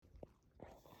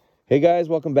Hey guys,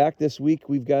 welcome back. This week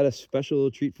we've got a special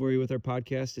little treat for you with our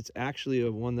podcast. It's actually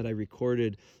one that I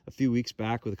recorded a few weeks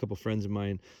back with a couple friends of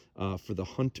mine for the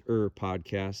HUNTR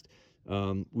podcast.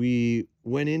 We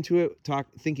went into it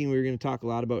thinking we were going to talk a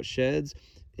lot about sheds,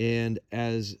 and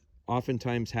as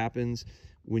oftentimes happens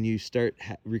when you start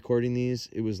recording these,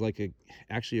 it was like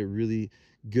actually a really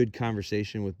good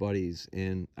conversation with buddies,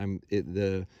 and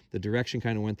the direction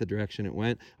kind of went the direction it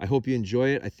went. I hope you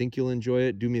enjoy it. I think you'll enjoy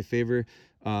it. Do me a favor,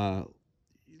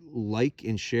 like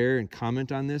and share and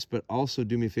comment on this, but also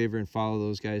do me a favor and follow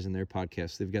those guys in their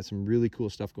podcast. They've got some really cool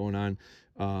stuff going on,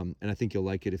 and I think you'll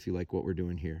like it if you like what we're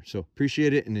doing here. So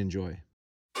appreciate it and enjoy.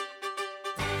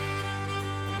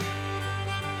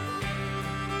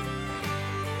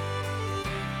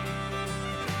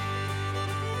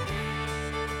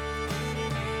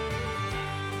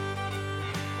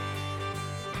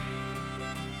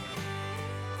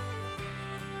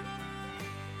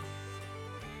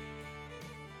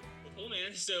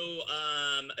 So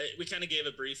we kind of gave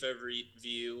a brief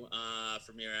overview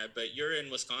from your ad, but you're in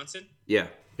Wisconsin? Yeah,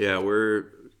 we're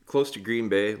close to Green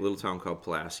Bay, a little town called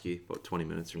Pulaski, about 20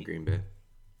 minutes from Green Bay.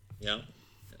 Yeah.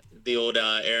 The old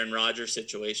Aaron Rodgers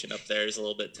situation up there is a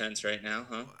little bit tense right now,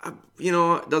 huh?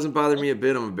 It doesn't bother me a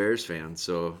bit. I'm a Bears fan,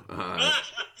 so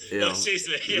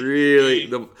really,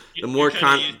 the more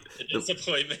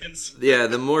disappointments. Yeah,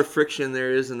 the more friction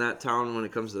there is in that town when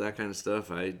it comes to that kind of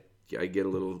stuff, I get a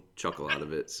little chuckle out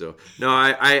of it. So no,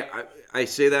 I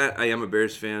say that I am a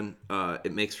Bears fan.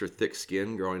 It makes for thick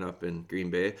skin growing up in Green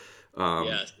Bay.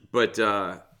 But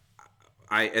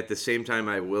I at the same time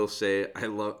I will say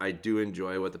I do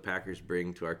enjoy what the Packers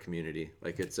bring to our community.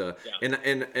 Like it's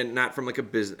and not from like a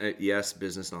business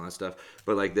business and all that stuff,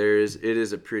 but like it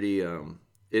is a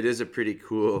pretty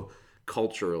cool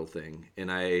cultural thing.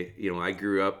 And I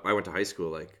grew up. I went to high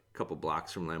school like a couple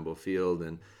blocks from Lambeau Field,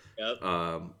 and Yep.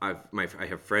 I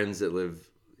have friends that live,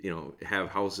 have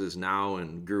houses now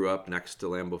and grew up next to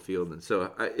Lambeau Field, and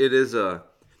so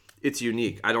it's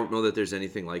unique. I don't know that there's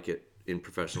anything like it in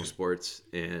professional sports,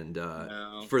 and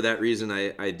No. For that reason,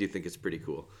 I do think it's pretty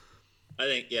cool. I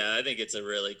think it's a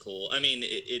really cool. I mean,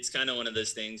 it's kind of one of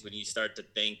those things when you start to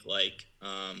think like,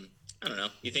 I don't know,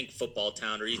 you think football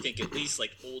town, or you think at least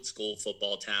like old school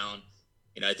football town.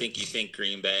 I think you think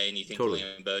Green Bay and you think Totally.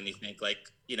 Lambeau and you think like,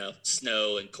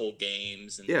 snow and cold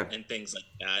games and things like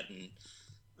that. And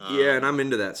and I'm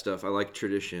into that stuff. I like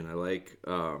tradition. I like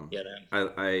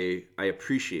I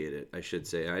appreciate it, I should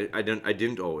say. I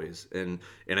didn't always, and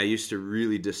I used to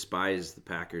really despise the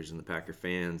Packers and the Packer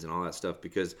fans and all that stuff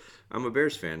because I'm a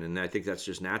Bears fan, and I think that's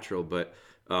just natural. But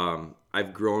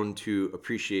I've grown to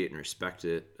appreciate and respect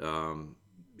it, and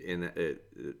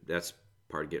that's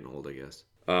part of getting old, I guess.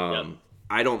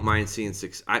 I don't mind seeing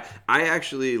six. I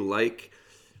actually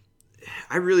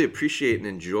I really appreciate and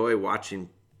enjoy watching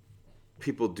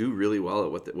people do really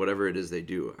well at whatever it is they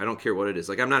do. I don't care what it is.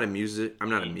 Like I'm not a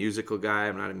musical guy.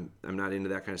 I'm not into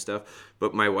that kind of stuff.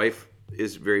 But my wife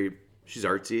is she's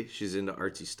artsy. She's into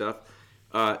artsy stuff.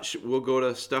 We'll go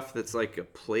to stuff that's like a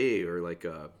play or like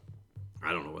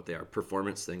I don't know what they are,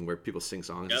 performance thing where people sing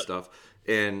songs and stuff.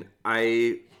 And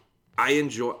I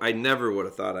enjoy. I never would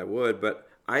have thought I would, but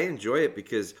I enjoy it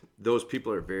because those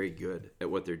people are very good at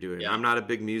what they're doing. Yeah. I'm not a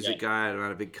big music guy. I'm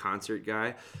not a big concert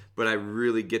guy, but I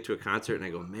really get to a concert and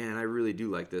I go, man, I really do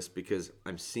like this because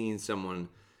I'm seeing someone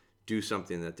do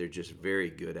something that they're just very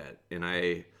good at, and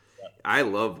I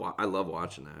love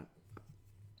watching that.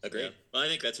 Agreed. Yeah. Well, I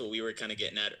think that's what we were kind of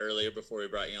getting at earlier before we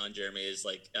brought you on, Jeremy. Is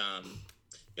like,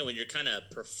 when you're kind of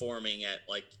performing at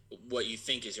like what you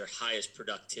think is your highest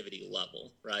productivity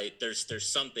level, right? There's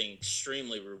something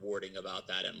extremely rewarding about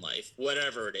that in life,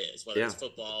 whatever it is, whether it's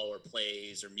football or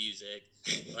plays or music.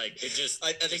 Like it just,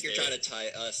 I think you're trying to tie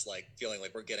us like feeling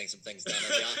like we're getting some things done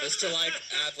in the office to like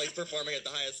athletes performing at the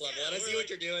highest level. And I see what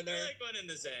you're doing there. Like one in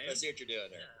the same. I see what you're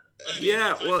doing there. I mean,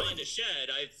 if I find a shed,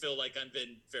 I feel like I've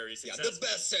been very successful. Yeah, the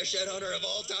best shed owner of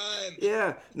all time.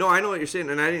 Yeah, no, I know what you're saying,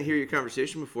 and I didn't hear your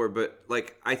conversation before, but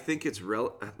like I think it's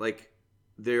like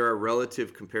there are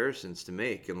relative comparisons to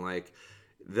make, and like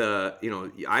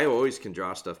I always can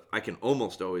draw stuff. I can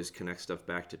almost always connect stuff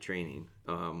back to training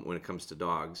when it comes to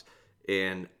dogs,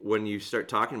 and when you start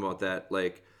talking about that,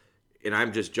 like, and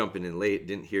I'm just jumping in late,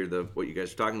 didn't hear what you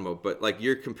guys were talking about, but like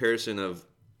your comparison of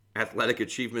athletic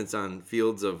achievements on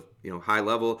fields of high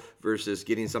level versus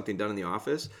getting something done in the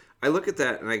office, I look at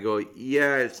that and I go,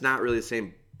 yeah, it's not really the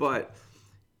same, but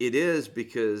it is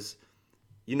because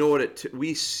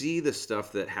we see the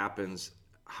stuff that happens,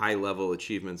 high level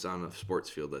achievements on a sports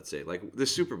field. Let's say like the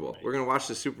Super Bowl. We're gonna watch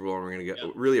the Super Bowl and we're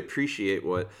gonna really appreciate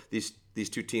what these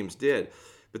two teams did.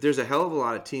 But there's a hell of a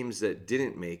lot of teams that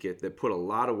didn't make it, that put a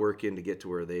lot of work in to get to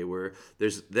where they were.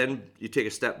 Then you take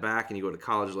a step back and you go to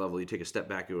college level, you take a step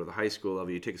back, you go to the high school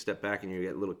level, you take a step back and you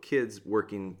get little kids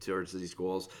working towards these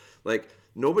goals. Like,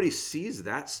 nobody sees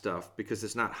that stuff because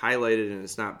it's not highlighted and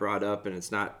it's not brought up and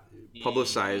it's not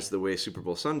publicized the way Super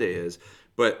Bowl Sunday is.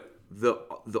 But the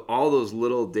all those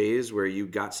little days where you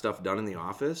got stuff done in the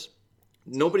office,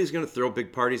 nobody's going to throw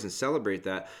big parties and celebrate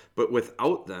that. But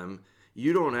without them,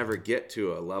 you don't ever get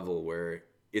to a level where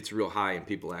it's real high and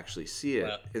people actually see it.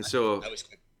 Well, and so I was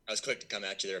quick to come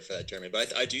at you there for that, Jeremy.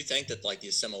 But I do think that, like, the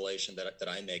assimilation that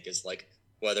I make is, like,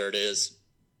 whether it is,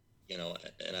 you know,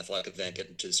 an athletic event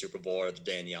getting to the Super Bowl or the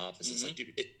day in the office, it's like,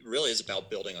 dude, it really is about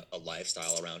building a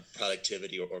lifestyle around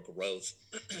productivity or growth,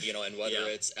 you know, and whether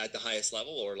it's at the highest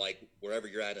level or, like, wherever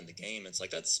you're at in the game, it's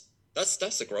like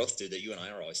that's the growth, dude, that you and I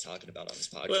are always talking about on this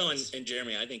podcast. Well, and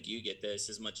Jeremy, I think you get this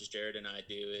as much as Jared and I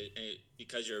do,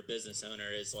 because you're a business owner.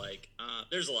 Is like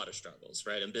there's a lot of struggles,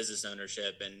 right, in business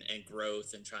ownership and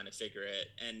growth and trying to figure it.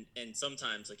 And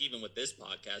sometimes, like, even with this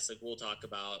podcast, like, we'll talk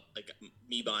about, like,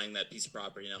 me buying that piece of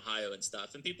property in Ohio and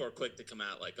stuff, and people are quick to come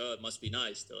out like, oh, it must be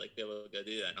nice to, like, be able to go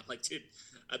do that. And I'm like, dude,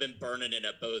 I've been burning it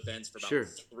at both ends for about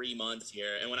 3 months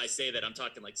here. And when I say that, I'm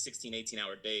talking like 16,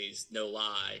 18-hour days, no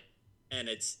lie. And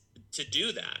it's to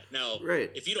do that. Now,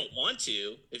 if you don't want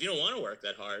to work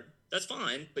that hard, that's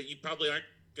fine, but you probably aren't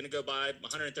going to go buy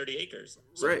 130 acres.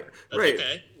 Right.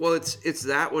 Okay. Well, it's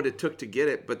that what it took to get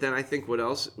it. But then I think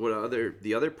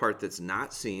the other part that's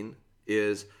not seen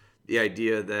is the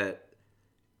idea that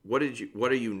what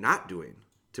are you not doing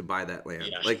to buy that land?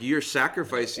 Yeah. Like, you're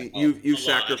sacrificing,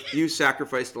 you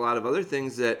sacrificed a lot of other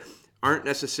things that aren't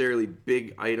necessarily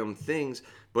big item things,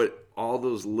 but all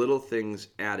those little things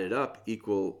added up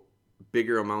equal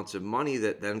bigger amounts of money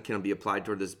that then can be applied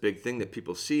toward this big thing that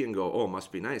people see and go, oh, it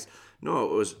must be nice.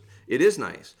 No, it is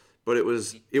nice, but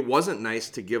it wasn't nice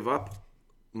to give up.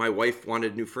 My wife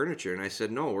wanted new furniture, and I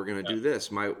said, no, we're going to do this.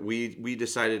 We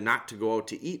decided not to go out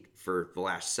to eat for the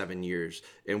last 7 years,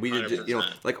 and we did, you know,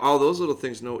 like, all those little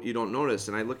things you don't notice.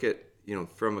 And I look at, you know,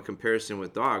 from a comparison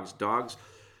with dogs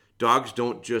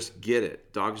don't just get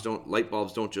it. Light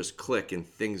bulbs don't just click, and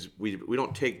things, we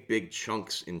don't take big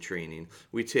chunks in training.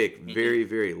 We take very,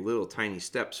 very little tiny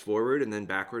steps forward and then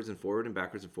backwards and forward and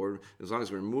backwards and forward. As long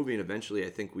as we're moving, eventually I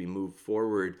think we move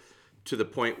forward to the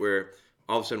point where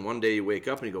all of a sudden one day you wake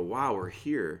up and you go, wow, we're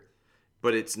here.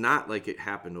 But it's not like it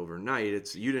happened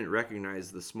overnight. You didn't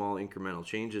recognize the small incremental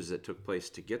changes that took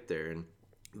place to get there. And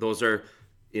those are,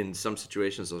 in some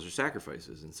situations, those are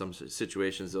sacrifices. In some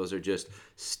situations, those are just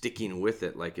sticking with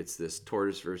it, like it's this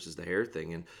tortoise versus the hare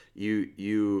thing. And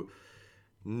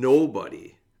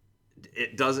nobody,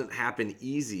 it doesn't happen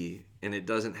easy, and it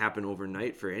doesn't happen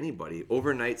overnight for anybody.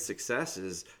 Overnight success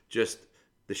is just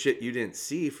the shit you didn't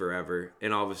see forever,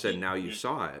 and all of a sudden now you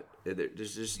saw it.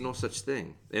 There's just no such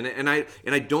thing. And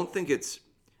I don't think it's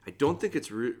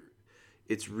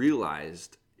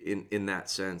realized in that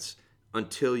sense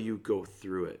until you go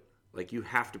through it. Like, you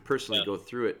have to personally go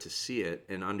through it to see it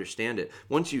and understand it.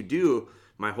 Once you do,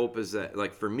 my hope is that,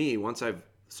 like, for me, once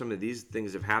some of these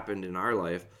things have happened in our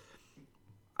life,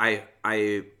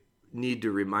 I need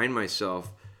to remind myself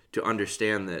to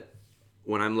understand that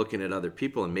when I'm looking at other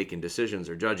people and making decisions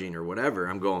or judging or whatever,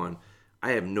 I'm going,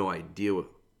 I have no idea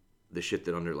the shit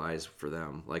that underlies for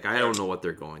them. Like, I don't know what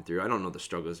they're going through. I don't know the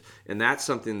struggles. And that's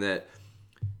something that,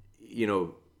 you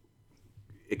know,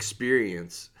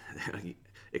 experience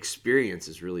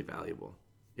is really valuable,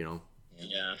 you know?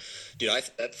 Yeah. Dude,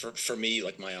 for me,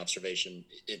 like, my observation,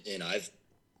 and I've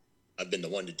been the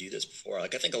one to do this before.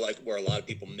 Like, I think, like, where a lot of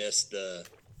people miss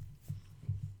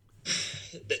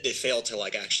they fail to,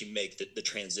 like, actually make the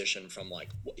transition from, like,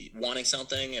 wanting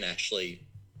something and actually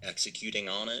executing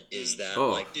on it is that,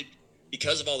 like, dude,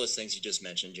 because of all those things you just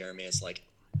mentioned, Jeremy, it's like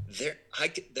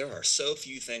there are so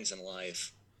few things in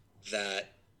life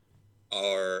that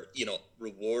are, you know,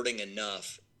 rewarding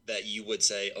enough that you would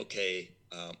say, okay,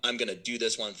 I'm going to do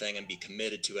this one thing and be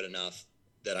committed to it enough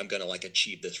that I'm going to, like,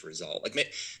 achieve this result. Like,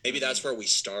 maybe that's where we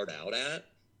start out at.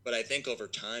 But I think over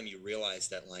time you realize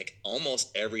that, like,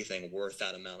 almost everything worth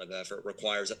that amount of effort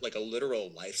requires, like, a literal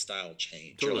lifestyle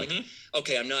change. Totally. You're like,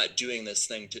 okay, I'm not doing this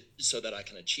thing so that I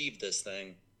can achieve this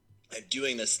thing. I'm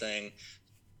doing this thing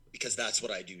because that's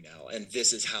what I do now. And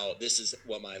this is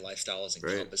what my lifestyle is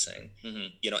encompassing. Right. Mm-hmm.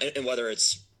 You know, and whether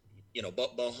it's, you know,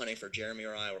 bow hunting for Jeremy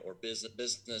or I, or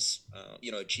business,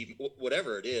 you know, achievement,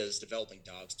 whatever it is, developing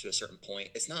dogs to a certain point.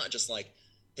 It's not just like,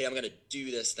 hey, I'm going to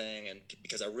do this thing and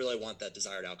because I really want that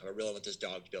desired outcome. I really want this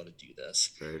dog to be able to do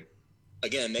this. Right.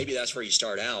 Again, maybe that's where you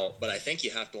start out, but I think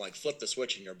you have to, like, flip the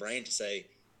switch in your brain to say,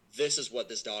 this is what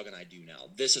this dog and I do now.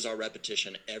 This is our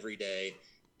repetition every day.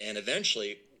 And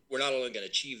eventually we're not only going to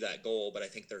achieve that goal, but I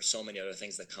think there's so many other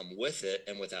things that come with it.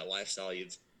 And with that lifestyle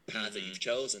path that you've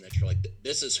chosen, that you're like,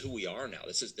 this is who we are now.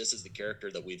 This is the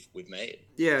character that we've made.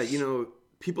 Yeah.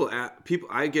 People,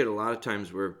 I get a lot of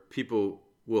times where people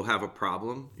will have a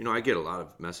problem. I get a lot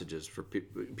of messages for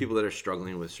people that are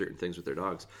struggling with certain things with their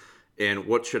dogs. And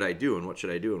what should I do? And what should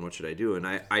I do? And what should I do? And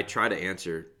I try to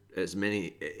answer as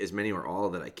many or all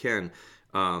that I can.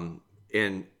 And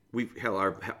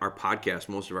our podcast,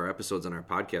 most of our episodes on our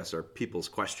podcast are people's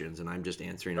questions, and I'm just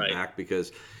answering them back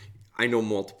because I know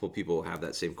multiple people have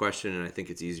that same question, and I think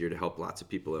it's easier to help lots of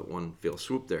people at one fell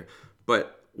swoop there.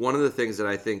 But one of the things that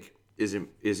I think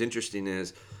is interesting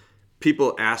is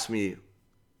people ask me,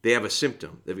 they have a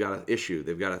symptom, they've got an issue,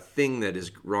 they've got a thing that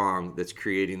is wrong that's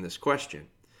creating this question.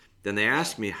 Then they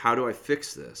ask me, how do I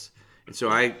fix this? And so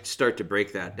I start to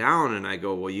break that down, and I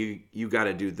go, well, you got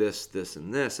to do this, this,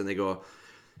 and this. And they go,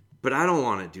 but I don't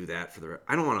want to do that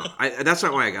I don't want to, that's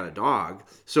not why I got a dog.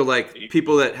 So like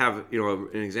people that have, an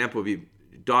example would be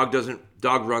dog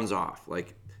runs off.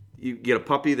 Like you get a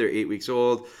puppy, they're 8 weeks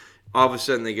old. All of a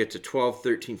sudden they get to 12,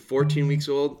 13, 14 weeks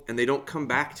old, and they don't come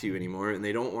back to you anymore, and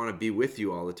they don't want to be with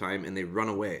you all the time, and they run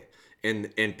away.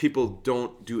 And people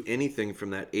don't do anything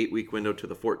from that 8-week window to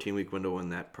the 14-week window when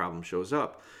that problem shows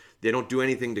up. They don't do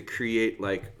anything to create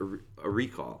like a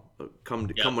recall, come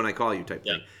when I call you type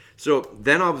thing. So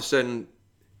then all of a sudden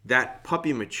that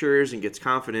puppy matures and gets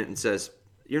confident and says,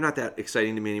 you're not that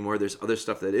exciting to me anymore. There's other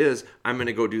stuff that is. I'm going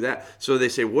to go do that. So they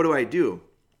say, what do I do?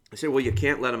 I say, well, you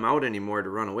can't let them out anymore to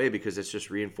run away because it's just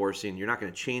reinforcing. You're not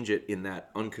going to change it in that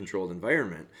uncontrolled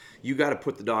environment. You got to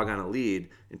put the dog on a lead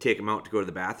and take him out to go to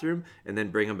the bathroom and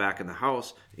then bring him back in the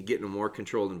house and get in a more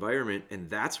controlled environment. And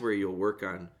that's where you'll work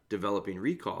on developing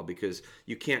recall, because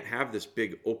you can't have this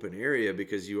big open area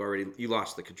because you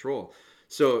lost the control.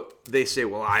 So they say,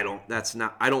 well, I don't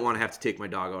want to have to take my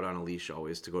dog out on a leash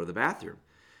always to go to the bathroom.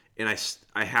 And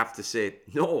I have to say,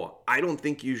 no, I don't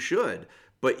think you should.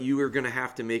 But you are going to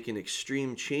have to make an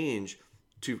extreme change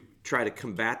to try to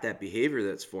combat that behavior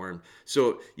that's formed.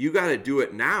 So you got to do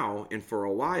it now and for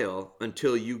a while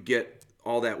until you get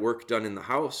all that work done in the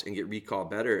house and get recall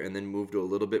better, and then move to a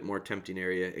little bit more tempting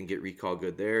area and get recall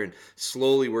good there, and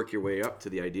slowly work your way up to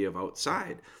the idea of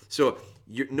outside. So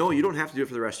you don't have to do it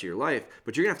for the rest of your life,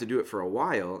 but you're going to have to do it for a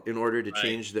while in order to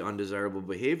change the undesirable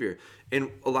behavior. And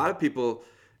a lot of people,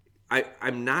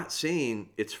 I'm not saying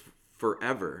it's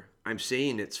forever. I'm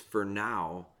saying it's for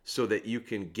now so that you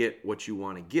can get what you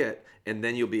want to get, and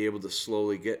then you'll be able to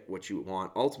slowly get what you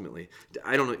want ultimately.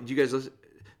 I don't know. Do you guys listen?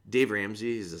 Dave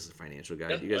Ramsey, he's just a financial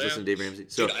guy. Do you guys listen to Dave Ramsey?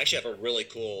 So, dude, I actually have a really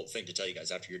cool thing to tell you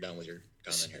guys after you're done with your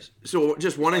comment here. So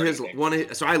just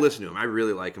so I listen to him. I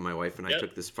really like him. My wife and I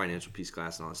took this financial peace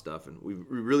class and all that stuff, and we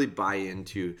really buy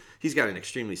into, he's got an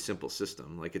extremely simple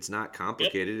system. Like, it's not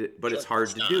complicated, but it's hard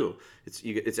to do.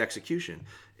 It's execution.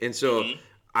 And so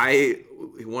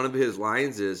one of his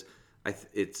lines is,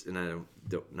 and I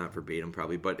don't not verbatim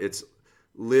probably, but it's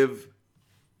live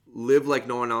like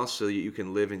no one else so that you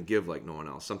can live and give like no one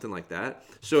else, something like that.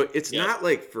 So it's not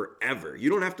like forever. You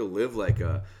don't have to live like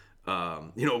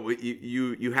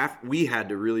we had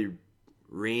to really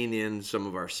rein in some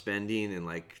of our spending and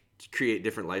like create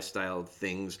different lifestyle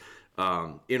things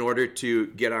in order to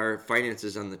get our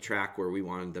finances on the track where we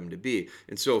wanted them to be.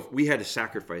 And so we had to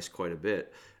sacrifice quite a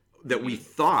bit that we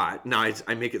thought. Now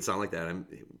I make it sound like that. I'm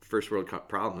first world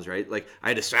problems, right? Like I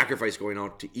had to sacrifice going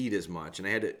out to eat as much, and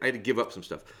I had to give up some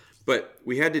stuff. But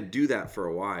we had to do that for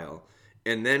a while,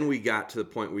 and then we got to the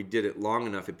point we did it long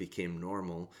enough it became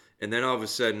normal, and then all of a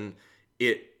sudden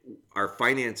our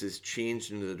finances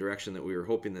changed into the direction that we were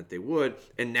hoping that they would,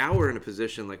 and now we're in a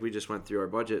position, like we just went through our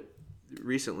budget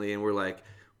recently, and we're like,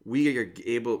 we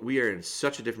are in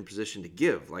such a different position to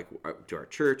give, like to our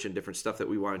church and different stuff that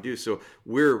we want to do. So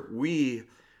we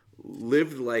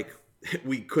lived like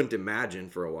we couldn't imagine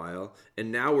for a while,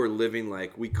 and now we're living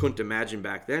like we couldn't imagine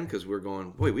back then, because we're going,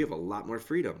 boy, we have a lot more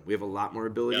freedom. We have a lot more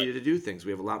ability to do things.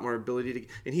 We have a lot more ability to,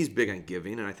 and he's big on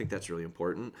giving, and I think that's really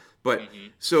important. But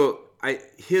so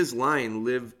his line,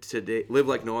 live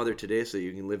like no other today so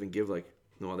you can live and give like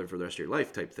no other for the rest of your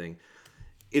life type thing.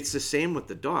 It's the same with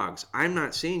the dogs. I'm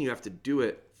not saying you have to do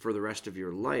it for the rest of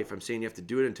your life. I'm saying you have to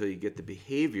do it until you get the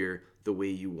behavior the way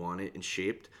you want it and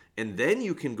shaped. And then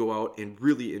you can go out and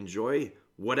really enjoy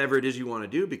whatever it is you want to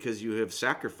do, because you have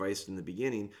sacrificed in the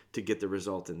beginning to get the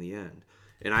result in the end.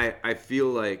 And I feel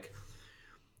like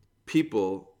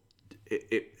people,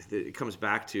 it comes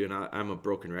back to, and I'm a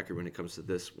broken record when it comes to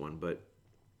this one, but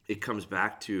it comes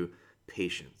back to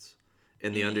patience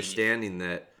and the understanding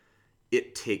that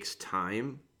it takes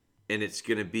time, and it's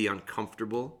going to be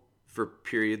uncomfortable for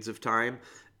periods of time,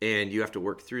 and you have to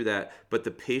work through that. But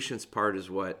the patience part is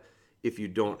what, if you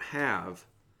don't have,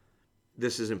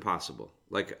 this is impossible.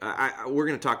 Like we're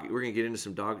going to get into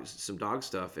some dog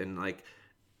stuff, and like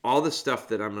all the stuff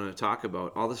that I'm going to talk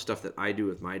about, all the stuff that I do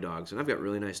with my dogs, and I've got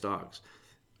really nice dogs.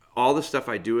 All the stuff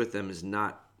I do with them is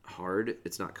not hard.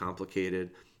 It's not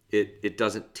complicated. It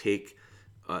doesn't take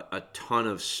a ton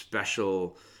of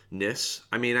specialness.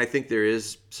 I mean, I think there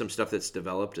is some stuff that's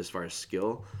developed as far as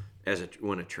skill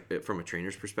from a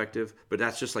trainer's perspective, but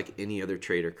that's just like any other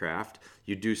trade or craft.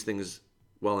 You do things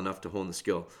well enough to hone the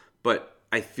skill. But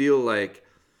I feel like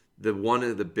one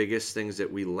of the biggest things that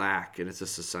we lack, and it's a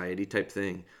society type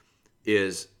thing,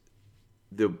 is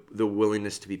the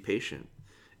willingness to be patient.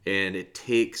 And it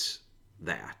takes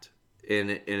that.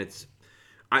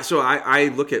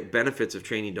 I look at benefits of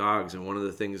training dogs, and one of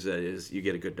the things that is you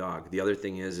get a good dog. The other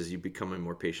thing is you become a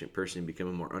more patient person, you become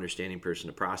a more understanding person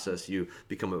to process. I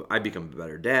become a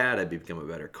better dad, I become a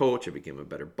better coach, I became a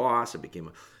better boss,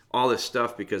 all this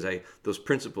stuff because those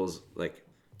principles, like,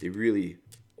 they really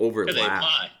overlap. They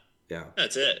apply. Yeah,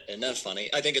 that's it. And that's funny.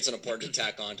 I think it's an important to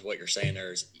tack on to what you're saying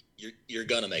there is you're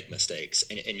gonna make mistakes,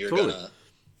 and you're totally. Gonna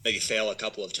maybe fail a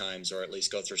couple of times, or at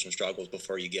least go through some struggles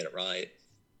before you get it right.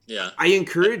 Yeah. I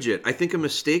encourage it. I think a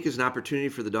mistake is an opportunity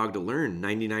for the dog to learn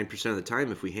 99% of the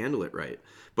time if we handle it right.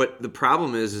 But the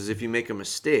problem is if you make a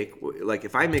mistake, like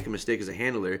if I make a mistake as a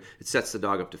handler, it sets the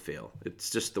dog up to fail. It's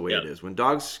just the way it is. When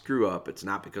dogs screw up, it's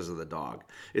not because of the dog.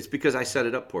 It's because I set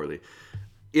it up poorly.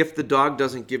 If the dog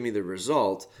doesn't give me the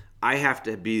result, I have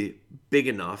to be big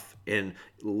enough and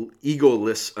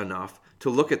egoless enough to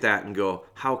look at that and go,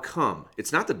 how come?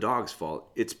 It's not the dog's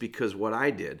fault. It's because what I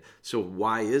did. So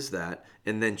why is that?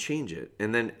 And then change it.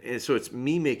 And so it's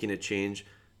me making a change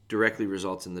directly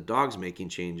results in the dogs making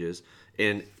changes.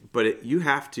 But you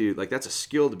have to, like, that's a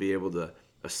skill to be able to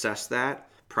assess that,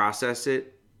 process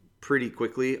it pretty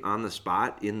quickly on the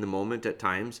spot, in the moment at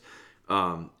times.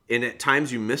 And at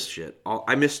times you miss shit.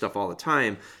 I miss stuff all the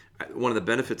time. One of the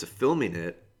benefits of filming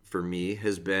it for me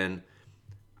has been,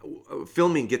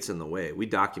 filming gets in the way. We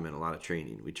document a lot of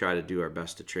training. We try to do our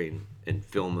best to train and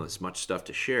film as much stuff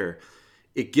to share.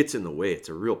 It gets in the way. It's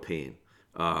a real pain.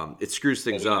 It screws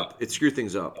things up. It screws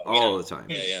things up all the time.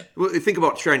 Yeah. Well, think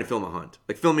about trying to film a hunt.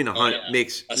 Like filming a hunt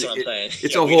makes That's what I'm saying.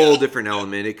 It's a whole different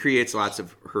element. It creates lots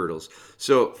of hurdles.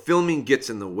 So filming gets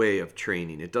in the way of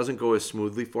training. It doesn't go as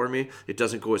smoothly for me. It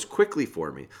doesn't go as quickly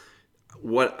for me.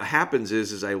 What happens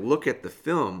is I look at the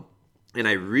film and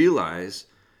I realize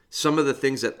some of the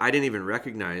things that I didn't even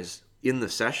recognize in the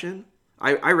session.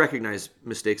 I recognize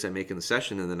mistakes I make in the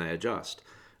session, and then I adjust.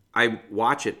 I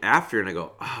watch it after and I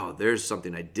go, oh, there's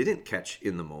something I didn't catch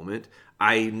in the moment.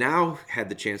 I now had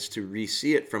the chance to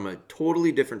re-see it from a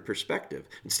totally different perspective.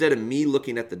 Instead of me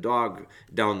looking at the dog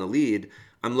down the lead,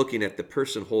 I'm looking at the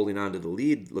person holding onto the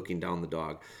lead looking down the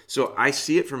dog. So I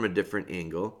see it from a different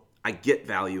angle. I get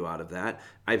value out of that.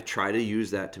 I've tried to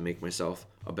use that to make myself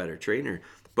a better trainer.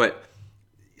 But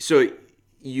so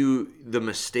the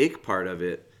mistake part of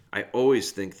it, I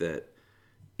always think that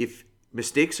if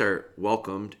mistakes are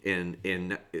welcomed and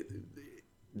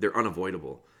they're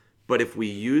unavoidable, but if we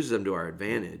use them to our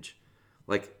advantage,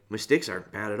 like, mistakes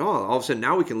aren't bad at all. All of a sudden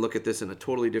now we can look at this in a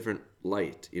totally different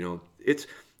light. It's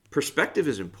perspective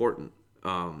is important.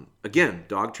 Again,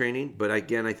 dog training, but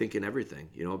again, I think in everything,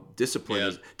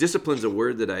 discipline's a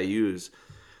word that I use,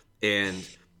 and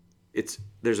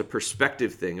there's a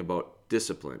perspective thing about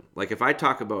discipline. Like if I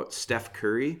talk about Steph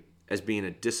Curry as being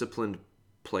a disciplined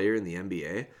player in the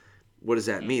NBA, what does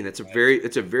that mean? It's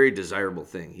a very desirable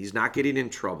thing. He's not getting in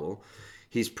trouble.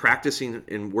 He's practicing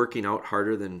and working out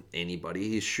harder than anybody.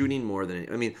 He's shooting more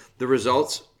than the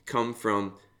results come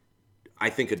from, I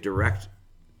think, a direct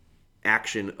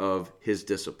action of his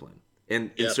discipline.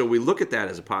 And so we look at that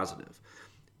as a positive.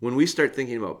 When we start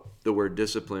thinking about the word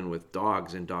discipline with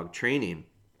dogs and dog training,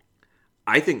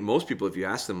 I think most people, if you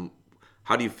ask them,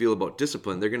 how do you feel about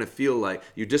discipline? They're going to feel like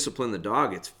you discipline the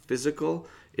dog. It's physical.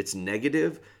 It's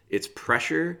negative. It's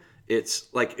pressure. It's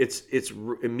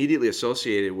immediately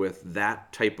associated with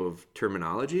that type of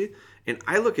terminology. And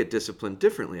I look at discipline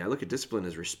differently. I look at discipline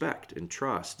as respect and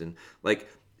trust. And like,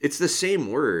 it's the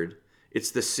same word.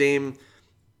 It's the same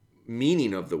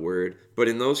meaning of the word, but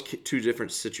in those two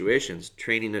different situations,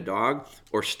 training a dog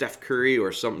or Steph Curry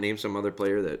or name some other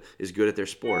player that is good at their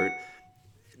sport,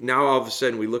 now all of a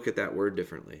sudden we look at that word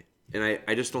differently. And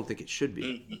I just don't think it should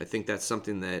be. I think that's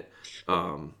something that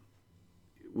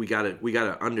we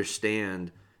gotta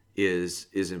understand is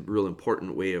a real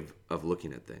important way of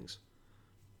looking at things.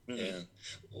 Yeah.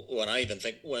 When I even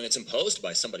think when it's imposed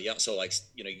by somebody else, so like,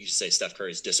 you say Steph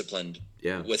Curry is disciplined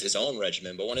with his own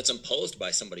regimen, but when it's imposed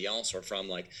by somebody else, or from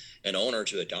like an owner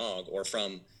to a dog, or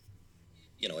from,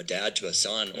 a dad to a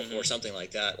son, or something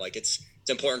like that, like it's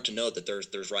important to note that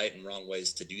there's right and wrong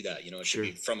ways to do that. It should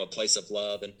be from a place of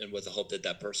love, and with the hope that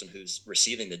that person who's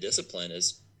receiving the discipline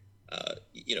is,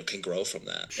 can grow from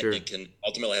that, and can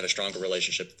ultimately have a stronger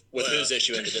relationship with who's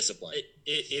issuing the discipline.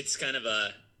 It's kind of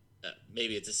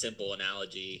maybe it's a simple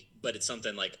analogy, but it's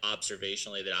something like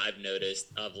observationally that I've noticed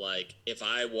of like, if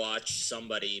I watch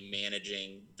somebody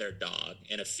managing their dog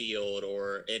in a field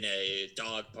or in a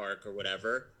dog park or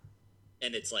whatever,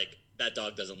 and it's like, that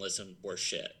dog doesn't listen worth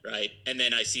shit, right? And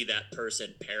then I see that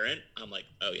person parent, I'm like,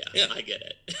 oh yeah. I get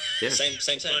it. Yeah. Same.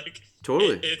 Like,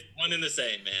 totally. It's one and the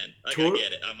same, man. Like, I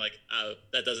get it. I'm like, oh,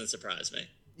 that doesn't surprise me.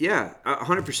 Yeah,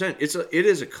 100%. It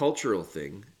is a cultural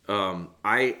thing.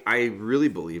 I really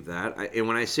believe that. And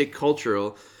when I say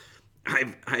cultural,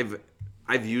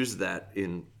 I've used that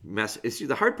in it's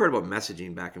the hard part about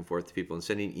messaging back and forth to people and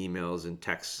sending emails and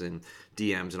texts and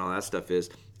DMs and all that stuff is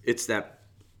it's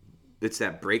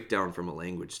that breakdown from a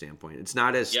language standpoint. It's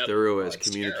not as thorough as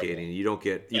communicating.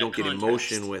 Terrible. You don't get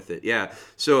emotion with it. Yeah.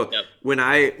 So when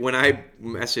I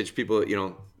message people,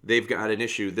 they've got an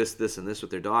issue, this, and this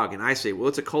with their dog, and I say, well,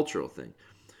 it's a cultural thing.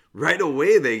 Right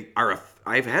away,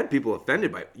 I've had people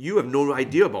offended by it. You have no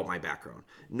idea about my background.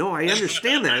 No, I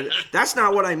understand that. That's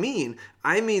not what I mean.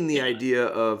 I mean the idea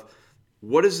of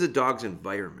what is the dog's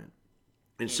environment.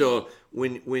 And so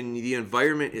when the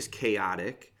environment is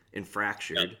chaotic and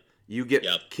fractured, you get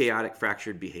chaotic,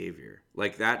 fractured behavior.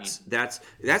 Like that's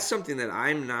something that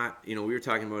I'm not. We were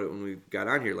talking about it when we got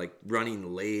on here, like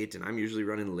running late, and I'm usually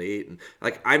running late, and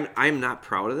like I'm not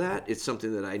proud of that. It's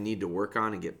something that I need to work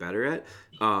on and get better at.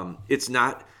 It's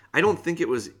not. I don't think it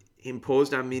was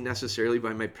imposed on me necessarily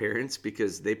by my parents,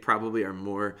 because they probably are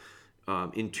more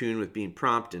in tune with being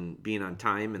prompt and being on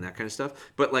time and that kind of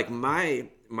stuff. But like my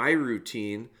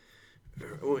routine,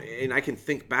 and I can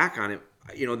think back on it.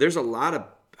 There's a lot of.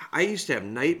 I used to have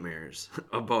nightmares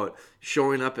about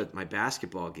showing up at my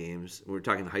basketball games. We're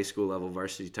talking high school level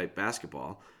varsity type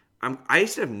basketball. I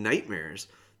used to have nightmares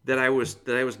that I was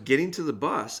getting to the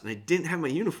bus and I didn't have my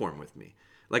uniform with me.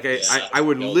 Like I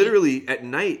would literally at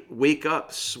night wake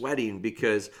up sweating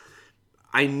because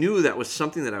I knew that was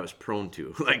something that I was prone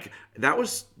to. Like that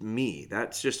was me.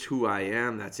 That's just who I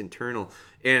am. That's internal.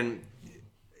 And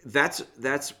that's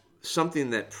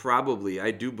something that probably I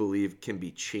do believe can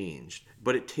be changed.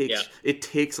 But it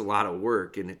takes a lot of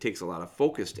work, and it takes a lot of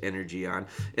focused energy on.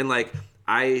 And like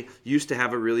I used to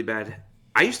have a really bad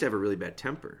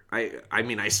temper. I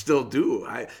mean I still do.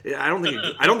 I don't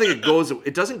think it goes.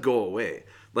 It doesn't go away.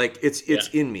 Like it's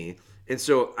in me. And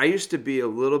so I used to be a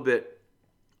little bit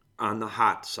on the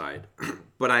hot side,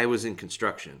 but I was in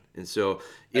construction, and so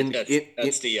that's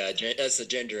the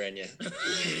ginger in you.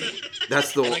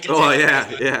 That's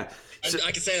the yeah. So,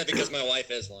 I can say that because my wife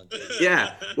is one too.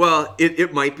 Yeah, well,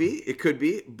 it might be, it could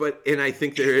be, and I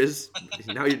think there is.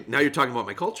 Now you're talking about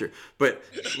my culture, but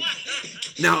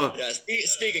now. Yeah,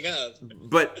 speaking of.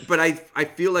 But I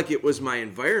feel like it was my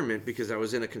environment because I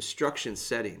was in a construction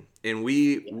setting, and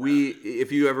we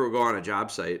if you ever go on a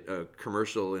job site, a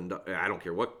commercial, and I don't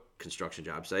care what construction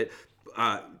job site,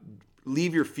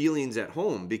 leave your feelings at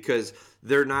home because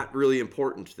they're not really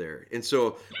important there, and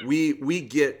so we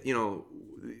get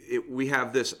we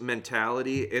have this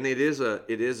mentality, and it is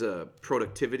a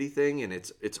productivity thing, and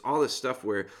it's all this stuff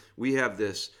where we have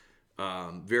this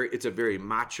it's a very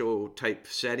macho type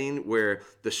setting where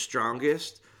the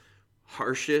strongest,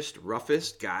 harshest,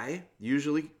 roughest guy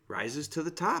usually rises to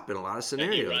the top in a lot of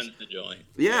scenarios. And he runs the joint.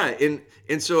 Yeah,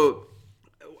 and so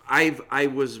I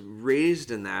was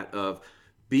raised in that of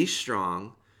be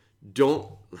strong.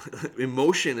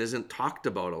 Emotion isn't talked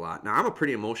about a lot. Now I'm a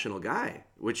pretty emotional guy,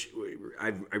 which I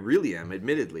really am,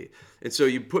 admittedly. And so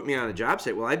you put me on a job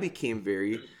site. Well, I became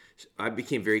very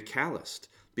calloused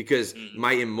because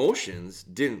my emotions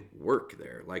didn't work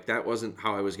there. Like that wasn't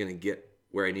how I was going to get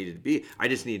where I needed to be. I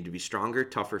just needed to be stronger,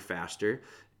 tougher, faster,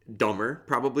 dumber.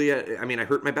 Probably. I mean, I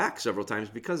hurt my back several times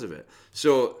because of it.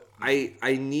 So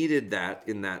I needed that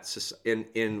in that,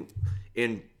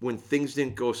 and when things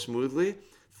didn't go smoothly,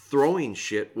 throwing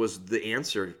shit was the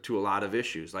answer to a lot of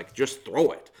issues. Like just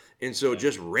throw it. And so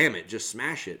just ram it, just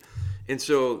smash it. And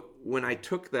so when I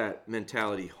took that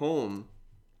mentality home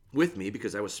with me,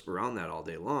 because I was around that all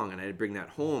day long and I'd bring that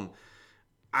home,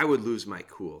 I would lose my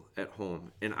cool at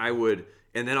home. And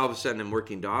then all of a sudden I'm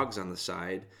working dogs on the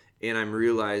side, and I'm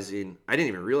realizing, I didn't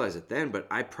even realize it then, but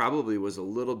I probably was a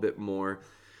little bit more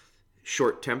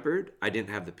short-tempered. I didn't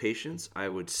have the patience. I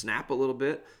would snap a little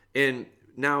bit. And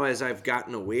now as I've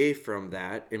gotten away from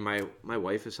that, and my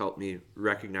wife has helped me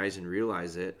recognize and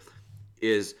realize it,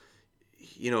 is,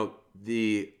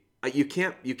 the you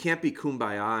can't be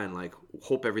kumbaya and like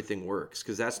hope everything works,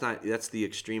 because that's the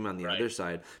extreme on the other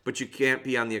side. But you can't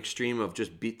be on the extreme of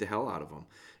just beat the hell out of them.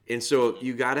 And so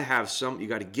you got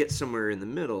to get somewhere in the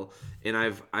middle. And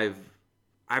I've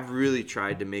really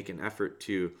tried to make an effort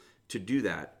to do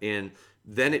that. And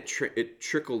then it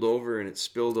trickled over and it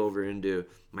spilled over into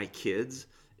my kids.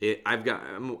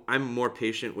 I'm more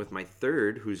patient with my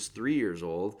third, who's 3 years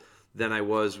old, than I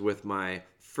was with my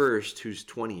first, who's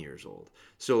 20 years old.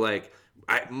 So like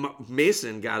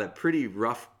Mason got a pretty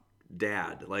rough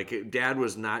dad. Like dad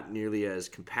was not nearly as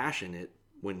compassionate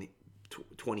when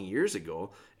 20 years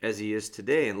ago as he is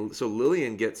today. And so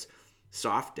Lillian gets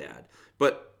soft dad,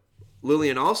 but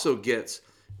Lillian also gets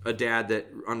a dad that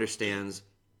understands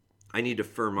I need to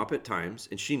firm up at times,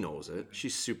 and she knows it.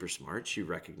 She's super smart. She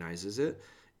recognizes it.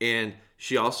 And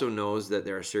she also knows that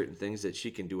there are certain things that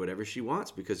she can do whatever she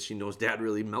wants, because she knows dad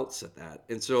really melts at that.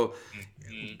 And so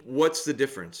what's the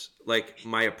difference? Like,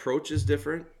 my approach is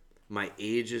different. My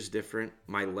age is different.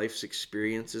 My life's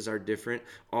experiences are different.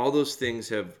 All those things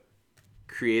have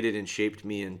created and shaped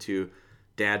me into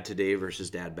dad today versus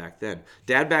dad back then.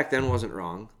 Dad back then wasn't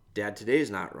wrong. Dad today is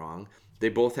not wrong. They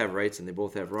both have rights and they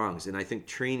both have wrongs. And I think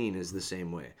training is the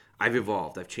same way. I've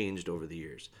evolved. I've changed over the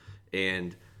years.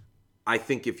 And I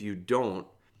think if you don't,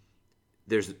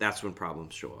 that's when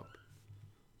problems show up.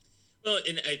 Well,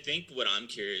 and I think what I'm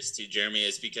curious to, Jeremy,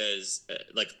 is because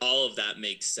like all of that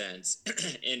makes sense,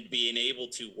 and being able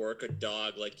to work a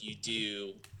dog like you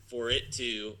do for it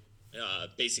to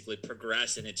basically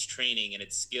progress in its training and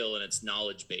its skill and its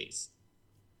knowledge base.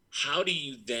 How do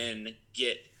you then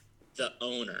get the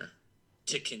owner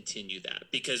to continue that?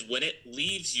 Because when it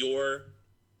leaves your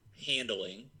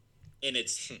handling and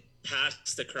it's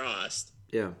passed across,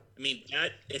 I mean,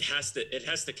 that it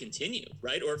has to continue,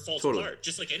 right? Or it falls apart,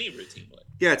 just like any routine would.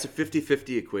 Yeah, it's a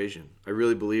 50-50 equation. I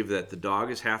really believe that the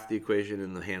dog is half the equation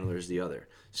and the handler is the other.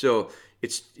 So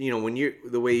it's, when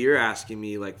the way you're asking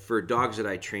me, like for dogs that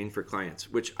I train for clients,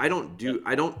 which I don't do,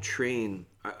 I train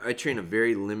a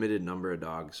very limited number of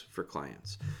dogs for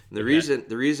clients. And the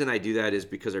reason I do that is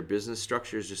because our business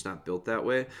structure is just not built that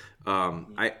way.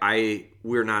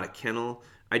 We're not a kennel.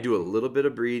 I do a little bit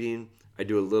of breeding. I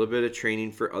do a little bit of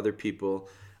training for other people.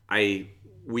 Our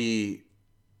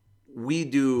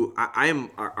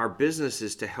business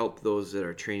is to help those that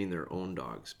are training their own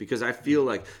dogs, because I feel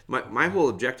like my whole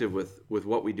objective with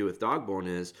what we do with Dogbone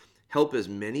is help as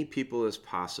many people as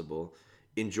possible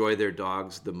enjoy their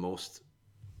dogs the most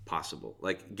possible,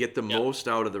 like get the most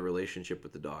out of the relationship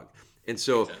with the dog. And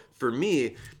so for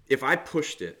me, if I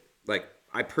pushed it, like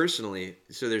I personally,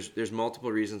 so there's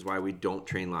multiple reasons why we don't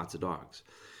train lots of dogs.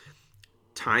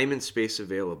 Time and space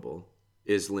available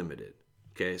is limited.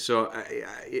 Okay, so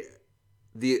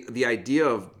the idea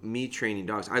of me training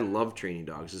dogs, I love training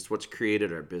dogs. It's what's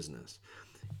created our business.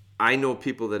 I know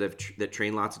people that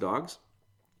train lots of dogs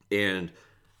and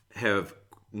have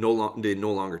no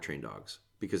longer train dogs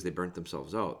because they burnt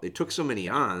themselves out. They took so many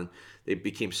on, it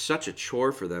became such a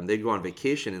chore for them. They'd go on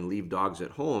vacation and leave dogs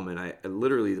at home. And I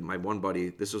literally, my one buddy,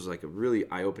 this was like a really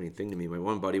eye-opening thing to me. My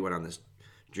one buddy went on this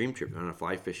dream trip, on a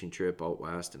fly fishing trip out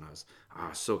west, and I was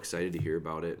so excited to hear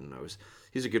about it. And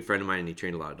he's a good friend of mine, and he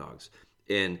trained a lot of dogs.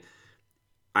 And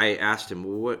I asked him,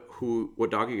 well, what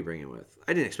dog are you bringing with?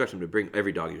 I didn't expect him to bring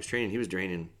every dog he was training. He was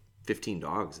training 15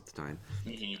 dogs at the time.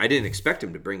 Mm-hmm. I didn't expect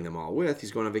him to bring them all with.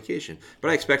 He's going on vacation.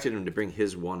 But I expected him to bring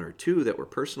his one or two that were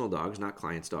personal dogs, not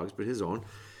clients' dogs, but his own.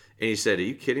 And he said, are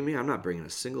you kidding me? I'm not bringing a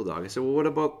single dog. I said, well, what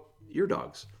about your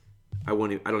dogs? I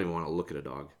don't even want to look at a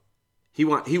dog. He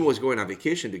was going on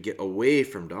vacation to get away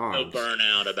from dogs. No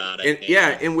burnout about it.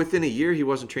 And and within a year he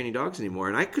wasn't training dogs anymore,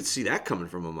 and I could see that coming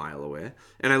from a mile away.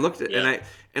 And I looked at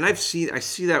and I see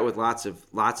that with lots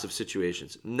of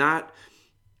situations. Not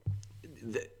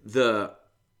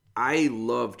I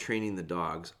love training the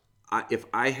dogs. If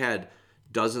I had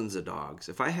dozens of dogs,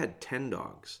 if I had 10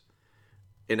 dogs,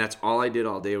 and that's all I did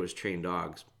all day was train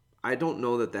dogs, I don't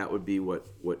know that would be what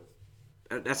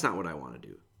that's not what I want to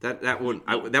do. That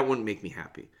wouldn't make me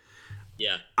happy.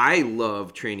 Yeah. I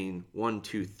love training 1,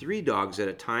 2, 3 dogs at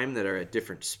a time that are at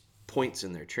different points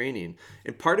in their training.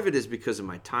 And part of it is because of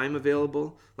my time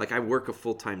available. Like I work a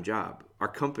full-time job. Our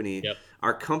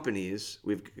companies,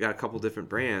 we've got a couple different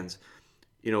brands.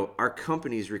 Our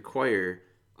companies require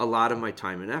a lot of my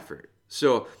time and effort.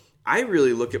 So I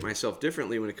really look at myself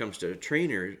differently when it comes to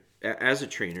as a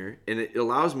trainer. And it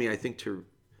allows me, I think, to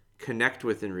connect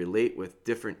with and relate with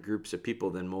different groups of people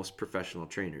than most professional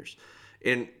trainers.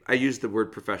 And I use the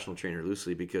word professional trainer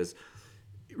loosely because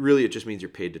really it just means you're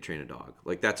paid to train a dog.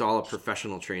 Like that's all a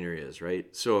professional trainer is,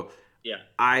 right? So yeah,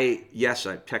 I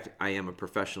am a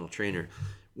professional trainer.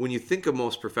 When you think of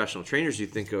most professional trainers, you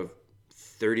think of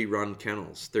 30 run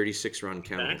kennels, 36 run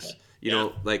kennels. Exactly. You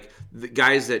know, like the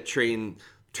guys that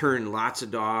turn lots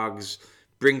of dogs,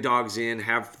 bring dogs in,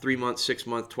 have 3 month, 6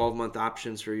 month, 12-month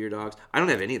options for your dogs. I don't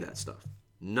have any of that stuff.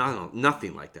 No,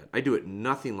 nothing like that. I do it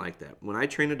nothing like that. When I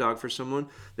train a dog for someone,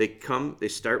 they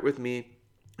start with me,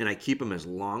 and I keep them as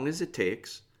long as it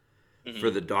takes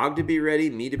for the dog to be ready,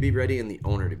 me to be ready, and the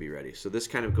owner to be ready. So this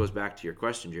kind of goes back to your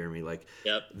question, Jeremy. Like,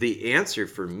 the answer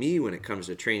for me when it comes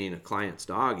to training a client's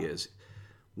dog is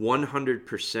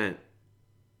 100%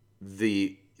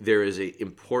 there is a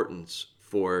importance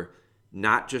for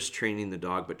not just training the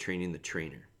dog, but training the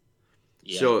trainer.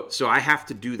 Yeah. So I have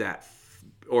to do that,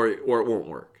 or it won't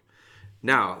work.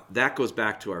 Now that goes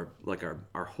back to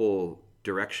our whole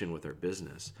direction with our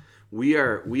business. We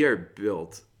are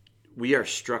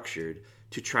structured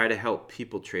to try to help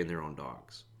people train their own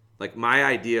dogs. Like my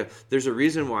idea, there's a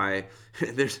reason why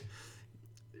if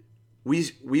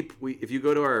you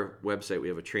go to our website, we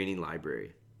have a training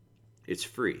library. It's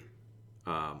free.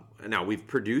 Now we've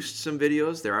produced some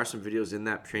videos. There are some videos in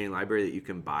that training library that you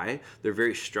can buy. They're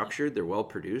very structured. They're well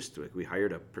produced. Like we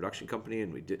hired a production company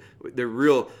and they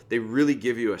really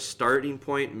give you a starting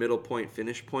point, middle point,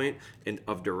 finish point and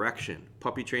of direction.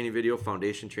 Puppy training video,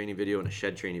 foundation training video, and a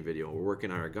shed training video. We're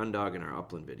working on our gun dog and our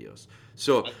upland videos.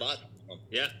 So I bought them.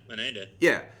 Yeah, and I did.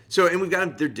 Yeah. So, and we've got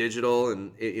them, they're digital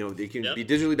and they can be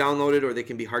digitally downloaded or they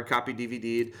can be hard copy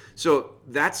DVD'd. So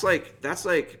that's like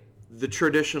the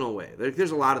traditional way.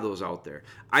 There's a lot of those out there.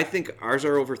 I think ours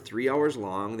are over 3 hours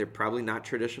long. They're probably not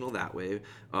traditional that way.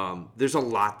 There's a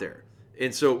lot there.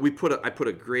 And so I put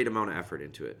a great amount of effort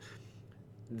into it.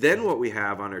 Then what we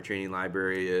have on our training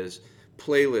library is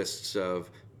playlists of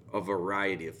a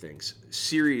variety of things.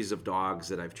 Series of dogs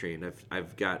that I've trained.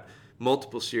 I've got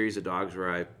multiple series of dogs where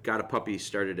I got a puppy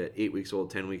started at 8 weeks old,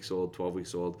 10 weeks old, 12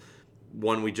 weeks old.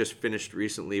 One we just finished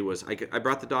recently was I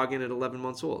brought the dog in at 11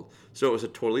 months old. So it was a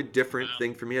totally different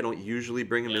thing for me. I don't usually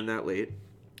bring them in that late.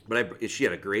 But she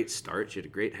had a great start. She had a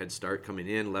great head start coming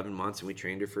in 11 months, and we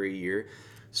trained her for a year.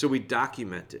 So we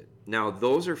document it. Now,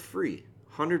 those are free,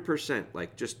 100%,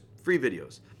 like just free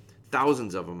videos.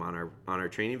 Thousands of them on our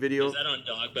training video. Is that on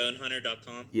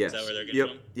dogbonehunter.com? Yes. Is that where they're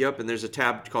getting them? Yep, and there's a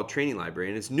tab called Training Library,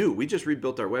 and it's new. We just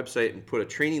rebuilt our website and put a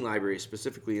training library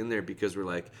specifically in there because we're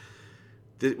like,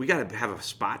 we got to have a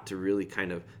spot to really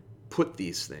kind of put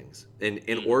these things and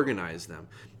organize them.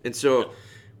 And so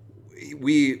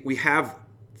we have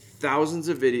thousands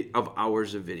of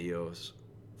hours of videos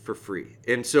for free.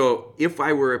 And so if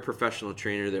I were a professional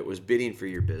trainer that was bidding for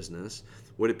your business,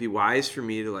 would it be wise for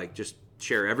me to like just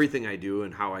share everything I do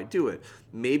and how I do it?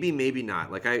 Maybe, maybe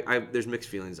not. Like there's mixed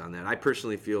feelings on that. I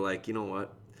personally feel like, you know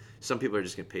what? Some people are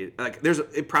just going to pay. Like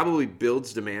it probably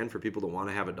builds demand for people to want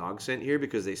to have a dog sent here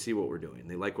because they see what we're doing.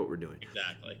 They like what we're doing.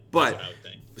 Exactly. But that's what I would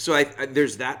think. So I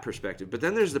there's that perspective. But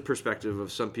then there's the perspective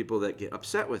of some people that get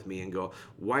upset with me and go,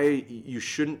 why you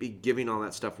shouldn't be giving all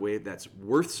that stuff away that's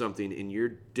worth something, and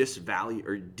you're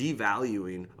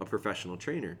devaluing a professional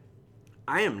trainer.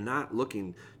 I am not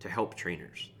looking to help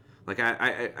trainers. Like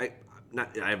I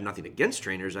have nothing against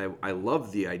trainers. I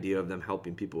love the idea of them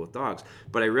helping people with dogs,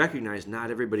 but I recognize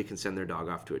not everybody can send their dog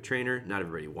off to a trainer. Not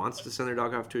everybody wants to send their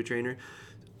dog off to a trainer.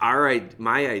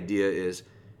 My idea is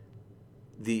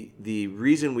the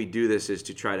reason we do this is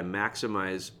to try to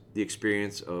maximize the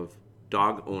experience of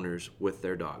dog owners with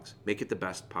their dogs. Make it the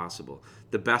best possible.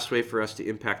 The best way for us to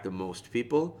impact the most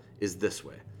people is this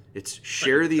way. It's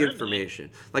share the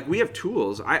information. Like we have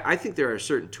tools. I think there are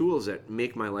certain tools that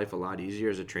make my life a lot easier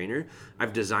as a trainer.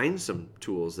 I've designed some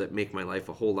tools that make my life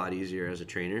a whole lot easier as a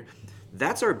trainer.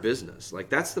 That's our business. Like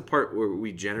that's the part where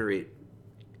we generate.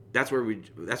 That's where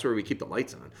we keep the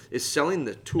lights on. Is selling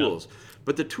the tools. Yeah.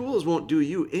 But the tools won't do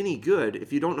you any good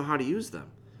if you don't know how to use them.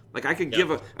 Like I could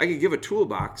give a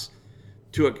toolbox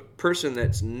to a person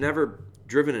that's never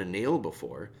driven a nail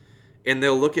before. And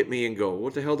they'll look at me and go,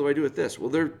 what the hell do I do with this?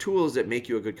 Well, they're tools that make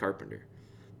you a good carpenter.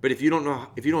 But if you don't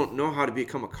know how to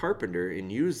become a carpenter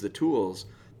and use the tools,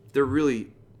 they're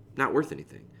really not worth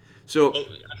anything. So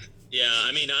yeah,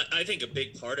 I mean, I think a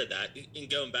big part of that, and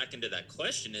going back into that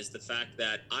question, is the fact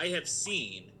that I have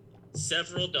seen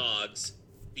several dogs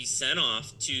be sent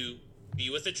off to be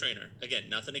with a trainer. Again,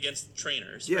 nothing against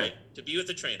trainers, right? To be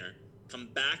with a trainer, come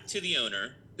back to the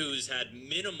owner, who's had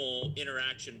minimal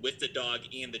interaction with the dog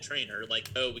and the trainer, like,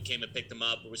 we came and picked them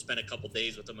up, or we spent a couple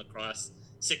days with them across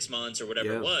 6 months or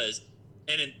whatever it was,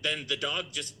 and then the dog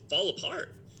just fall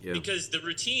apart because the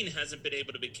routine hasn't been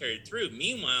able to be carried through.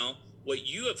 Meanwhile, what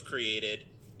you have created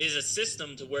is a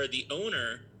system to where the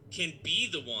owner can be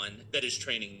the one that is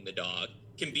training the dog,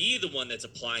 can be the one that's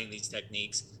applying these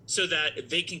techniques, so that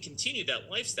they can continue that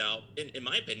lifestyle, in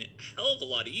my opinion, a hell of a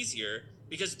lot easier,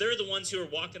 because they're the ones who are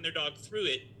walking their dog through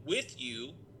it with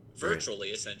you virtually,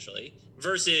 right, essentially,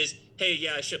 versus, hey,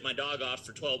 yeah, I shipped my dog off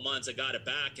for 12 months, I got it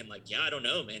back, and like, yeah, I don't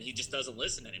know, man, he just doesn't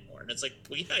listen anymore. And it's like,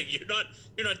 well, yeah, you're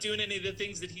not doing any of the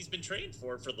things that he's been trained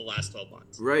for the last 12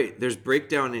 months. Right. There's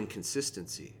breakdown in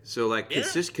consistency. So like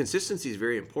consistency is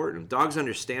very important. Dogs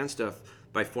understand stuff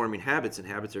by forming habits, and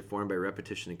habits are formed by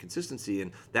repetition and consistency,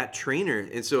 and that trainer.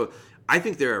 And so I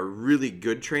think there are really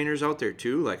good trainers out there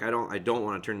too. Like I don't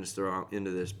want to turn this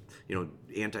into this,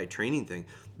 anti-training thing.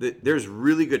 There's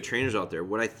really good trainers out there.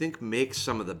 What I think makes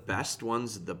some of the best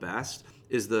ones the best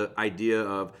is the idea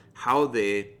of how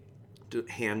they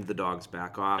hand the dogs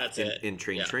back off and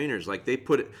train trainers. Like they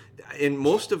put it in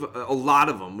a lot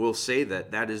of them will say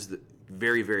that is the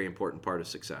very, very important part of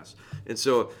success. And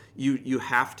so you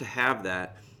have to have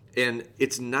that. And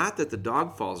it's not that the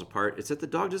dog falls apart, it's that the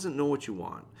dog doesn't know what you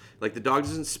want. Like the dog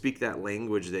doesn't speak that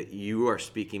language that you are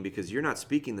speaking, because you're not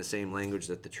speaking the same language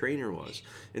that the trainer was.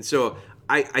 And so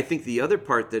I think the other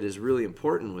part that is really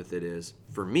important with it is,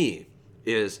 for me,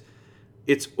 is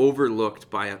it's overlooked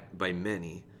by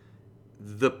many.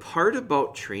 The part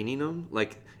about training them,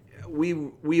 like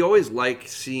we always like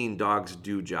seeing dogs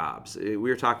do jobs. We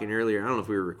were talking earlier, I don't know if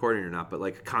we were recording or not, but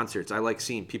like concerts, I like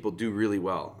seeing people do really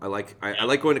well. I like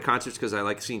going to concerts because I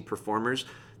like seeing performers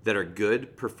that are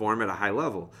good perform at a high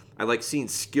level. I like seeing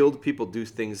skilled people do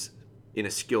things in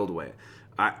a skilled way.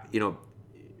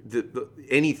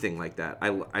 Anything like that,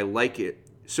 I like it.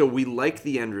 So we like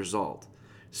the end result.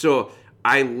 So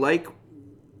I like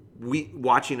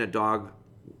watching a dog.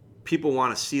 People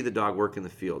want to see the dog work in the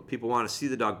field. People want to see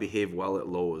the dog behave well at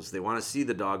Lowe's. They want to see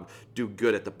the dog do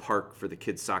good at the park for the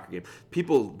kids' soccer game.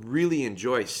 People really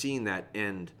enjoy seeing that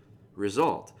end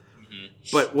result. Mm-hmm.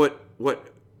 But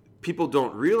what people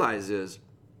don't realize is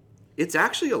it's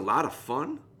actually a lot of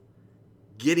fun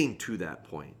getting to that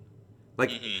point.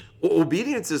 Like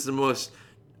obedience is the most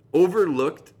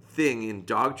overlooked thing in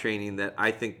dog training that I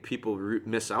think people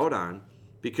miss out on,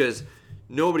 because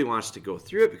nobody wants to go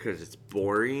through it because it's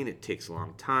boring. It takes a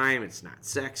long time. It's not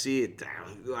sexy.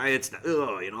 It's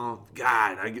not,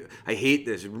 God, I hate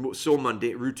this. It's so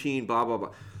mundane, routine, blah, blah,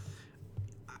 blah.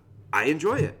 I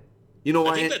enjoy it. I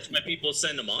think that's why people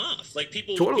send them off. Like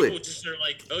people just are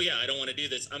like, oh yeah, I don't want to do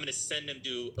this. I'm going to send them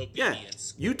to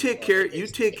obedience. Yeah, you take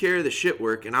care of the shit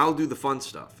work, and I'll do the fun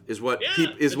stuff.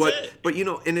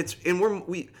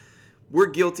 We're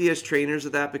guilty as trainers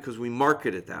of that because we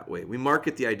market it that way. We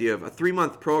market the idea of a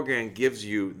 3-month program gives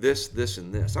you this, this,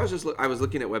 and this. I was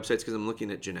looking at websites because I'm looking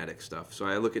at genetic stuff. So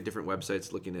I look at different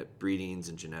websites looking at breedings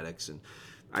and genetics, and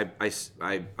I'm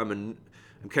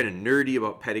kind of nerdy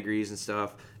about pedigrees and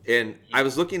stuff. And I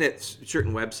was looking at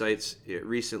certain websites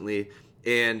recently,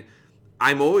 and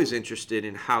I'm always interested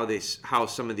in how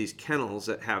some of these kennels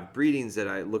that have breedings that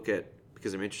I look at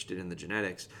because I'm interested in the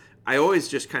genetics. I always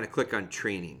just kind of click on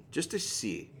training just to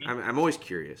see. I'm always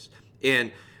curious.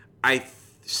 And I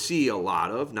see a lot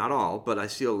of, not all, but I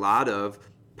see a lot of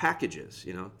packages.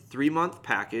 3-month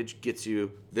package gets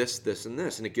you this, this, and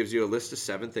this. And it gives you a list of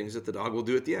 7 things that the dog will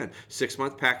do at the end.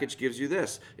 6-month package gives you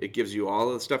this. It gives you all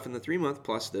of the stuff in the 3-month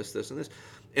plus this, this, and this.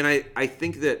 And I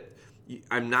think that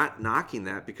I'm not knocking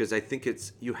that, because I think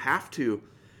you have to,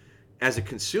 as a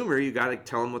consumer, you got to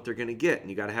tell them what they're going to get,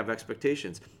 and you got to have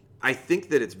expectations. I think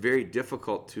that it's very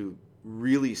difficult to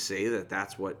really say that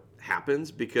that's what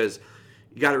happens, because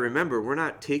you got to remember, we're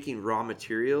not taking raw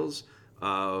materials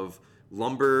of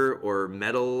lumber or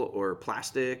metal or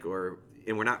plastic,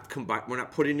 and we're not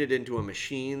putting it into a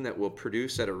machine that will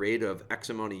produce at a rate of X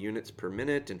amount of units per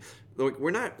minute. And like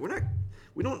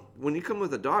when you come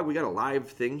with a dog, we got a live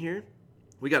thing here.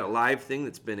 We got a live thing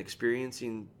that's been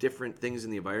experiencing different things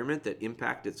in the environment that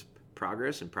impact its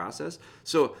progress and process.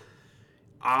 So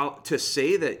to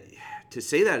say that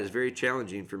is very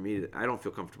challenging for me. I don't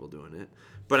feel comfortable doing it,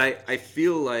 but I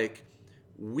feel like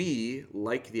we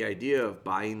like the idea of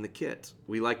buying the kit.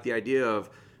 We like the idea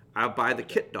of, I'll buy the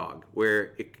kit dog,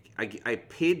 where I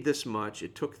paid this much,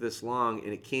 it took this long,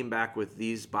 and it came back with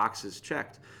these boxes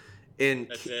checked. And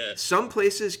some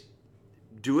places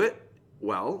do it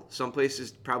well. Some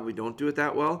places probably don't do it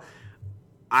that well.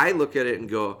 I look at it and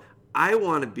go, I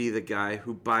want to be the guy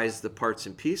who buys the parts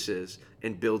and pieces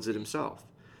and builds it himself.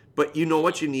 But you know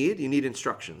what you need? You need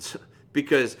instructions,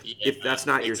 because if that's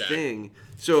not your thing.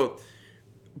 So,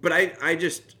 but I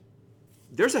just,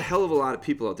 there's a hell of a lot of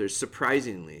people out there,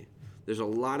 surprisingly. There's a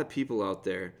lot of people out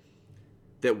there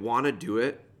that want to do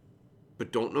it,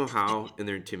 but don't know how, and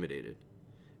they're intimidated.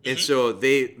 And so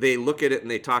they look at it and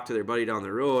they talk to their buddy down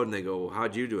the road and they go, well,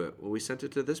 how'd you do it? Well, we sent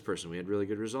it to this person. We had really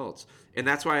good results. And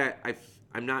that's why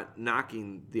I'm not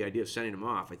knocking the idea of sending them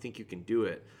off. I think you can do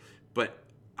it. But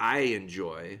I'm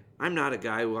not a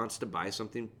guy who wants to buy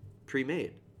something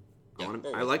pre-made.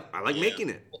 I like making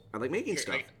it. I like making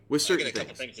stuff with certain things. I got a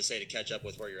couple things to say to catch up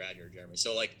with where you're at here, Jeremy.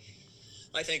 So like,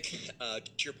 I think to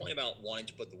your point about wanting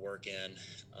to put the work in,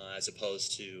 as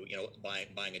opposed to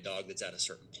buying a dog that's at a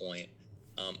certain point.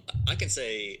 I can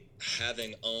say,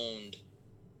 having owned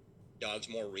dogs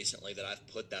more recently, that I've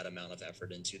put that amount of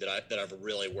effort into, that I've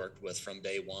really worked with from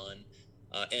day one,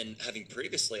 and having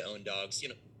previously owned dogs,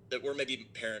 that were maybe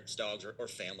parents' dogs or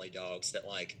family dogs that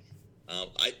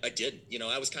I did,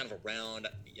 I was kind of around,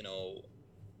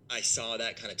 I saw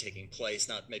that kind of taking place,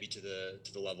 not maybe to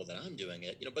the level that I'm doing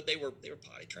it, but they were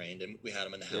potty trained and we had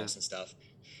them in the house and stuff.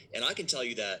 And I can tell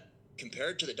you that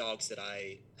compared to the dogs that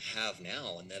I have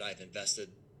now and that I've invested,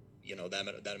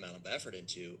 that amount of effort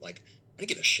into, like, I didn't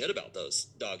give a shit about those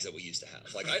dogs that we used to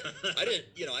have. Like I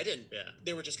didn't,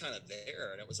 they were just kind of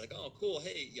there. And it was like, oh, cool.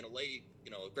 Hey, lady,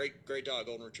 great dog,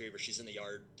 golden retriever. She's in the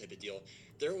yard type of deal.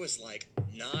 There was like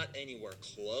not anywhere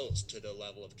close to the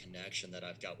level of connection that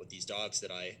I've got with these dogs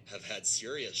that I have had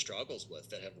serious struggles with,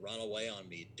 that have run away on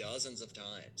me dozens of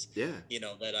times. Yeah.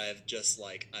 That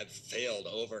I've failed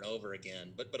over and over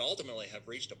again, but ultimately have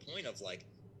reached a point of like,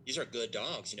 these are good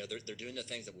dogs. They're doing the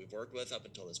things that we've worked with up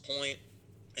until this point.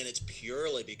 And it's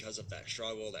purely because of that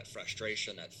struggle, that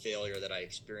frustration, that failure that I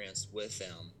experienced with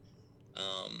them.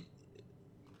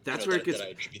 That's where it gets, that I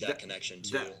attribute that connection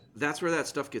to. That's where that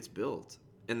stuff gets built,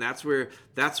 and that's where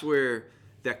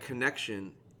that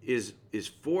connection is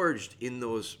forged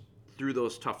through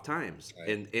those tough times,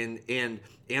 right.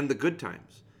 and the good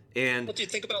times. And well, dude,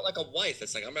 think about like a wife.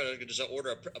 It's like, I'm gonna just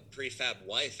order a prefab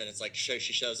wife, and it's like she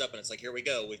shows up, and it's like, here we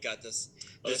go, we've got this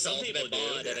ultimate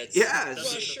bond, and it's well,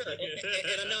 sure.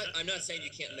 And I'm not saying you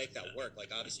can't make that work. Like,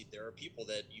 obviously, there are people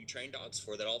that you train dogs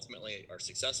for that ultimately are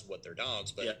successful with their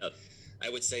dogs, but I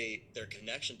would say their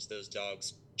connection to those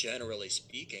dogs, generally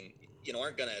speaking,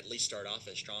 aren't gonna at least start off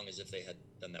as strong as if they had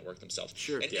done that work themselves.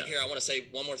 Sure. And here, I want to say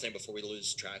one more thing before we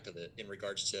lose track of it in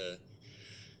regards to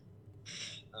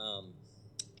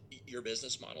your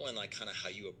business model and like kind of how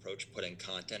you approach putting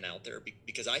content out there,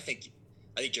 because I think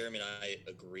Jeremy and I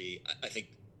agree. I think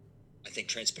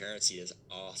transparency is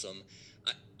awesome.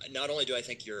 Not only do I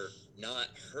think you're not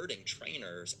hurting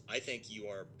trainers, I think you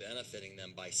are benefiting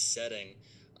them by setting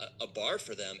a bar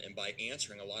for them and by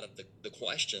answering a lot of the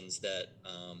questions that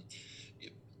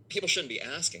people shouldn't be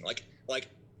asking. Like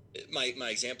my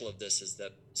example of this is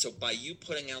that, so by you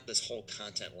putting out this whole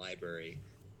content library,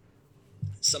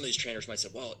 some of these trainers might say,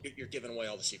 well, you're giving away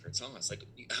all the secret sauce. Like,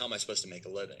 how am I supposed to make a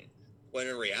living? When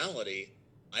in reality,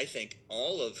 I think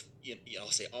I'll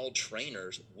say all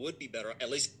trainers would be better,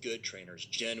 at least good trainers,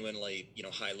 genuinely,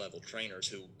 high level trainers,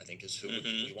 who I think is who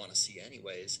we want to see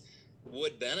anyways,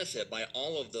 would benefit by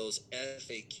all of those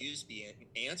FAQs being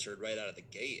answered right out of the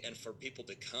gate, and for people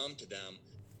to come to them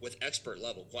with expert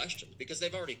level questions, because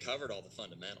they've already covered all the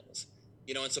fundamentals.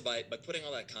 And so by putting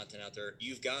all that content out there,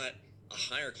 you've got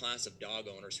a higher class of dog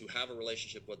owners who have a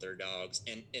relationship with their dogs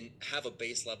and have a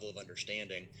base level of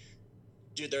understanding.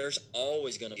 Dude, there's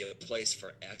always going to be a place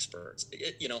for experts.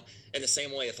 In the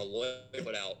same way, if a lawyer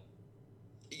put out,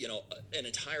 an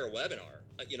entire webinar,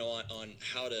 on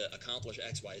how to accomplish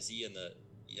X, Y, Z in the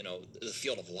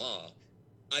field of law,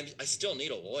 I still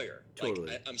need a lawyer. Totally.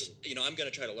 Like I'm going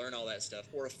to try to learn all that stuff.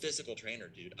 Or a physical trainer,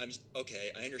 dude. I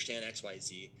understand X, Y,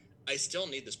 Z. I still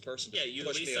need this person to push me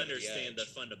over the edge. Yeah, you at least understand the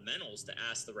fundamentals to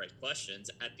ask the right questions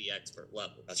at the expert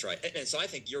level. That's right. And so I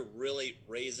think you're really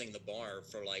raising the bar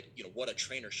for what a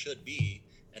trainer should be,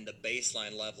 and the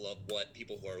baseline level of what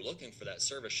people who are looking for that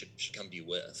service should come to you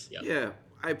with. Yep. Yeah,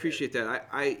 I appreciate that.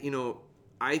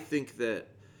 I think that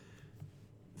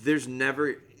there's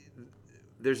never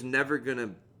going to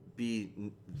be,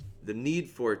 the need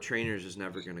for trainers is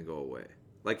never going to go away.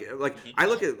 Like I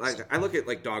look at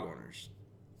like dog owners.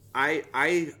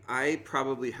 I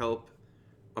probably help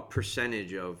a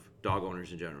percentage of dog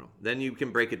owners in general. Then you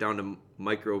can break it down to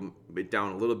micro it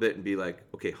down a little bit and be like,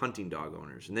 okay, hunting dog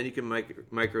owners. And then you can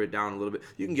micro it down a little bit.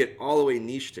 You can get all the way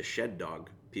niche to shed dog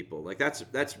people. Like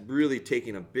that's really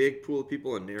taking a big pool of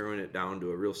people and narrowing it down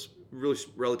to a really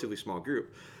relatively small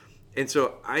group. And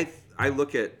so I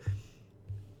look at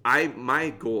my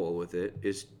goal with it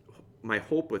is, my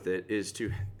hope with it is to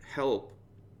help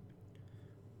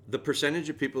the percentage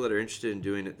of people that are interested in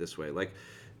doing it this way. Like,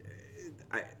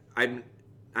 I'm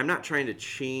not trying to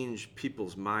change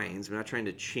people's minds. I'm not trying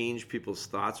to change people's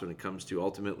thoughts when it comes to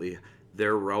ultimately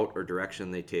their route or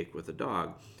direction they take with a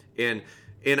dog. And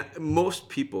And most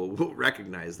people will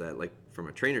recognize that, like from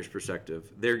a trainer's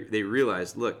perspective, they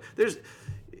realize, look, there's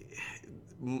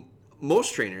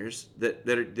most trainers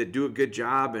that do a good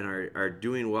job and are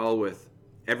doing well with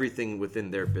everything within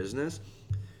their business.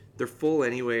 They're full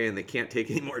anyway, and they can't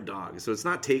take any more dogs. So it's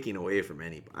not taking away from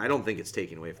anybody. I don't think it's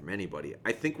taking away from anybody.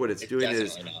 I think what it's doing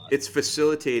is it's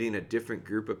facilitating a different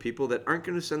group of people that aren't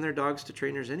going to send their dogs to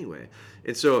trainers anyway.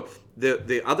 And so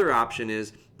the other option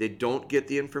is they don't get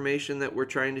the information that we're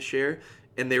trying to share,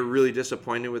 and they're really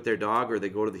disappointed with their dog, or they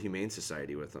go to the Humane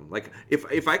Society with them. Like,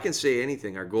 if I can say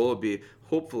anything, our goal would be,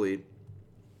 hopefully,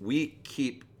 we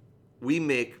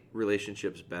make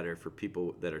relationships better for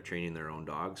people that are training their own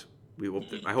dogs.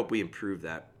 I hope we improve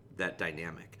that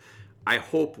dynamic. I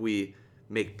hope we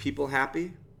make people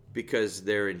happy because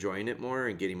they're enjoying it more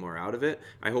and getting more out of it.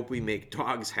 I hope we make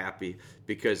dogs happy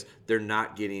because they're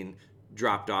not getting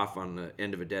dropped off on the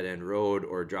end of a dead-end road,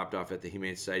 or dropped off at the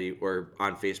Humane Society, or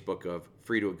on Facebook of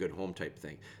free to a good home type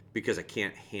thing, because I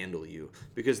can't handle you.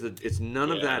 Because it's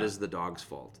none of that is the dog's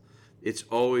fault. It's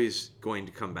always going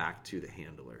to come back to the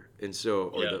handler, and so,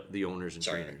 or the owners and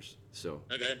trainers. So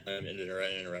okay, I'm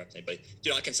interrupting, but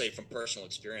I can say from personal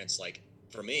experience, like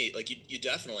for me, like you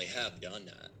definitely have done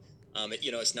that.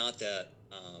 It's not that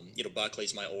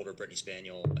Buckley's my older Brittany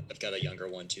Spaniel. I've got a younger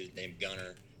one too named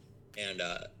Gunner, and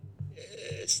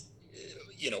it's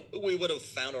we would have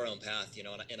found our own path,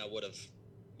 and I would have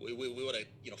we would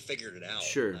have figured it out.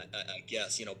 Sure, I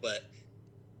guess but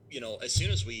as soon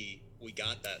as we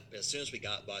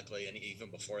got Buckley, and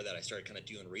even before that, I started kind of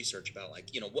doing research about like,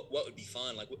 what would be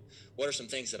fun? Like, what are some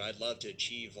things that I'd love to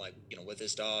achieve, like, with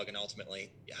this dog, and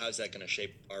ultimately, how's that going to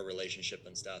shape our relationship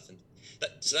and stuff? And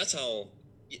so that's how,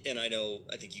 and I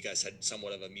think you guys had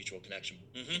somewhat of a mutual connection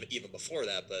even before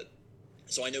that, but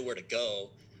so I knew where to go.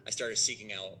 I started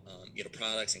seeking out,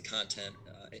 products and content,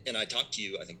 and I talked to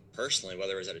you, I think personally,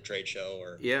 whether it was at a trade show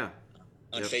or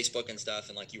on Facebook and stuff,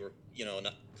 and like you were,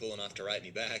 not cool enough to write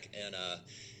me back, and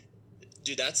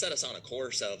dude, that set us on a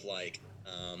course of like,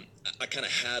 I kind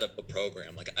of had a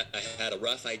program, like I had a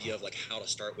rough idea of like how to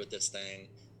start with this thing,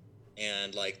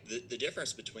 and like the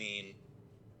difference between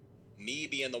me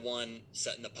being the one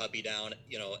setting the puppy down,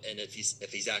 and if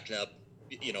he's acting up,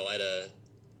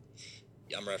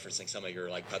 I'm referencing some of your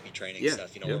like puppy training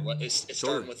stuff, it's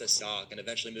starting with a sock and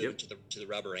eventually moving to the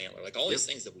rubber antler, like all these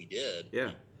things that we did.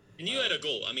 Yeah. And you had a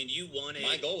goal. I mean, you wanted...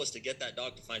 My goal was to get that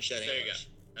dog to find shed antlers. There you go.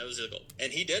 That was the goal.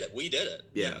 And he did it. We did it.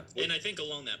 Yeah. And I think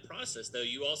along that process, though,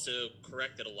 you also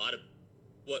corrected a lot of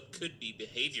what could be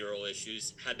behavioral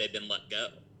issues had they been let go.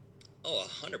 Oh,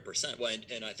 100%. Well,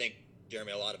 and I think,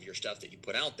 Jeremy, a lot of your stuff that you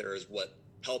put out there is what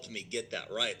helped me get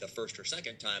that right the first or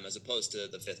second time, as opposed to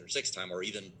the fifth or sixth time, or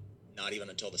even not even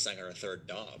until the second or third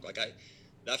dog. Like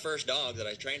that first dog that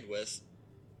I trained with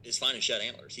is finding shed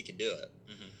antlers. He can do it.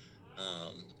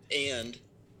 And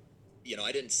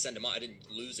I didn't send him out. I didn't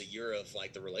lose a year of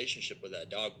like the relationship with that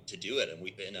dog to do it.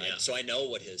 So I know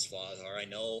what his flaws are. I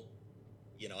know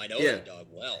that dog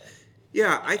well.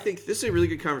 Yeah, I think this is a really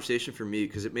good conversation for me,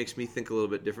 because it makes me think a little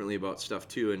bit differently about stuff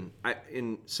too.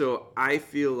 And so I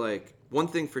feel like one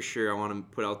thing for sure I want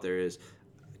to put out there is,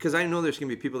 because I know there's going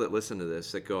to be people that listen to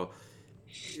this that go,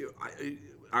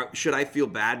 should I feel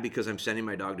bad because I'm sending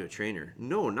my dog to a trainer?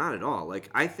 No, not at all. Like,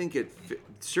 I think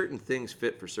certain things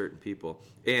fit for certain people.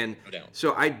 And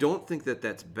so I don't think that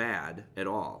that's bad at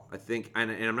all. I think,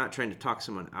 and I'm not trying to talk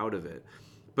someone out of it,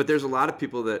 but there's a lot of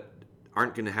people that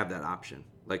aren't going to have that option.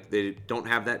 Like, they don't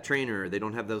have that trainer, or they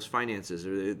don't have those finances,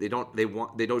 or they don't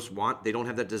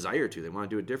have that desire to. They want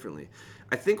to do it differently.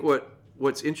 I think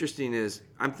what's interesting is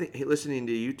I'm listening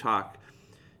to you talk,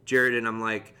 Jared, and I'm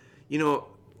like,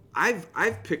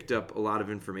 I've picked up a lot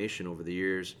of information over the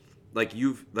years. Like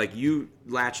you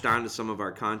latched onto some of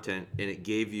our content, and it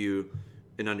gave you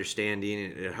an understanding,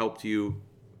 and it helped you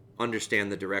understand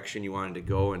the direction you wanted to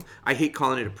go. And I hate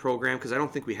calling it a program, because I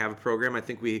don't think we have a program. I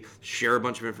think we share a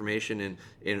bunch of information,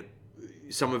 and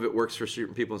some of it works for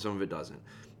certain people and some of it doesn't.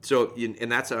 So, and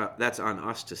that's on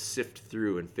us to sift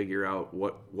through and figure out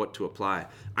what to apply.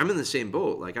 I'm in the same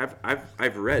boat. Like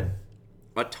I've read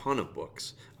a ton of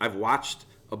books. I've watched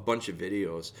a bunch of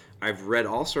videos. I've read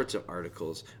all sorts of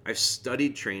articles. I've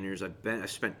studied trainers. I've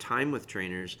spent time with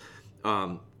trainers.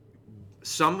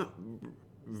 Some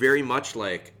very much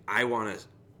like, I want to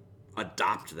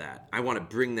adopt that. I want to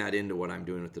bring that into what I'm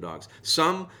doing with the dogs.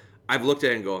 Some I've looked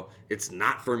at it and go, it's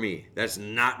not for me. That's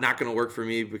not going to work for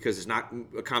me, because it's not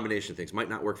a combination of things. Might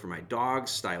not work for my dog,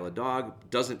 style of dog,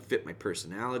 doesn't fit my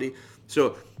personality.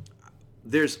 So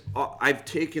I've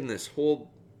taken this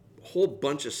whole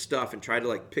bunch of stuff and tried to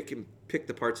like pick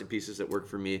the parts and pieces that work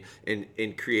for me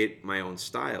and create my own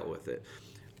style with it.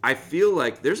 I feel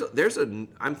like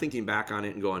I'm thinking back on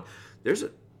it and going, there's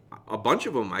a bunch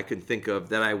of them I can think of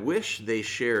that I wish they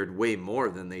shared way more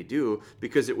than they do,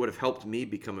 because it would have helped me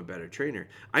become a better trainer.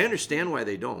 I understand why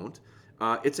they don't.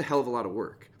 It's a hell of a lot of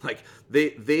work. Like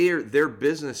their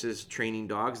business is training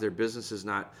dogs. Their business is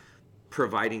not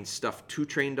providing stuff to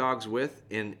train dogs with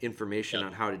and information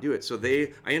on how to do it. So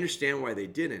I understand why they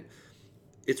didn't.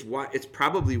 It's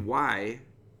probably why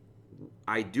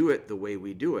I do it the way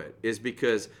we do it, is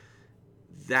because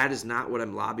that is not what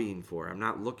I'm lobbying for. I'm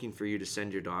not looking for you to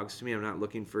send your dogs to me. I'm not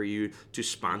looking for you to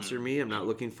sponsor me. I'm not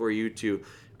looking for you to.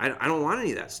 I don't want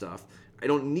any of that stuff. I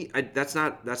don't need. That's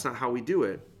not how we do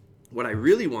it. What I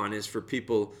really want is for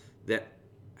people that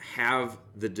have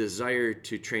the desire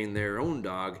to train their own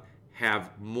dog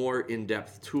have more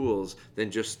in-depth tools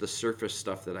than just the surface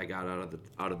stuff that I got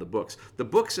out of the books. The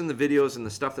books and the videos and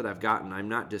the stuff that I've gotten, I'm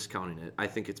not discounting it. I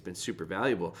think it's been super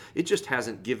valuable. It just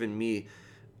hasn't given me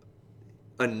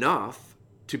enough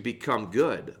to become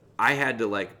good. I had to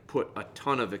like put a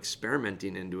ton of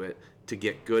experimenting into it to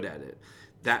get good at it.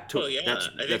 That took. I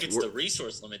think it's the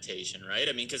resource limitation, right?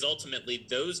 I mean, because ultimately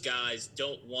those guys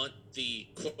don't want the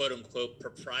quote unquote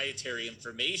proprietary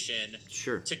information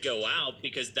to go out,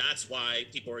 because that's why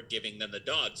people are giving them the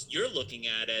dogs. You're looking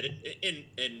at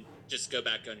it and just go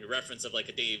back on your reference of like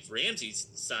a Dave Ramsey's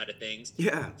side of things.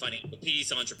 Yeah. Financial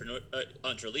peace,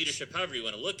 entre leadership, however you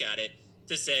want to look at it.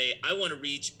 To say, I want to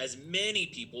reach as many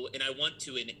people and I want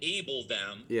to enable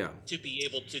them to be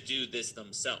able to do this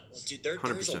themselves. Well, dude,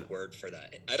 there's a word for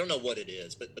that. I don't know what it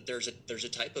is, but there's a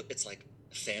type of, it's like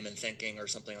famine thinking or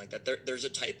something like that. There's a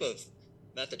type of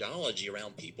methodology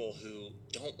around people who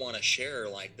don't want to share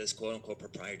like this quote unquote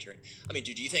proprietary. I mean,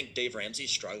 dude, do you think Dave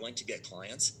Ramsey's struggling to get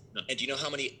clients? No. And do you know how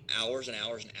many hours and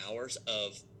hours and hours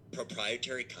of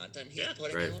proprietary content he's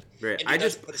putting out? Right. And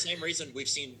that's for the same reason we've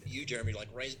seen you, Jeremy, like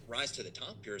rise to the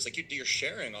top here. It's like you're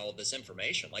sharing all of this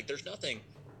information. Like there's nothing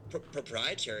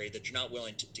proprietary that you're not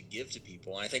willing to give to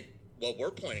people. And I think what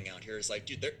we're pointing out here is like,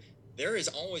 dude, there is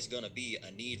always going to be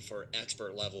a need for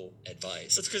expert level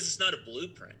advice. That's because it's not a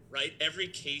blueprint, right? Every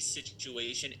case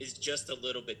situation is just a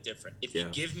little bit different. If you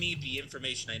give me the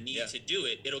information I need to do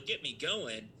it, it'll get me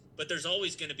going. But there's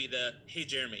always going to be hey,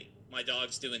 Jeremy, my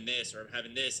dog's doing this, or I'm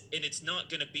having this. And it's not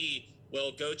going to be,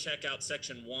 well, go check out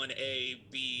section 1A,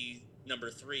 B,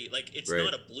 number 3. Like, it's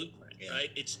not a blueprint, right?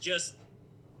 It's just,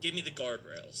 give me the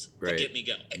guardrails to get me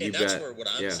going. And that's where what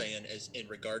I'm saying is in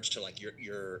regards to, like,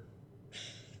 your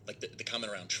like, the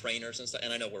comment around trainers and stuff.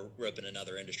 And I know we're up in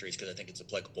other industries because I think it's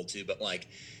applicable too. But, like,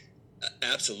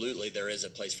 absolutely there is a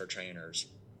place for trainers.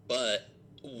 But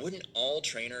wouldn't all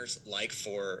trainers like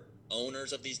for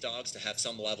owners of these dogs to have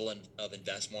some level of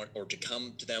investment, or to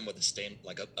come to them with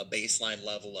a baseline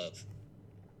level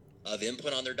of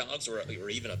input on their dogs, or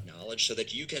even of knowledge, so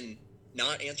that you can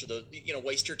not answer those,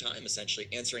 waste your time essentially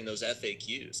answering those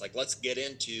FAQs. Like, let's get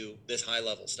into this high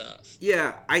level stuff.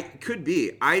 Yeah, I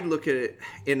look at it,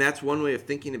 and that's one way of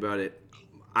thinking about it.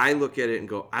 I look at it and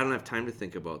go, I don't have time to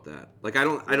think about that. Like, I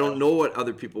don't know what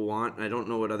other people want, and I don't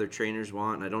know what other trainers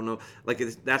want, and I don't know, like,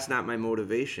 that's not my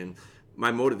motivation. My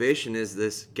motivation is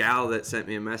this gal that sent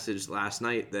me a message last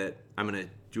night that we're going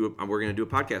to do a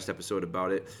podcast episode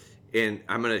about it, and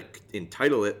I'm going to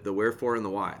entitle it The Wherefore and the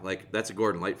Why. Like, that's a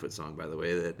Gordon Lightfoot song, by the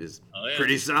way, that is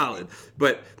pretty solid.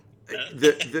 But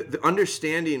the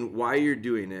understanding why you're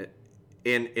doing it,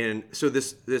 and so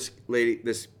this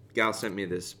gal sent me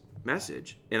this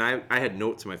message, and I had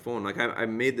notes on my phone. Like, I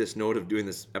made this note of doing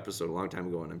this episode a long time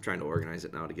ago, and I'm trying to organize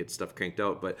it now to get stuff cranked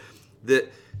out. But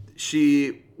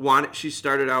she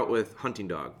started out with hunting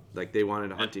dog. Like, they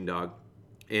wanted a hunting dog,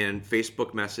 and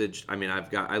Facebook messaged. I mean,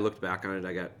 I looked back on it.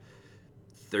 I got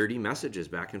 30 messages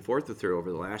back and forth with her over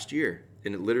the last year,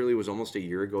 and it literally was almost a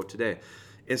year ago today.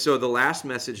 And so the last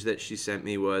message that she sent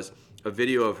me was a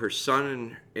video of her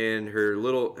son and her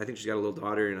little, I think she's got a little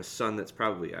daughter and a son that's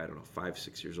probably,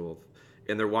 5-6 years old.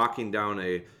 And they're walking down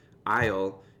a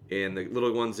aisle, and the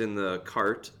little one's in the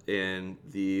cart, and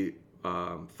the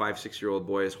 5-6-year-old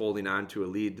boy is holding on to a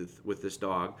lead with this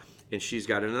dog, and she's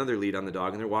got another lead on the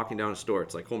dog, and they're walking down a store.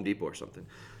 It's like Home Depot or something.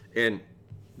 And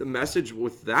the message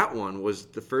with that one was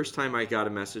the first time I got a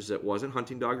message that wasn't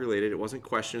hunting dog related. It wasn't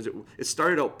questions. It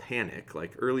started out panic.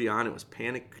 Like, early on, it was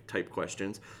panic type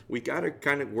questions. We got her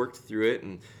kind of worked through it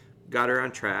and got her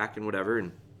on track and whatever,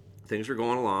 and things were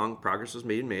going along. Progress was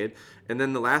being made. And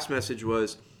then the last message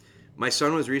was, my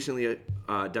son was recently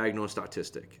diagnosed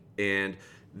autistic, and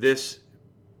this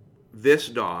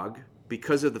dog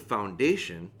because of the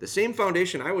foundation, the same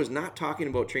foundation. I was not talking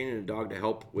about training a dog to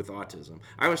help with autism.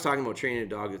 I was talking about training a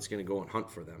dog that's going to go and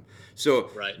hunt for them. So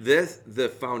the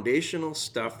foundational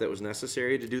stuff that was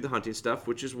necessary to do the hunting stuff,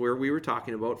 which is where we were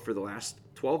talking about for the last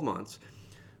 12 months,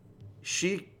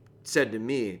 she said to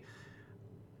me,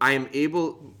 I am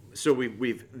able, so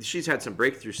she's had some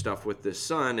breakthrough stuff with this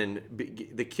son, and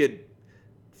the kid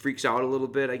freaks out a little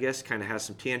bit, I guess, kind of has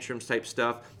some tantrums type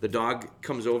stuff. The dog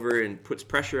comes over and puts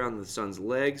pressure on the son's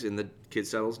legs, and the kid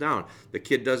settles down. The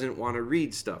kid doesn't want to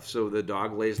read stuff, so the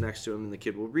dog lays next to him, and the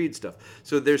kid will read stuff.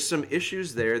 So there's some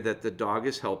issues there that the dog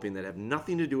is helping that have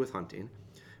nothing to do with hunting.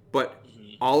 But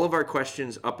all of our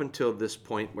questions up until this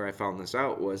point where I found this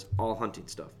out was all hunting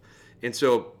stuff. And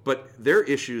so, but their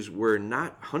issues were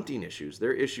not hunting issues.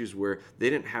 Their issues were they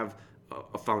didn't have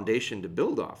a foundation to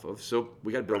build off of. So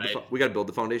we got to build we got to build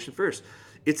the foundation first.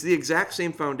 It's the exact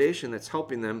same foundation that's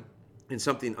helping them in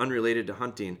something unrelated to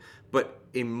hunting, but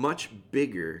a much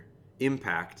bigger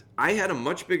impact. I had a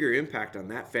much bigger impact on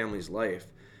that family's life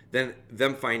than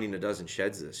them finding a dozen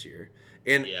sheds this year.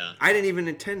 And I didn't even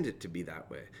intend it to be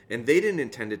that way. And they didn't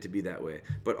intend it to be that way.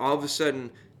 But all of a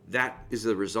sudden, that is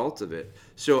the result of it.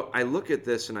 So I look at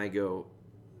this and I go,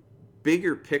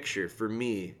 bigger picture for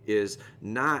me is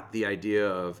not the idea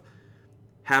of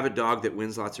have a dog that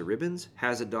wins lots of ribbons,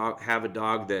 have a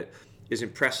dog that is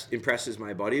impresses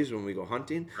my buddies when we go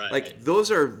hunting. Like those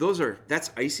are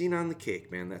that's icing on the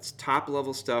cake, man. That's top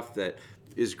level stuff that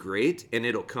is great and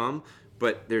it'll come,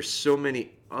 but there's so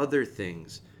many other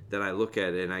things that I look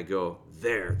at and I go,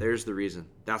 there's the reason.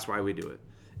 That's why we do it.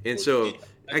 And so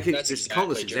there's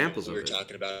countless examples of it. We were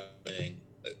talking about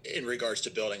in regards to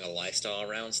building a lifestyle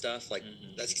around stuff, like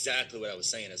that's exactly what I was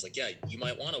saying. Is like, yeah, you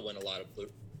might want to win a lot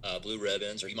of blue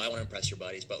ribbons, or you might want to impress your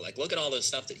buddies, but like, look at all this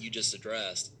stuff that you just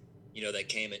addressed, that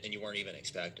came in and you weren't even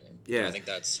expecting. Yeah, I think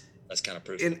that's kind of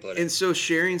proof. And so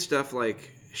sharing stuff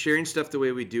the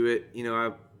way we do it,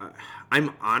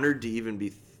 I'm honored to even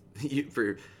be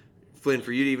for Flynn,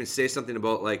 for you to even say something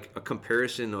about like a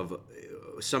comparison of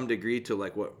some degree to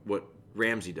like what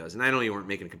Ramsey does. And I know you weren't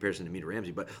making a comparison to me to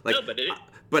Ramsey, but like, no,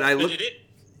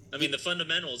 I mean, the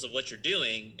fundamentals of what you're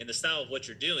doing and the style of what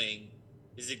you're doing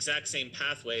is the exact same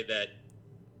pathway that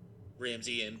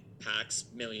Ramsey impacts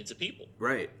millions of people.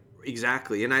 Right.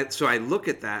 Exactly. And I look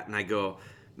at that and I go,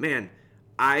 man,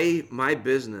 my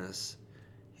business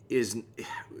is,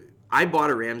 I bought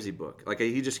a Ramsey book. Like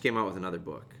he just came out with another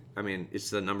book. I mean, it's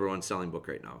the number one selling book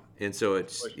right now. And so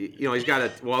it's, he's got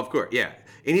of course, yeah.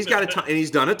 And he's got a ton, and he's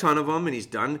done a ton of them, and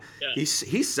he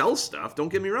sells stuff. Don't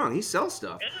get me wrong. He sells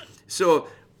stuff. Yeah. So,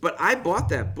 but I bought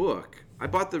that book. I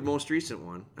bought the most recent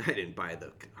one. I didn't buy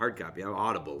the hard copy. I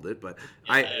audibled it, but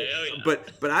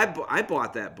I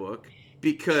bought that book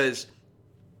because,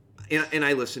 and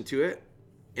I listened to it,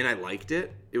 and I liked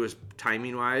it. It was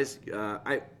timing wise.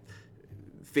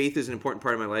 Faith is an important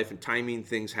part of my life, and timing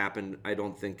things happen, I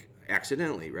don't think,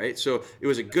 accidentally, right? So it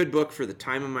was a good book for the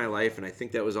time of my life, and I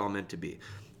think that was all meant to be.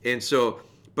 And so,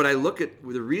 but I look at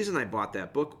the reason I bought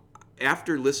that book,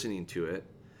 after listening to it,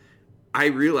 I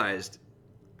realized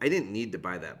I didn't need to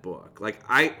buy that book. Like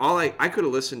I could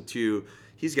have listened to,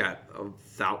 he's got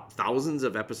thousands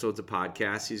of episodes of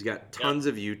podcasts. He's got tons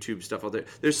of YouTube stuff out there.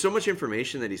 There's so much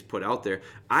information that he's put out there.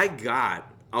 I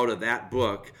got out of that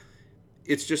book,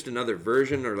 it's just another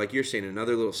version, or like you're saying,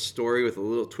 another little story with a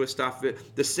little twist off of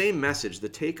it. The same message, the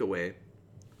takeaway.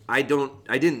 I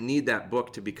didn't need that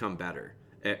book to become better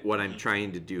at what I'm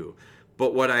trying to do.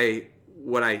 But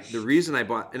the reason I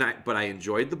bought, but I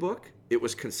enjoyed the book. It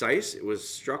was concise. It was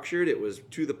structured. It was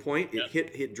to the point.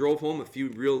 It drove home a few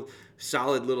real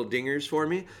solid little dingers for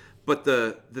me. But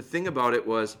the thing about it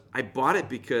was I bought it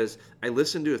because I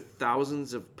listened to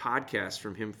thousands of podcasts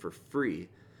from him for free.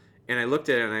 And I looked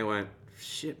at it and I went,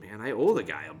 shit, man, I owe the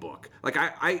guy a book. Like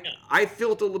I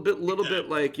felt a little bit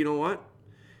like, you know what?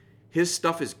 His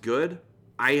stuff is good.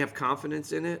 I have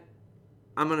confidence in it.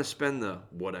 I'm going to spend the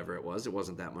whatever it was. It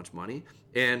wasn't that much money.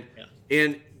 And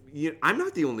I'm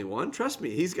not the only one. Trust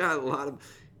me. He's got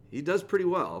he does pretty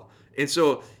well. And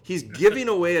so he's giving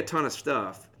away a ton of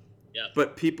stuff,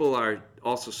 but people are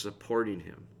also supporting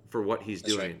him for what he's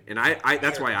doing. Right. And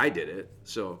that's why I did it.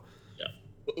 So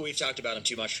we've talked about him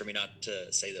too much for me not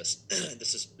to say this.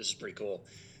 This is pretty cool.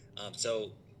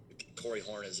 So Corey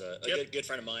Horn is a good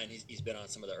friend of mine. He's been on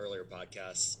some of the earlier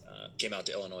podcasts. Came out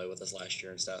to Illinois with us last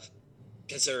year and stuff.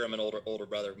 Consider him an older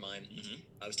brother of mine. Mm-hmm.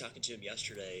 I was talking to him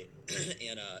yesterday,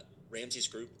 and Ramsey's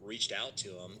group reached out to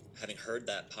him, having heard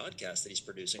that podcast that he's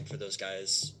producing for those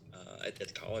guys at the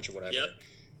college or whatever. Yep.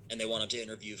 and they want him to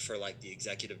interview for like the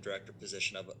executive director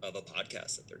position of a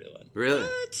podcast that they're doing. Really?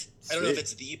 What? I don't know if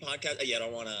it's the podcast. Yeah, I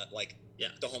don't want to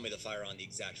to hold me the fire on the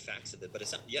exact facts of it, but it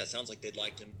sounds like they'd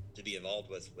like him to be involved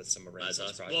with some of Ramsey's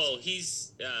projects. Well,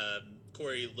 he's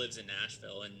Corey lives in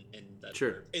Nashville, and that's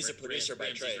sure. Is a producer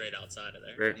by trade, right outside of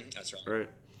there. Right. Mm-hmm. That's right. Right.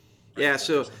 Yeah.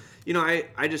 So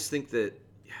I just think that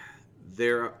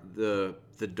the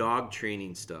dog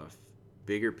training stuff,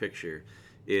 bigger picture,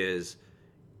 is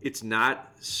it's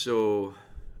not so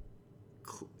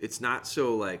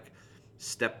like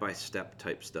step by step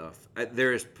type stuff.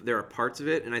 There are parts of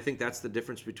it, and I think that's the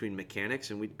difference between mechanics,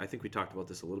 and I think we talked about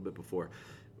this a little bit before.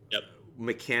 Yep.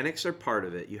 Mechanics are part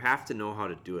of it. You have to know how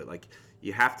to do it. Like,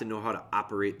 you have to know how to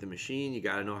operate the machine. You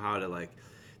got to know how to, like,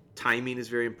 timing is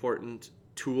very important.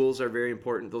 Tools are very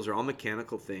important. Those are all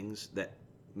mechanical things that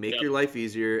make your life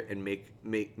easier and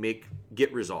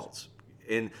get results.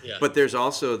 But there's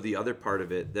also the other part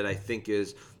of it that I think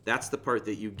that's the part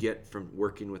that you get from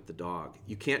working with the dog.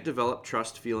 You can't develop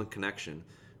trust, feel, and connection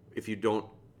if you don't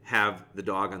have the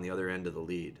dog on the other end of the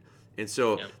lead. And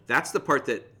so that's the part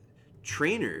that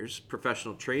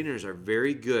professional trainers are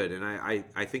very good, and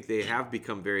I think they have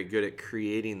become very good at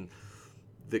creating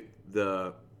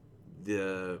the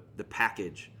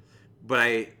package. But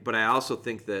I also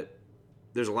think that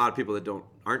there's a lot of people that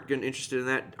aren't interested in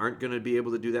that, aren't going to be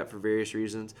able to do that for various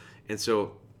reasons. And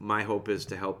so my hope is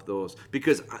to help those,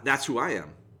 because that's who I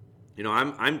am.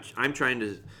 I'm trying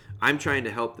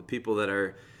to help the people that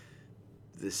are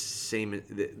the same,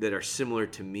 that are similar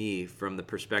to me, from the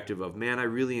perspective of, man, I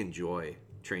really enjoy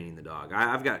training the dog.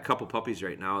 I've got a couple puppies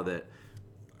right now that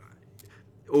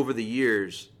over the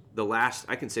years, I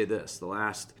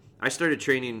started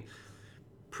training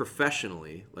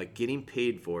professionally, like getting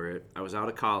paid for it. I was out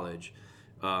of college.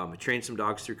 I trained some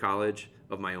dogs through college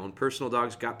of my own personal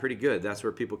dogs, got pretty good. That's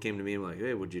where people came to me and were like,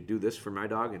 hey, would you do this for my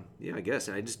dog? And yeah, I guess.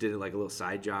 And I just did it like a little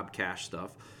side job, cash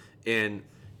stuff. And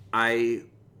I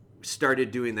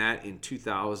started doing that in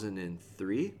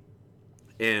 2003.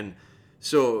 And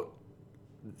so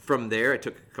from there, I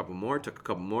took a couple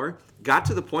more, got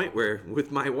to the point where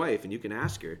with my wife, and you can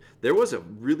ask her, there was a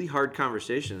really hard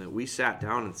conversation that we sat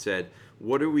down and said,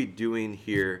 what are we doing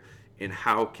here and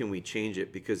how can we change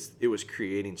it? Because it was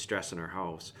creating stress in our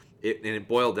house. It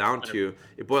boiled down to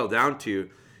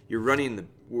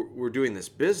we're doing this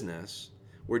business,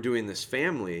 we're doing this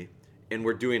family, and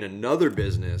we're doing another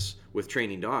business with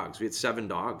training dogs. We had 7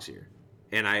 dogs here.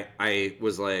 And I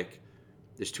was like,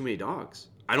 there's too many dogs.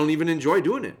 I don't even enjoy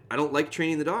doing it. I don't like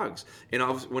training the dogs. And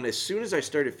as soon as I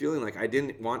started feeling like I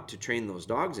didn't want to train those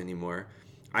dogs anymore,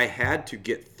 I had to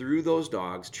get through those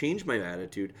dogs, change my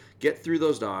attitude, get through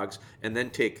those dogs, and then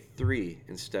take 3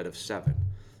 instead of 7.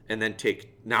 And then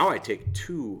now I take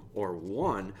 2 or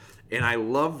 1, and I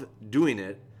love doing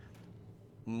it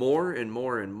more and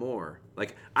more and more.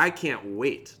 Like, I can't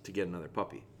wait to get another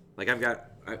puppy. Like, I've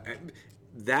got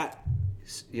that,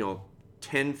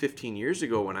 10, 15 years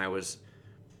ago when I was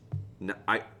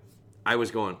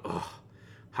going, oh,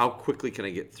 how quickly can I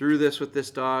get through this with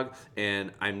this dog?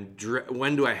 And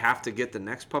when do I have to get the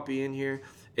next puppy in here?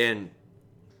 And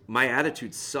my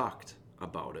attitude sucked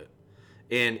about it.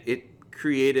 And it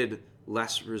created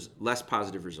less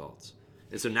positive results.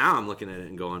 And so now I'm looking at it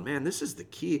and going, man, this is the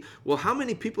key. Well, how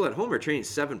many people at home are training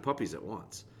 7 puppies at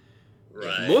once?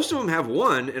 Right. Most of them have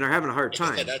 1 and are having a hard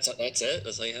time. That's it.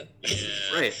 That's all you have.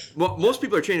 Yeah. Right. Well, most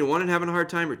people are training 1 and having a hard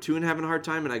time, or 2 and having a hard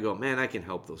time. And I go, man, I can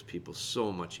help those people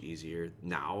so much easier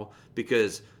now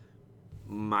because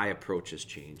my approach has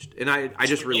changed. And I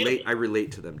just relate. I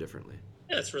relate to them differently.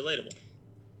 Yeah, it's relatable.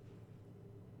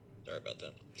 Sorry about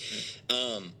that.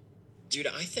 Dude,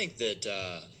 I think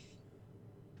that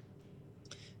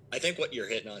I think what you're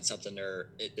hitting on something there,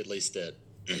 at least that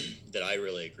I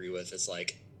really agree with, is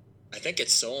like, I think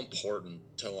it's so important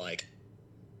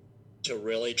to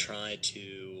really try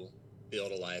to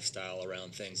build a lifestyle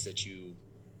around things that you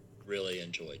really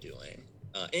enjoy doing.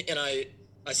 And I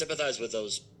sympathize with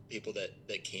those people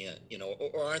that can't,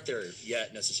 or aren't there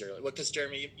yet necessarily. Well, because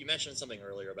Jeremy, you mentioned something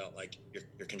earlier about like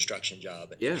your construction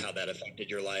job and how that affected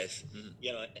your life,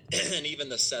 and even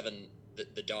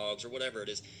the dogs or whatever it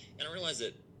is. And I realize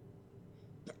that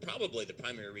probably the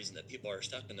primary reason that people are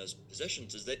stuck in those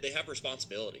positions is that they have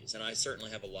responsibilities. And I certainly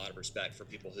have a lot of respect for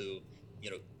people who,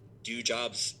 do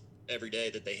jobs every day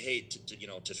that they hate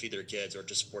to feed their kids or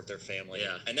to support their family.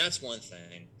 Yeah. And that's one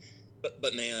thing.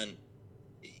 But man,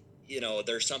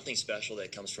 there's something special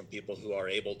that comes from people who are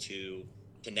able to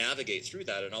navigate through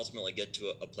that and ultimately get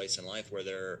to a place in life where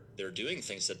they're doing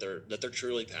things that they're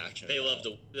truly passionate about.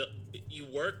 You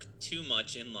work too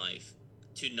much in life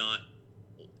to not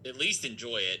at least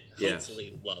enjoy it,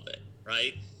 hopefully love it,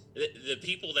 right? the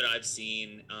people that I've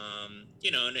seen,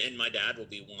 you know, and my dad will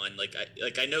be one.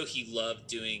 I know he loved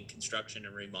doing construction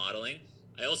and remodeling.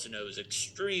 I also know it was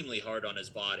extremely hard on his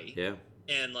body. Yeah.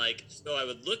 And so I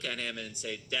would look at him and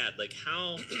say, Dad,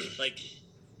 how,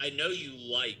 I know you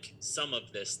like some of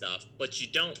this stuff, but you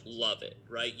don't love it,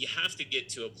 right? You have to get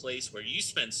to a place where you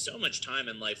spend so much time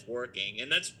in life working.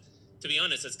 And that's, to be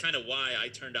honest, that's kind of why I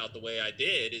turned out the way I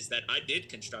did, is that I did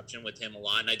construction with him a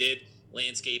lot, and I did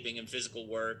landscaping and physical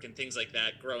work and things like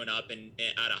that growing up and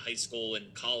out of high school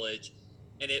and college.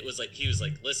 And it was he was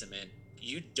like, listen, man,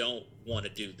 you don't want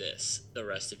to do this the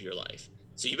rest of your life.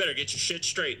 So you better get your shit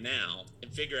straight now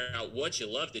and figure out what you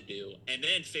love to do, and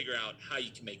then figure out how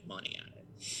you can make money at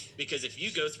it. Because if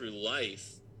you go through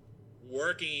life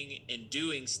working and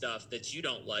doing stuff that you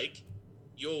don't like,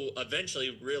 you'll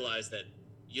eventually realize that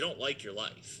you don't like your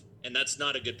life, and that's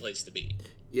not a good place to be.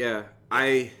 Yeah,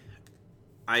 I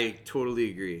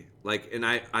totally agree. And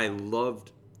I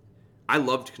loved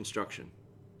construction.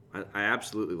 I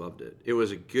absolutely loved it. It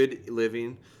was a good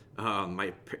living.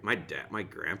 My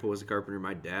grandpa was a carpenter.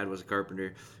 My dad was a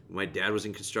carpenter. My dad was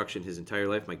in construction his entire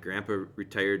life. My grandpa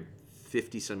retired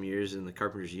 50 some years in the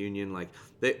carpenters union.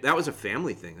 That was a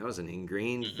family thing. That was an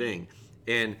ingrained thing,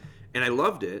 and I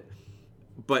loved it.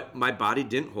 But my body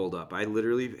didn't hold up. I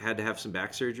literally had to have some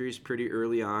back surgeries pretty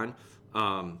early on.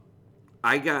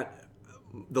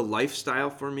 The lifestyle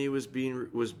for me was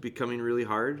becoming really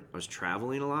hard. I was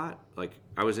traveling a lot.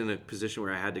 I was in a position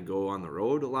where I had to go on the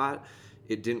road a lot.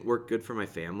 It didn't work good for my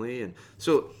family, and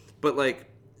so. But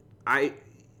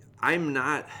I'm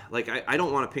not I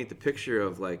don't want to paint the picture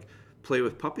of play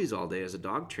with puppies all day as a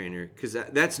dog trainer, because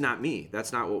that's not me.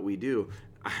 That's not what we do.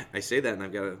 I say that, and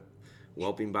I've got a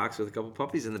whelping box with a couple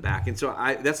puppies in the back, and so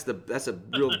that's a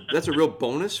real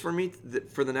bonus for me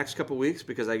for the next couple weeks,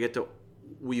 because I get to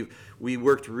we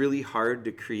worked really hard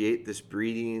to create this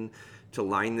breeding, to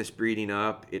line this breeding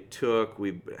up.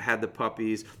 We had the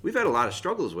puppies. We've had a lot of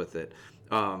struggles with it,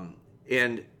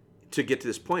 and to get to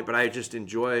this point. But I just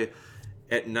enjoy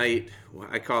at night.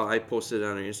 I posted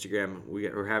on our Instagram.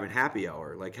 We're having happy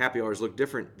hour. Happy hours look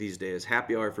different these days.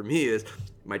 Happy hour for me is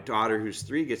my daughter, who's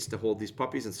 3, gets to hold these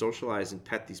puppies and socialize and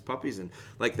pet these puppies, and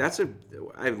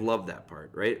I love that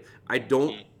part. Right?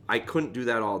 I couldn't do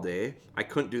that all day. I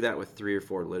couldn't do that with 3 or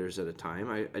 4 litters at a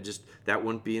time. I just, that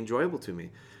wouldn't be enjoyable to me.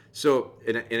 So,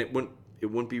 and it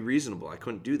wouldn't be reasonable. I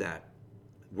couldn't do that.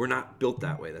 We're not built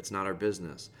that way. That's not our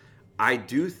business. I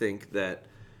do think that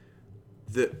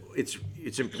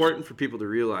it's important for people to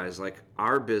realize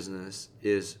our business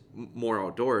is more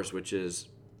outdoors, which is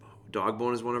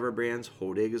Dogbone is one of our brands,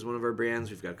 Hodag is one of our brands.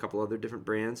 We've got a couple other different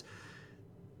brands.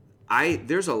 I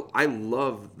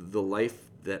love the life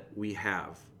that we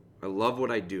have. I love what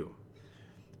I do.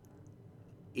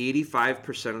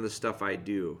 85% of the stuff I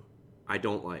do, I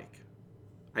don't like.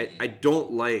 I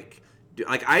don't like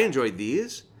I enjoy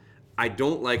these. I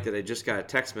don't like that I just got a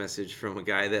text message from a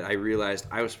guy that I realized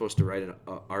I was supposed to write an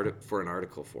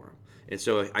article for him. And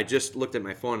so I just looked at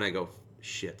my phone and I go,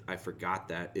 shit, I forgot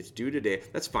that. It's due today.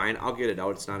 That's fine. I'll get it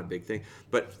out. It's not a big thing.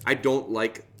 But I don't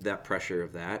like that pressure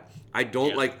of that. I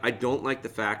don't like the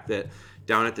fact that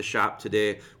down at the shop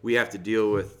today, we have to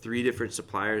deal with 3 different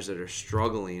suppliers that are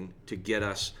struggling to get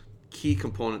us key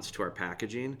components to our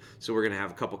packaging. So we're going to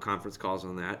have a couple conference calls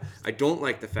on that. I don't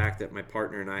like the fact that my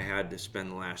partner and I had to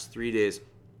spend the last 3 days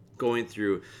going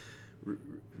through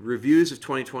reviews of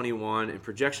 2021 and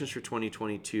projections for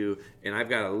 2022, and I've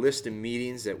got a list of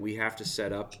meetings that we have to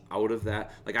set up out of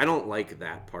that. I don't like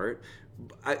that part.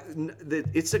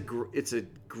 It's a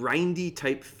grindy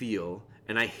type feel,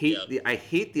 and I hate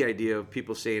the idea of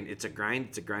people saying it's a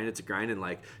grind,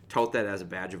 and tout that as a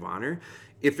badge of honor.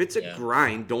 If it's a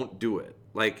grind, don't do it.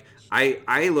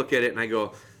 I look at it and I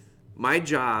go, my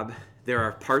job, there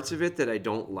are parts of it that I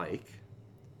don't like.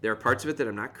 There are parts of it that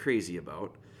I'm not crazy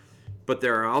about. But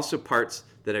there are also parts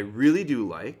that I really do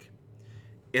like.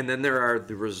 And then there are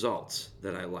the results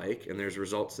that I like, and there's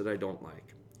results that I don't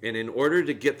like. And in order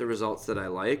to get the results that I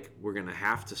like, we're going to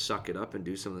have to suck it up and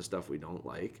do some of the stuff we don't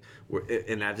like.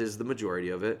 And that is the majority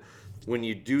of it. When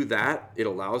you do that, it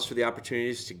allows for the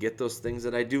opportunities to get those things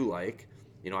that I do like.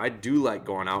 I do like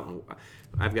going out, and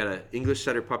I've got an English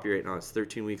setter puppy right now. It's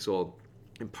 13 weeks old.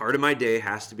 And part of my day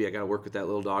has to be I got to work with that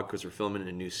little dog because we're filming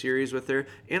a new series with her.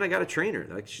 And I got to train her.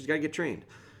 She's got to get trained.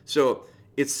 So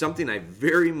it's something I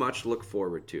very much look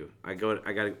forward to. I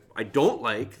don't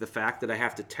like the fact that I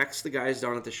have to text the guys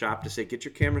down at the shop to say, get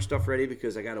your camera stuff ready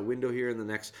because I got a window here in the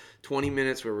next 20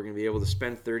 minutes where we're going to be able to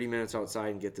spend 30 minutes outside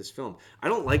and get this filmed. I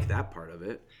don't like that part of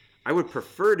it. I would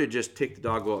prefer to just take the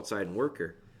dog, go outside and work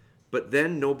her. But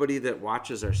then nobody that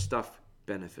watches our stuff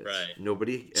benefits. Right.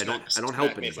 Nobody. I don't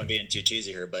help me if I'm being too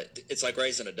cheesy here, but it's like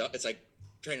raising a dog. It's like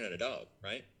training a dog,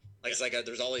 right? Like it's like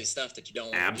there's all these stuff that you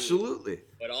don't want absolutely to do,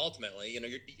 but ultimately,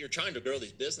 you're trying to grow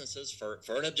these businesses for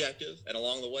an objective, and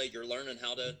along the way, you're learning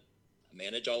how to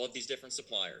manage all of these different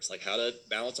suppliers, like how to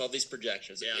balance all these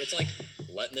projections. Yeah. It's like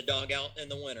letting the dog out in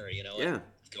the winter, like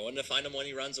going to find him when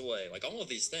he runs away, like all of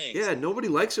these things. Yeah, nobody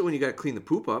likes it when you got to clean the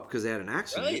poop up because they had an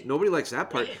accident. Right. Nobody likes that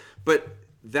part, but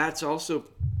that's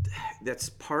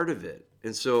part of it.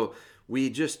 And so we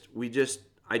just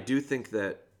I do think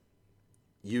that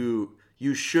you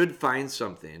should find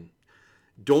something.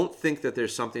 Don't think that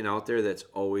there's something out there that's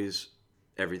always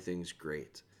everything's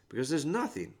great, because there's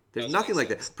nothing. There's nothing like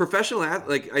that. Professional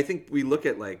like I think we look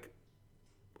at like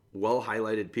well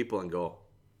highlighted people and go,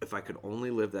 if I could only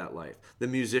live that life. The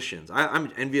musicians,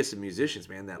 I'm envious of musicians,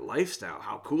 man. That lifestyle,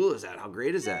 how cool is that? How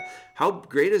great is that? How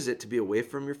great is it to be away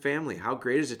from your family? How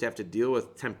great is it to have to deal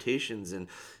with temptations and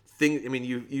things? I mean,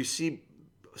 you see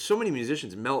so many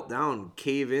musicians melt down,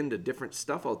 cave into different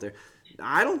stuff out there.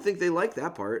 I don't think they like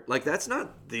that part. Like that's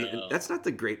not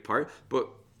the great part, but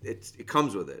it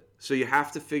comes with it. So you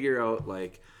have to figure out,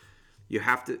 like, you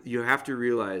have to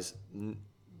realize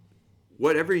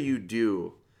whatever you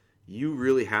do, you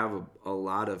really have a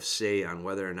lot of say on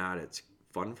whether or not it's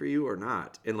fun for you or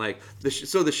not. And like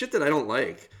so the shit that I don't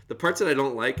like, the parts that I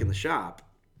don't like in the shop,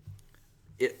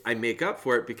 I make up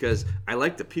for it because I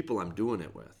like the people I'm doing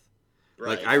it with.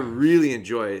 Right. Like I really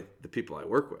enjoy the people I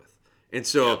work with. And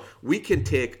so we can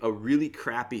take a really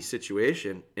crappy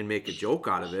situation and make a joke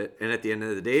out of it. And at the end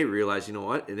of the day, realize, you know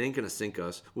what? It ain't going to sink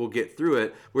us. We'll get through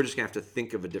it. We're just going to have to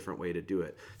think of a different way to do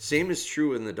it. Same is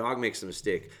true when the dog makes a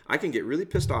mistake. I can get really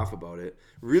pissed off about it,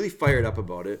 really fired up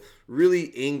about it,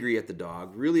 really angry at the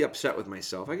dog, really upset with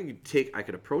myself. I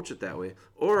could approach it that way,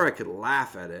 or I could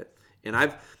laugh at it. And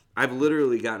I've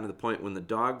literally gotten to the point when the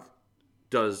dog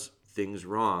does things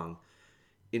wrong,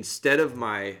 instead of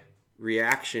my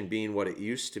reaction being what it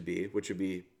used to be, which would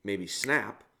be maybe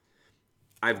snap,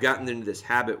 I've gotten into this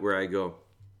habit where I go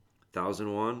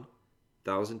 1001,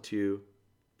 1002,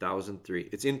 1003.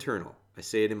 It's internal. I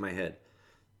say it in my head.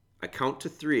 I count to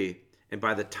 3, and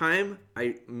by the time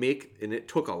I make, and it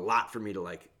took a lot for me to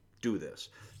like do this,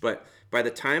 but by the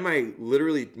time I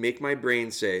literally make my brain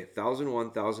say 1001,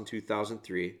 1002,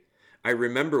 1003, I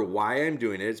remember why I'm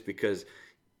doing it. It's because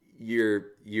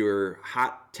your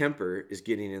hot temper is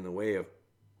getting in the way of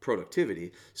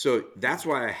productivity. So that's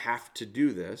why I have to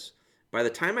do this. By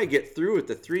the time I get through with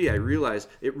the 3, I realize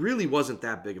it really wasn't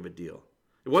that big of a deal.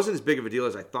 It wasn't as big of a deal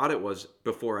as I thought it was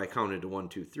before I counted to 1,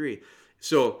 2, 3.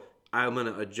 So I'm going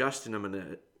to adjust and I'm going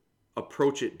to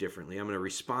approach it differently. I'm going to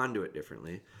respond to it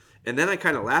differently. And then I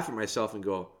kind of laugh at myself and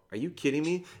go, are you kidding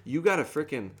me? You got to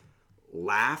freaking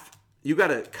laugh. You got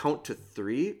to count to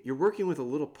 3. You're working with a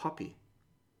little puppy.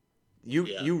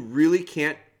 You really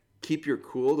can't keep your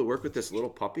cool to work with this little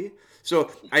puppy.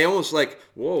 So I almost like,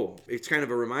 whoa, it's kind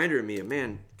of a reminder to me of,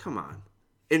 man, come on.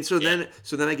 And so then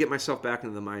I get myself back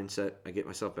into the mindset. I get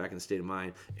myself back in the state of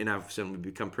mind, and I've suddenly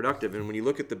become productive. And when you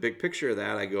look at the big picture of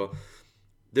that, I go,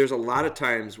 there's a lot of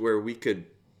times where we could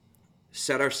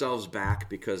set ourselves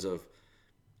back because of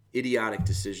idiotic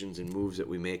decisions and moves that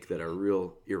we make that are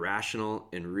real irrational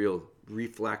and real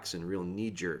reflex and real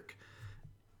knee-jerk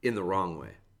in the wrong way.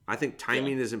 I think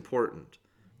timing is important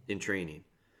in training,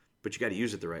 but you got to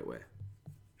use it the right way.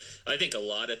 I think a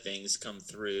lot of things come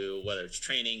through, whether it's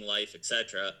training, life,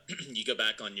 etc. You go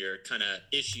back on your kind of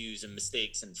issues and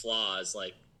mistakes and flaws.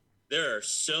 Like there are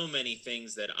so many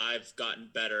things that I've gotten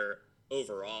better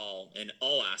overall in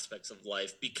all aspects of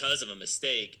life because of a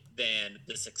mistake than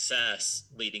the success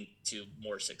leading to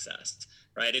more success,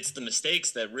 right? It's the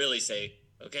mistakes that really say,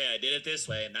 okay, I did it this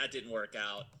way and that didn't work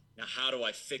out. Now, how do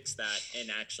I fix that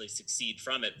and actually succeed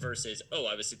from it versus, oh,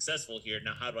 I was successful here.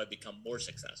 Now, how do I become more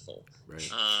successful? Right.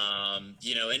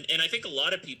 And I think a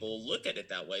lot of people look at it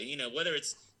that way, whether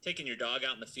it's taking your dog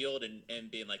out in the field and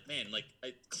being like, man, like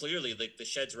clearly like the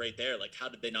shed's right there. Like, how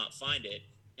did they not find it?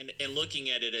 And looking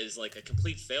at it as like a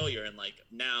complete failure and like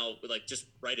now like just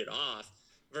write it off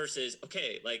versus,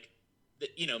 okay, like,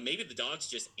 maybe the dog's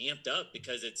just amped up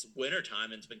because it's wintertime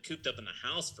and it's been cooped up in the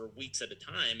house for weeks at a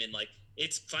time. And like,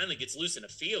 it's finally gets loose in a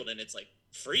field and it's like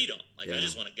freedom. Like, I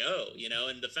just want to go,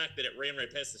 and the fact that it ran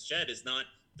right past the shed is not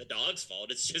the dog's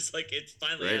fault. It's just like, it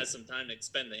finally has some time to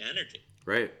expend the energy.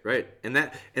 Right. And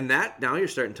that now you're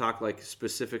starting to talk like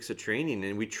specifics of training,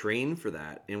 and we train for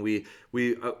that. And we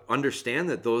understand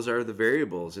that those are the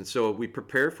variables. And so we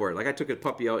prepare for it. Like I took a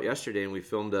puppy out yesterday and we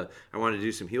filmed I wanted to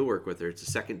do some heel work with her. It's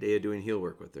the second day of doing heel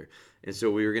work with her. And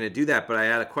so we were going to do that. But I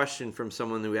had a question from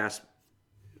someone who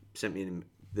sent me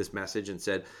this message and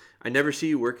said, I never see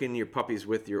you working your puppies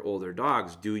with your older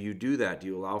dogs. Do you do that? Do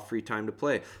you allow free time to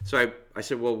play? So I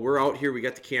said, well, we're out here. We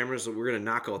got the cameras. So we're going to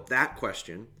knock out that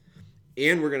question.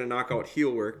 And we're going to knock out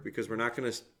heel work because we're not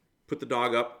going to put the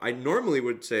dog up. I normally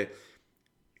would say,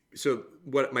 so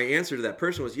what my answer to that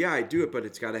person was, yeah, I do it, but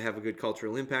it's got to have a good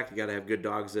cultural impact. You got to have good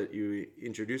dogs that you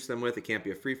introduce them with. It can't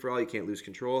be a free-for-all. You can't lose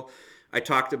control. I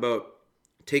talked about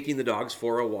taking the dogs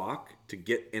for a walk to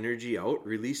get energy out,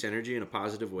 release energy in a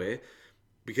positive way,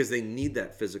 because they need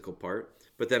that physical part.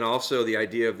 But then also the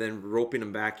idea of then roping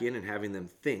them back in and having them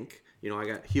think. I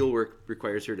got heel work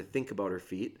requires her to think about her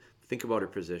feet, think about her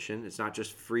position. It's not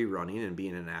just free running and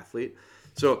being an athlete.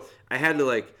 So I had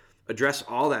to address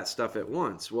all that stuff at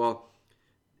once. Well,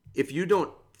 if you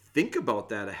don't think about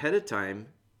that ahead of time,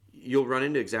 you'll run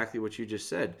into exactly what you just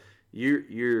said.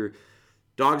 Your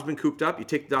dog's been cooped up. You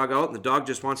take the dog out, and the dog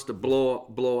just wants to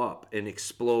blow up and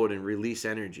explode and release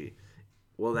energy.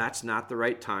 Well, that's not the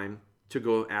right time to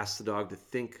go ask the dog to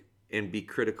think and be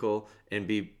critical and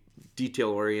be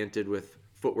detail-oriented with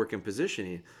footwork and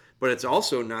positioning. But it's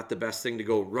also not the best thing to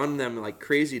go run them like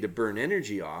crazy to burn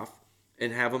energy off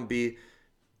and have them be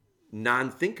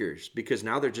non-thinkers, because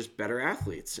now they're just better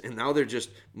athletes and now they're just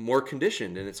more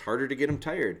conditioned and it's harder to get them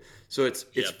tired. So it's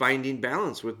finding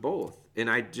balance with both. And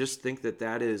I just think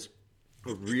that is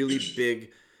a really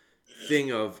big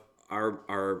thing of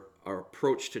our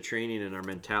approach to training, and our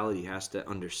mentality has to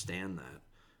understand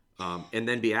that and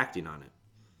then be acting on it.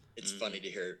 It's funny to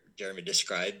hear Jeremy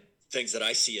describe things that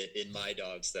I see in my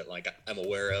dogs that I'm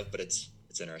aware of, but it's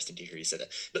interesting to hear you say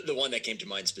that. The one that came to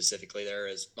mind specifically there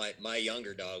is my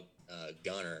younger dog,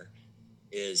 Gunner,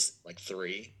 is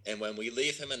 3, and when we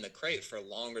leave him in the crate for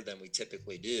longer than we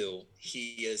typically do,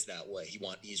 he is that way.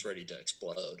 He's ready to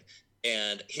explode,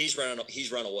 and he's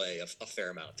run away a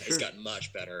fair amount. Sure. He's gotten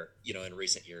much better, in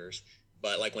recent years.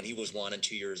 But when he was 1 and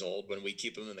 2 years old, when we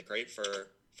keep him in the crate for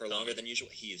longer than usual,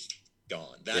 he's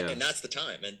gone. And that's the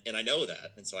time, and I know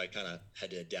that, and so I kind of had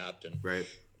to adapt. And right.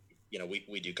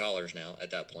 We do collars now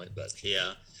at that point, but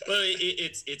yeah. But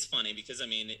it's funny because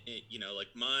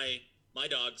my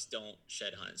dogs don't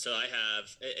shed hunt. So I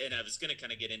have, and I was going to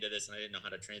kind of get into this, and I didn't know how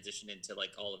to transition into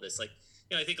all of this.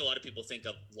 I think a lot of people think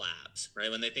of labs,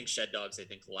 right? When they think shed dogs, they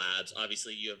think labs.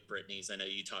 Obviously, you have Brittany's. I know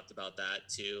you talked about that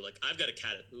too. I've got a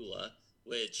Catahoula,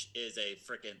 which is a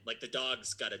freaking the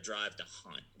dog's got to drive to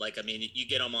hunt. You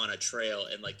get him on a trail,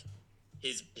 and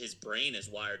his brain is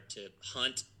wired to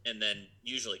hunt and then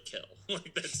usually kill.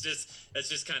 That's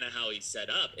just kind of how he's set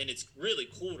up, and it's really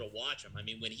cool to watch him.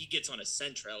 When he gets on a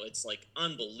scent trail, it's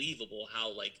unbelievable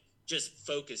how just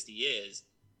focused he is.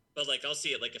 But I'll see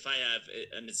it if I have,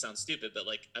 and it sounds stupid, but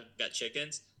I've got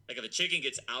chickens. If a chicken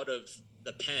gets out of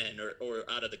the pen or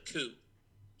out of the coop,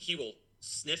 he will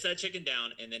sniff that chicken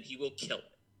down and then he will kill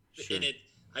it. Sure. And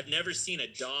I've never seen a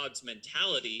dog's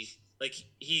mentality.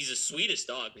 He's the sweetest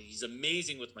dog. He's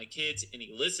amazing with my kids and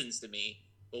he listens to me.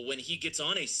 But when he gets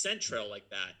on a scent trail like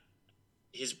that,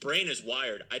 his brain is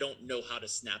wired. I don't know how to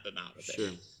snap him out of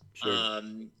it. Sure.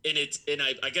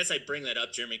 I guess I bring that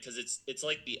up, Jeremy, because it's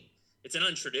an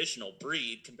untraditional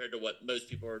breed compared to what most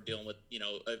people are dealing with,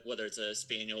 whether it's a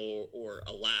spaniel or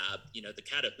a lab. The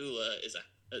Catahoula is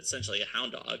essentially a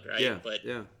hound dog, right? Yeah, but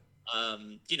yeah.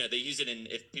 They use it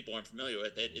if people aren't familiar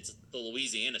with it, it's the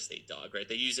Louisiana state dog, right?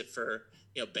 They use it for,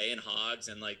 baying hogs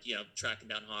and tracking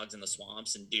down hogs in the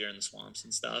swamps and deer in the swamps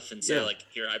and stuff. And so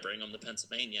here I bring him to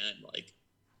Pennsylvania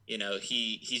and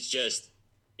he's just,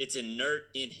 it's inert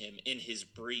in him, in his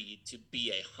breed to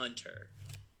be a hunter.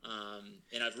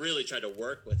 And I've really tried to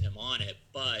work with him on it,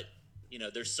 but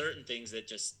there's certain things that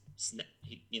just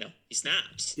he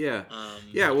snaps. Yeah.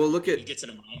 Well, look at, he gets in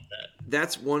a mindset.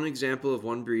 That's one example of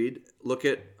one breed. Look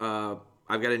at I've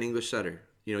got an English setter.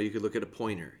 You could look at a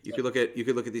pointer. You could look at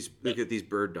these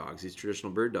bird dogs, these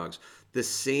traditional bird dogs. The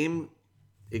same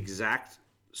exact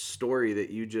story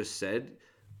that you just said,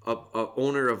 a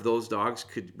owner of those dogs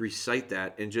could recite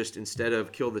that, and just instead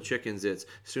of kill the chickens, it's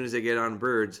as soon as they get on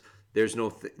birds, there's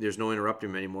no interrupting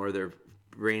them anymore. Their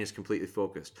brain is completely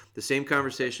focused. The same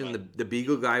conversation the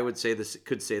beagle guy could say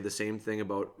the same thing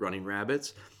about running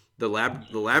rabbits. The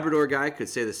Labrador guy could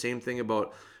say the same thing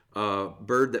about a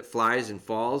bird that flies and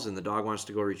falls and the dog wants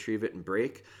to go retrieve it and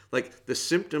break. The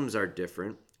symptoms are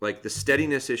different. The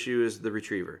steadiness issue is the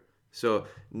retriever. So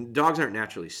dogs aren't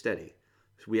naturally steady.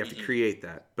 So we have to create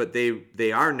that. But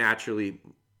they are naturally,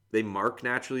 they mark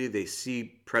naturally, they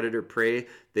see predator prey,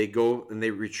 they go and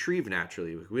they retrieve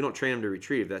naturally. We don't train them to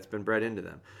retrieve. That's been bred into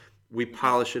them. We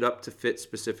polish it up to fit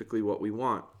specifically what we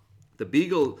want. The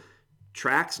beagle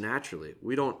tracks naturally.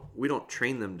 We don't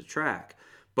train them to track.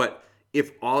 But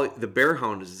if all the bear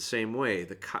hound is the same way,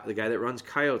 the guy that runs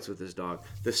coyotes with his dog,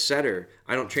 the setter,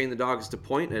 I don't train the dogs to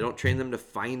point, and I don't train them to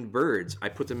find birds. I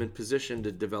put them in position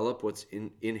to develop what's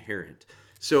inherent.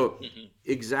 So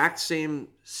exact same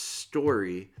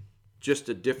story, just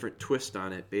a different twist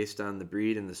on it based on the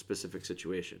breed and the specific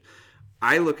situation.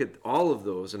 I look at all of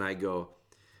those and I go,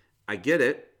 I get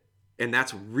it. And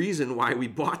that's reason why we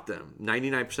bought them.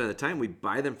 99% of the time we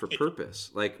buy them for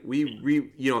purpose. Like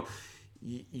you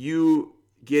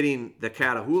getting the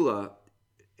Catahoula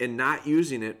and not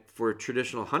using it for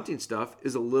traditional hunting stuff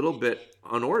is a little bit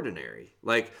unordinary.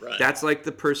 Like that's like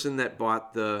the person that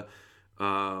bought the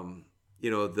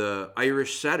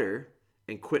Irish setter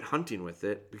and quit hunting with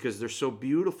it because they're so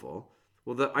beautiful.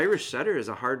 Well, the Irish setter is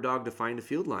a hard dog to find a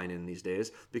field line in these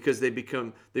days because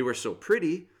they were so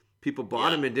pretty. People bought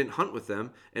them and didn't hunt with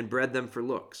them and bred them for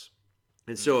looks.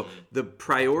 And so the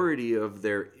priority of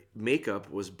their makeup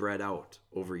was bred out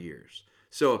over years.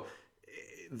 So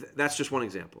that's just one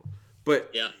example.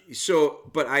 But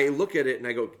but I look at it and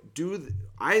I go,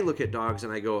 I look at dogs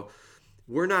and I go,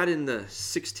 we're not in the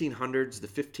 1600s, the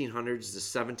 1500s, the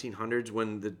 1700s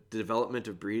when the development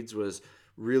of breeds was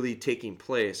really taking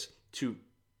place to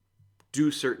do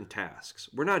certain tasks.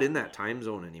 We're not in that time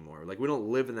zone anymore. Like we don't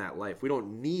live in that life. We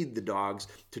don't need the dogs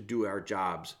to do our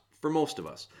jobs for most of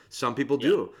us. Some people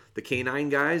do. The canine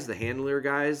guys, the handler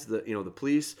guys, the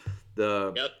police,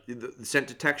 the scent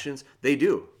detections, they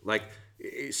do. Like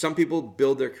some people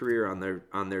build their career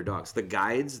on their dogs. The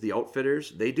guides, the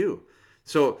outfitters, they do.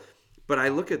 So, but I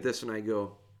look at this and I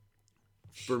go,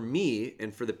 for me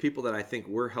and for the people that I think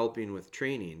we're helping with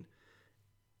training,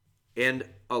 and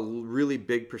a really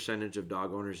big percentage of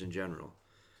dog owners in general,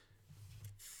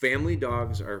 family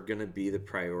dogs are going to be the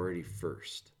priority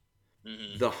first.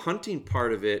 The hunting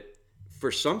part of it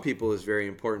for some people is very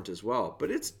important as well,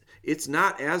 but it's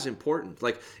not as important.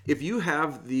 Like if you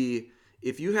have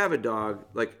a dog,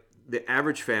 like the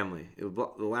average family, the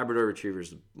Labrador Retriever is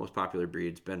the most popular breed.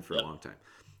 It's been for a long time.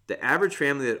 The average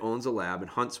family that owns a lab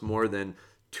and hunts more than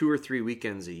 2 or 3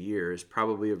 weekends a year is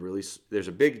probably there's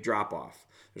a big drop off.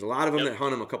 There's a lot of them that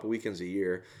hunt them a couple weekends a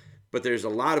year, but there's a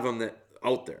lot of them that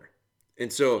out there.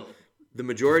 And so the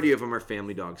majority of them are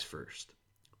family dogs first.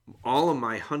 All of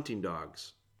my hunting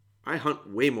dogs, I hunt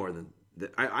way more than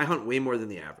I hunt way more than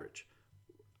the average.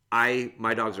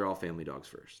 My dogs are all family dogs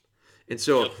first. And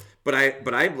so, but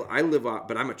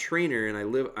I'm a trainer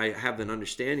and I have an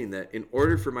understanding that in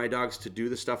order for my dogs to do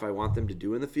the stuff I want them to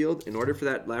do in the field, in order for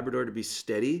that Labrador to be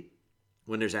steady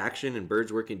when there's action and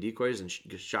birds working decoys and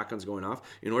shotguns going off,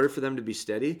 in order for them to be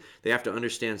steady, they have to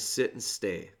understand sit and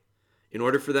stay. In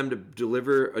order for them to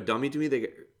deliver a dummy to me,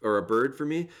 or a bird for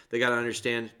me, they got to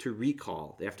understand to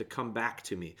recall. They have to come back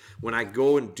to me. When I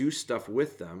go and do stuff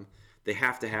with them, they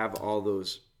have to have all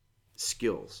those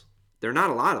skills. They're not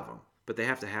a lot of them, but they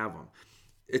have to have them.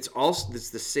 It's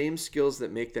the same skills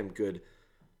that make them good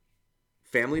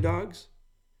family dogs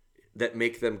that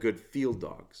make them good field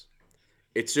dogs.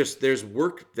 It's just there's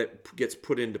work that gets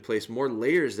put into place, more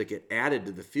layers that get added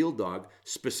to the field dog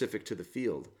specific to the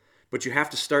field. But you have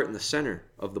to start in the center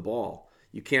of the ball.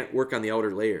 You can't work on the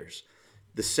outer layers.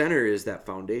 The center is that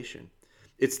foundation.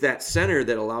 It's that center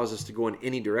that allows us to go in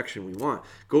any direction we want.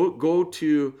 Go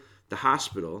to the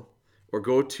hospital, or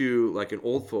go to like an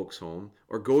old folks home,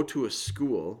 or go to a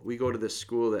school. We go to this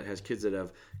school that has kids that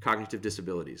have cognitive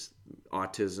disabilities,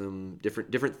 autism,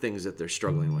 different things that they're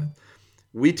struggling with.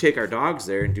 We take our dogs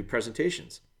there and do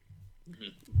presentations.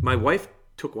 My wife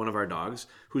took one of our dogs,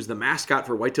 who's the mascot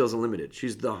for Whitetails Unlimited.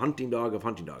 She's the hunting dog of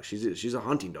hunting dogs. She's a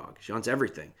hunting dog. She hunts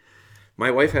everything. My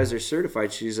wife has her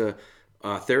certified. She's a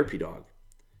therapy dog.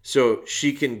 So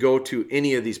she can go to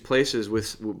any of these places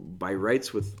by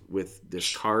rights with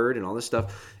this card and all this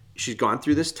stuff. She's gone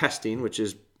through this testing, which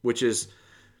is,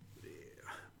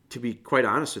 to be quite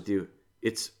honest with you,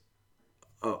 it's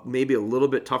maybe a little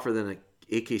bit tougher than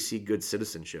a AKC good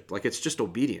citizenship. Like it's just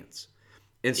obedience.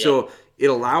 And so it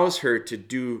allows her to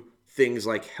do things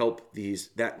like help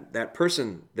that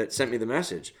person that sent me the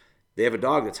message. They have a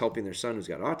dog that's helping their son who's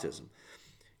got autism.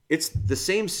 It's the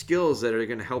same skills that are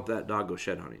going to help that dog go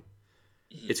shed hunting.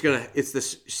 It's the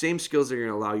same skills that are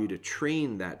going to allow you to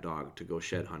train that dog to go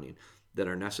shed hunting that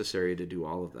are necessary to do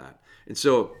all of that. And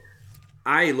so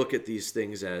I look at these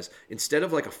things as, instead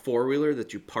of like a 4-wheeler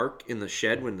that you park in the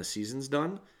shed when the season's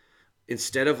done,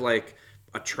 instead of like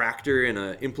a tractor and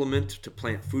an implement to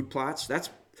plant food plots,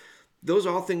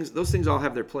 those things all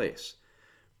have their place.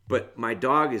 But my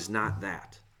dog is not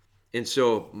that. And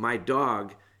so my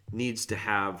dog needs to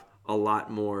have a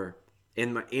lot more,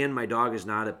 and my dog is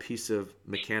not a piece of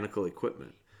mechanical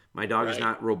equipment. My dog is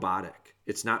not robotic.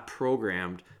 It's not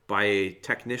programmed by a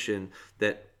technician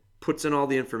that puts in all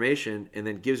the information and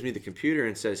then gives me the computer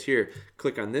and says, here,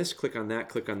 click on this, click on that,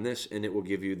 click on this, and it will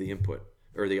give you the input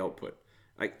or the output.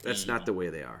 That's not the way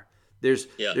they are. There's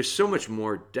so much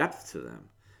more depth to them.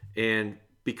 And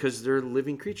because they're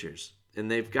living creatures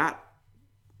and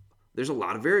there's a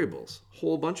lot of variables, a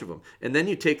whole bunch of them. And then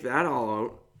you take that all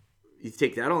out, you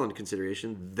take that all into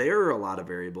consideration. There are a lot of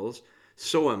variables.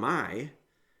 So am I.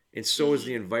 And so is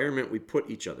the environment we put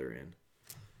each other in.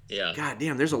 Yeah. God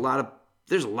damn, there's a lot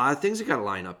of things that got to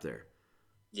line up there.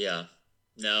 Yeah.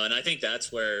 No, and I think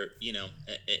that's where,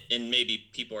 and maybe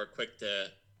people are quick to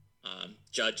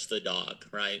judge the dog,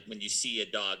 right? When you see a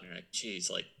dog and you're like, geez,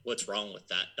 like, what's wrong with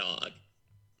that dog?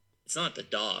 It's not the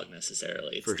dog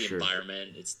necessarily. It's the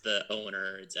environment. It's the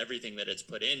owner. It's everything that it's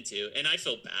put into. And I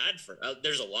feel bad for,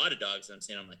 there's a lot of dogs that I'm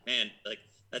seeing. I'm like, man, like,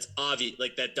 that's obvious.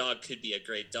 Like, that dog could be a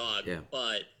great dog,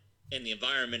 but in the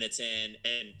environment it's in,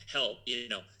 and help,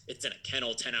 it's in a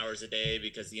kennel 10 hours a day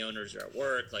because the owners are at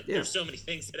work. Like, there's so many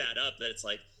things that add up that it's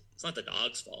like, it's not the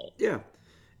dog's fault. Yeah.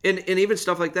 And even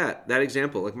stuff like that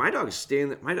example, like my dogs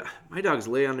my dogs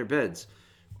lay on their beds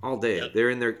all day. Yep. They're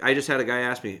in there. I just had a guy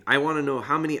ask me, I want to know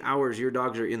how many hours your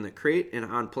dogs are in the crate and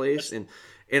on place. And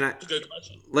that's a good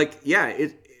question. Like,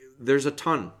 there's a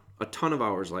ton of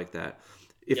hours like that.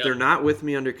 If they're not with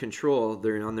me under control,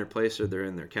 they're on their place or they're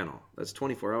in their kennel. That's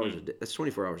 24 hours a day. That's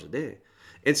 24 hours a day.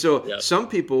 And so some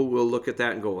people will look at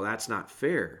that and go, well, that's not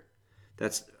fair.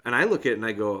 And I look at it and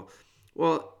I go,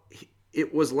 well,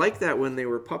 it was like that when they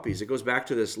were puppies. It goes back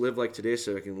to this live like today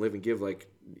so I can live and give like,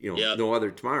 no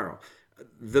other tomorrow.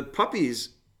 The puppies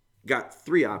got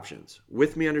 3 options: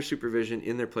 with me under supervision,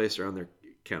 in their place, or on their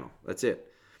kennel. That's it.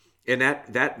 And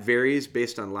that varies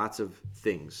based on lots of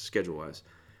things schedule-wise.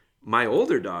 My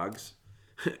older dogs,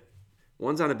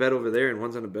 one's on a bed over there and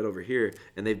one's on a bed over here,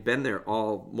 and they've been there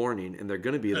all morning and they're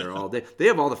going to be there all day. They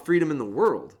have all the freedom in the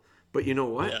world. But you know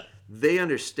what? Yeah. They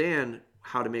understand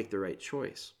how to make the right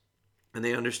choice. And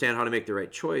they understand how to make the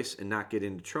right choice and not get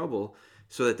into trouble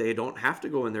so that they don't have to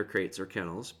go in their crates or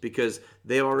kennels because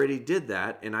they already did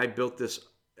that. And I built this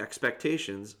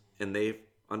expectations and they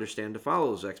understand to follow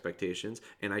those expectations.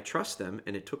 And I trust them,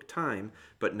 and it took time.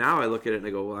 But now I look at it and I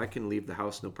go, well, I can leave the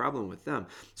house, no problem with them.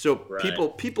 So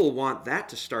people want that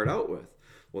to start out with.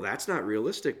 Well, that's not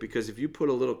realistic because if you put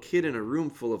a little kid in a room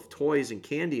full of toys and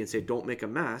candy and say, don't make a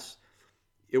mess,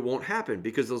 it won't happen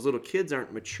because those little kids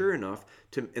aren't mature enough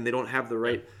and they don't have the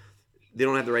right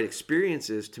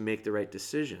experiences to make the right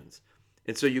decisions.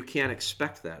 And so you can't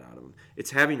expect that out of them. It's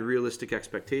having realistic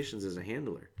expectations as a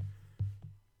handler.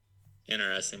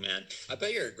 Interesting, man. I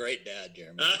bet you're a great dad,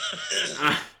 Jeremy.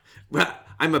 Well,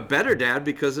 I'm a better dad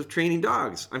because of training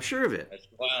dogs. I'm sure of it.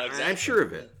 Wow, exactly. I'm sure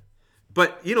of it.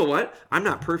 But you know what? I'm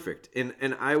not perfect.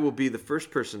 And I will be the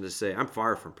first person to say, I'm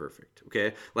far from perfect,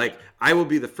 okay? Like, I will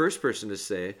be the first person to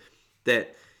say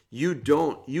that you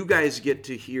guys get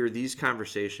to hear these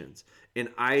conversations. And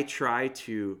I try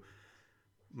to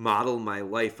model my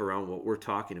life around what we're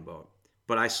talking about.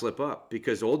 But I slip up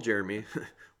because old Jeremy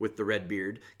with the red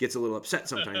beard gets a little upset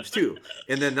sometimes too.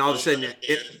 And then all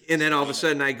of a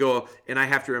sudden I go, and I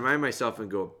have to remind myself and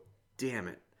go, damn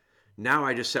it. Now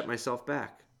I just set myself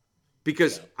back.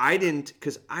 Because I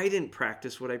didn't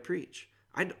practice what I preach.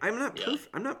 I'm not perfect.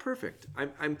 I'm not perfect.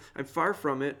 I'm far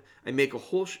from it. I make a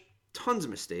whole tons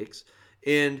of mistakes,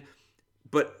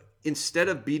 but instead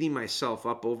of beating myself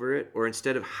up over it, or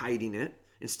instead of hiding it,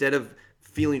 instead of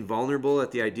feeling vulnerable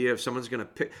at the idea of someone's going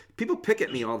to people pick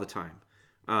at me all the time.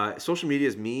 Social media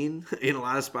is mean in a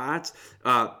lot of spots.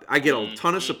 I get a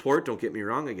ton of support. Don't get me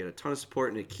wrong. I get a ton of support,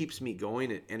 and it keeps me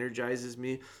going. It energizes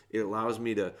me. It allows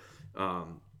me to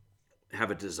have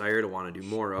a desire to want to do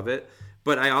more of it.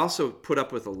 But I also put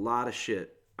up with a lot of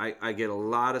shit. I get a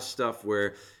lot of stuff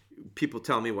where people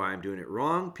tell me why I'm doing it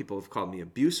wrong. People have called me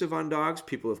abusive on dogs.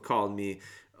 People have called me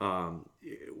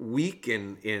weak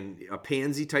and a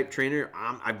pansy type trainer.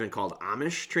 I've been called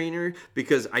Amish trainer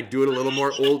because I do it a little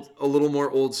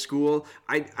more old school.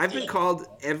 I've been called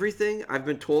everything. I've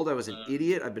been told I was an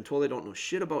idiot. I've been told I don't know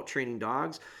shit about training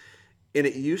dogs. And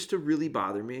it used to really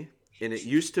bother me. And it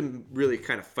used to really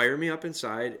kind of fire me up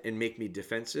inside and make me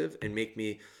defensive and make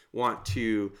me want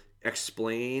to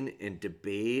explain and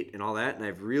debate and all that. And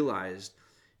I've realized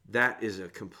that is a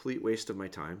complete waste of my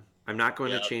time. I'm not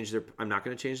going to change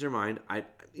their mind.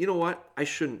 You know what? I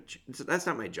shouldn't. That's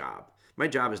not my job. My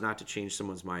job is not to change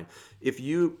someone's mind.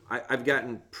 I've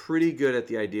gotten pretty good at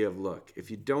the idea of, look,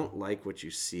 if you don't like what you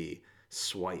see,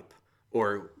 swipe.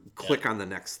 Or click on the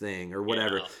next thing or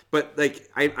whatever. Yeah. But like,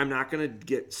 I'm not going to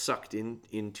get sucked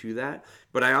into that.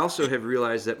 But I also have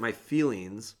realized that my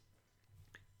feelings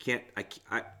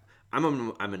I'm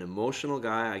an emotional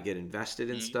guy. I get invested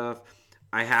in stuff.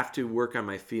 I have to work on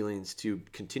my feelings to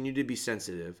continue to be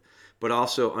sensitive, but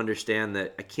also understand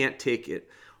that I can't take it.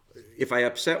 If I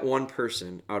upset one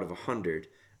person out of 100,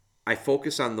 I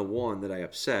focus on the one that I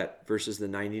upset versus the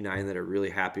 99 that are really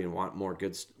happy and want more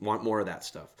of that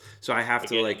stuff. So I have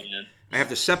to I have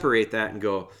to separate that and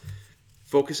go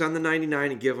focus on the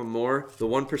 99 and give them more. The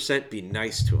 1%, be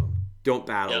nice to them. Don't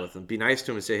battle with them. Be nice to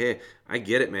them and say, hey, I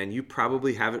get it, man. You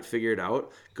probably haven't figured it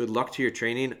out. Good luck to your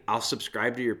training. I'll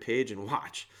subscribe to your page and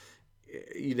watch.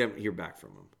 You never hear back from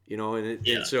them,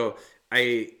 and so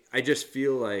I just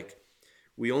feel like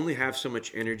we only have so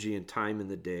much energy and time in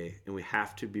the day, and we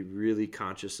have to be really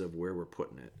conscious of where we're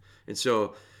putting it. And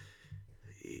so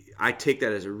I take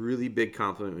that as a really big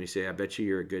compliment when you say, I bet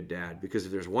you're a good dad. Because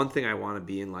if there's one thing I want to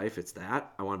be in life, it's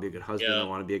that. I want to be a good husband. I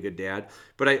want to be a good dad.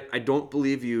 But I don't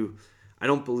believe you. I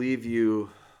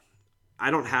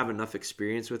don't have enough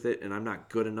experience with it, and I'm not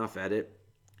good enough at it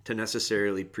to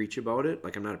necessarily preach about it.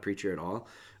 Like, I'm not a preacher at all.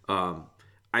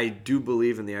 I do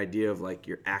believe in the idea of, like,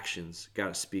 your actions got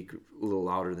to speak a little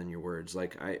louder than your words.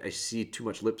 Like, I see too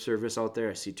much lip service out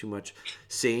there. I see too much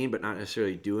saying but not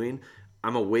necessarily doing.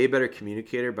 I'm a way better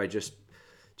communicator by just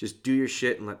do your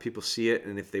shit and let people see it.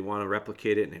 And if they want to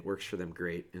replicate it and it works for them,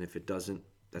 great. And if it doesn't,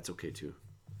 that's okay too.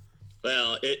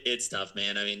 Well, it's tough,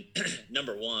 man. I mean,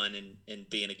 number one in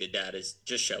being a good dad is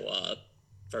just show up.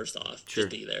 First off,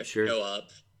 just be there. Show up.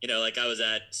 Like I was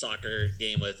at soccer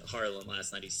game with Harlan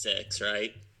last 96,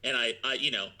 right? And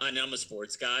I'm a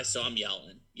sports guy, so I'm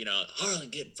yelling, Harlan,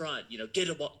 get in front,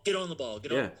 get on the ball,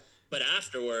 get on. But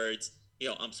afterwards,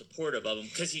 I'm supportive of him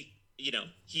because he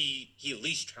at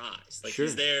least tries. Like,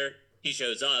 he's there, he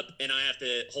shows up, and I have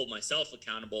to hold myself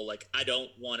accountable. Like, I don't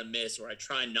want to miss, or I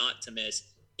try not to miss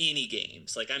any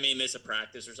games. Like, I may miss a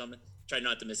practice or something. Try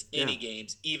not to miss any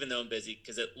games, even though I'm busy,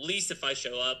 because at least if I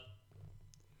show up,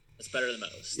 it's better than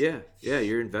most. Yeah,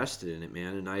 you're invested in it,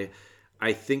 man. And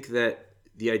I think that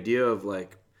the idea of,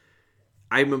 like,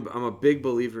 I'm a big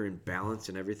believer in balance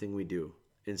in everything we do,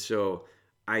 and so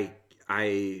I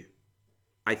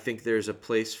think there's a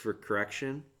place for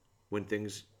correction when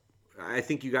things. I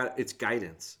think it's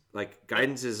guidance. Like,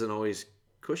 guidance isn't always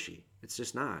cushy. It's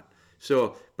just not.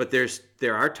 So, but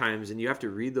there are times, and you have to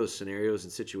read those scenarios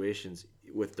and situations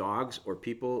with dogs or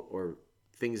people or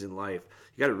things in life.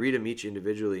 You got to read them each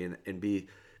individually and be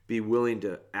willing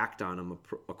to act on them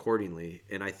accordingly.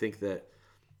 And I think that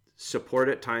support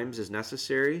at times is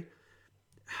necessary.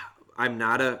 I'm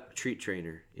not a treat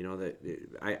trainer,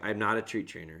 I'm not a treat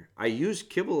trainer. I use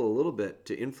kibble a little bit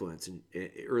to influence, and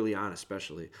early on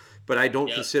especially, but I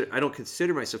don't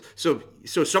consider myself. So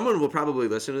someone will probably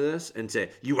listen to this and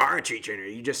say, "You are a treat trainer.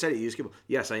 You just said it. You use kibble."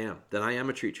 Yes, I am. Then I am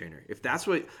a treat trainer. If that's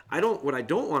what I don't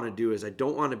want to do is I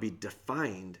don't want to be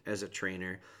defined as a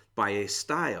trainer by a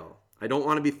style. I don't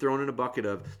want to be thrown in a bucket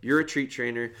of, you're a treat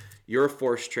trainer, you're a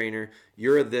force trainer,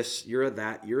 you're a this, you're a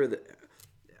that,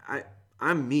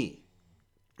 I'm me.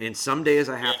 And some days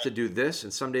I have to do this,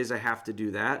 and some days I have to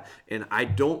do that. And I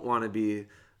don't want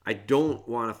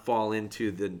to fall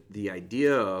into the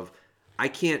idea of, I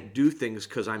can't do things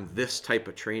because I'm this type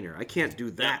of trainer. I can't do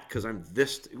that because I'm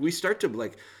this. We start to,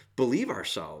 like, believe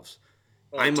ourselves.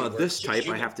 Well, this type.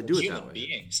 I have to do it that way.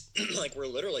 Beings, like, we're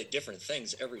literally different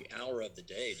things every hour of the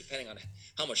day, depending on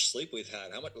how much sleep we've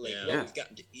had, how much what we've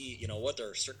gotten to eat, what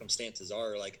their circumstances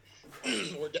are. Like,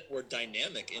 we're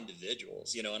dynamic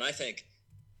individuals, and I think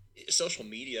social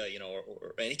media,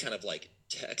 or any kind of, like,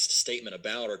 text statement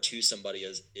about or to somebody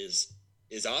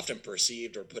is often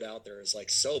perceived or put out there as, like,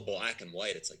 so black and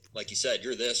white. It's like you said,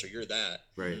 you're this or you're that.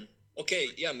 Right. Okay,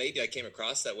 yeah, maybe I came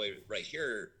across that way right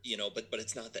here, but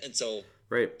it's not that. And so,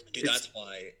 right, dude, that's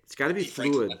why it's got to be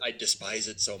fluid. I despise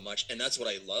it so much, and that's what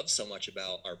I love so much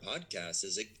about our podcast.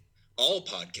 All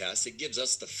podcasts, it gives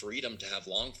us the freedom to have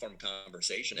long form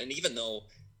conversation. And even though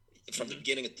from the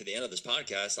beginning to the end of this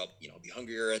podcast, I'll be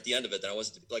hungrier at the end of it than I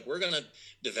was. Like, we're gonna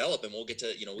develop, and we'll get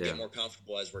to get more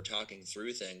comfortable as we're talking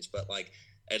through things. But, like,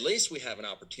 at least we have an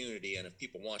opportunity, and if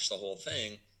people watch the whole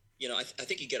thing, I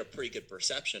think you get a pretty good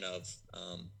perception of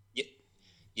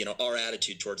our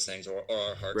attitude towards things, or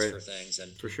our hearts for things,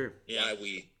 and for sure why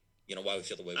we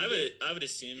feel the way we do. I would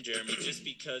assume, Jeremy, just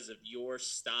because of your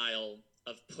style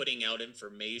of putting out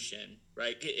information,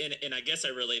 right? And I guess I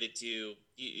related to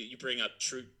you bring up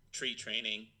tree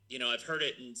training. I've heard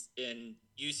it in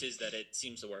uses that it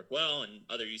seems to work well, and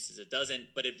other uses it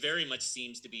doesn't, but it very much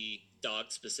seems to be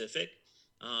dog specific.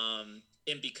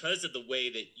 And because of the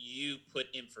way that you put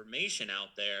information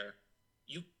out there,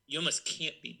 you almost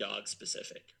can't be dog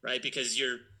specific, right? Because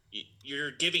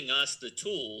you're giving us the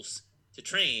tools to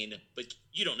train, but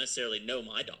you don't necessarily know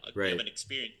my dog. Right. You haven't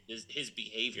experienced his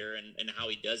behavior and how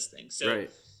he does things. So,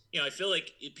 I feel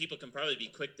like people can probably be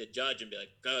quick to judge and be like,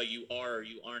 oh, you are or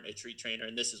you aren't a treat trainer,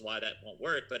 and this is why that won't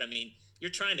work. But I mean, you're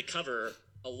trying to cover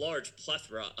a large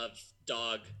plethora of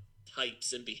dog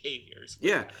types and behaviors.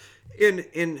 Yeah.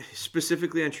 And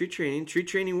specifically on treat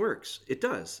training works. It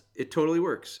does. It totally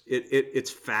works.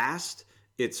 It's fast.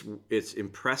 It's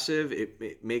impressive.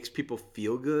 It makes people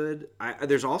feel good.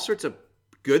 There's all sorts of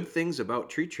good things about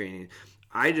treat training.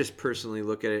 I just personally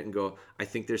look at it and go, I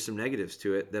think there's some negatives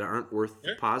to it that aren't worth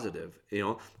the positive.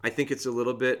 I think it's a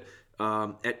little bit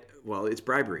it's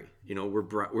bribery.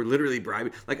 We're literally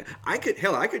bribing. Like I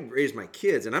could raise my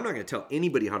kids, and I'm not going to tell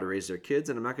anybody how to raise their kids,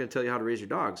 and I'm not going to tell you how to raise your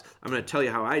dogs. I'm going to tell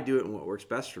you how I do it and what works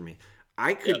best for me.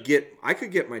 I could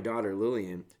get my daughter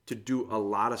Lillian to do a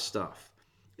lot of stuff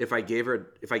if I gave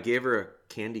her a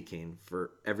candy cane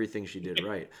for everything she did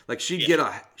right. Like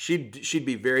she'd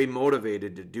be very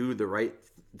motivated to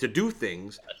do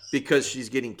things because she's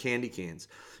getting candy canes.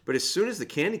 But as soon as the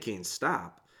candy canes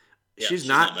stop, she's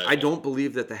not. I don't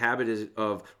believe that the habit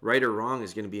of right or wrong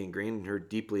is going to be ingrained in her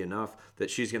deeply enough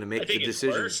that she's going to make the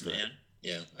decisions. Man.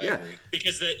 Yeah, I agree.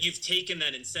 Because you've taken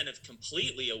that incentive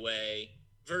completely away.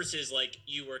 Versus like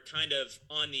you were kind of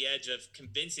on the edge of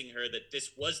convincing her that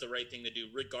this was the right thing to do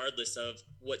regardless of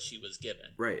what she was given.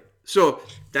 Right. So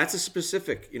that's a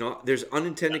specific, there's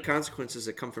unintended consequences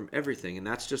that come from everything. And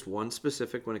that's just one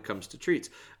specific when it comes to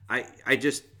treats. I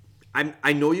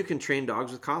know you can train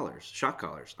dogs with collars, shock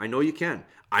collars. I know you can.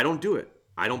 I don't do it.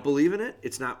 I don't believe in it.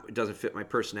 It doesn't fit my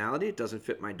personality. It doesn't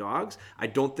fit my dogs. I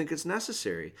don't think it's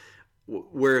necessary.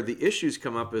 Where the issues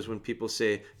come up is when people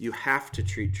say you have to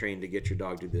train to get your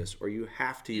dog to do this, or you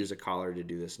have to use a collar to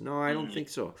do this. No, I don't think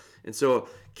so. And so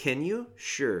can you?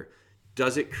 Sure.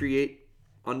 Does it create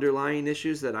underlying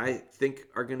issues that I think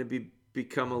are going to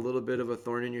become a little bit of a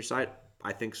thorn in your side?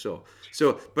 I think so.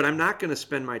 But I'm not going to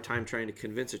spend my time trying to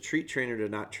convince a treat trainer to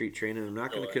not treat train, and I'm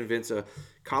not going to convince a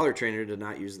collar trainer to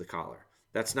not use the collar.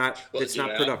 That's not. It's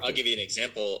not productive. I'll give you an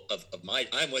example of my.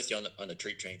 I'm with you on the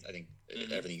treat train. I think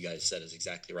everything you guys said is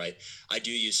exactly right. I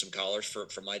do use some collars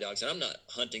for my dogs, and I'm not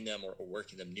hunting them or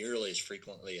working them nearly as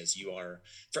frequently as you are.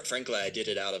 Frankly, I did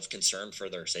it out of concern for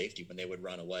their safety. When they would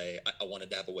run away, I wanted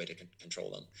to have a way to control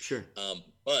them. Sure.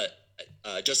 But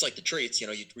just like the treats, you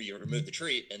remove the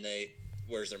treat, and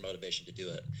where's their motivation to do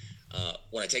it?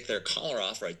 When I take their collar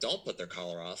off, or I don't put their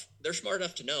collar off, they're smart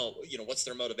enough to know, what's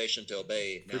their motivation to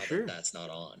obey now that that's not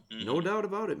on. No doubt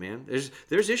about it, man.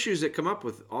 There's issues that come up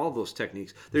with all those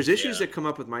techniques. There's issues that come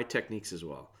up with my techniques as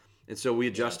well. And so we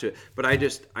adjust to it. But I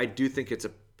do think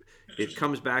it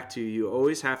comes back to, you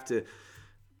always have to,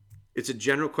 it's a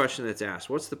general question that's asked.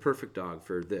 What's the perfect dog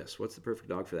for this? What's the perfect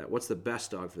dog for that? What's the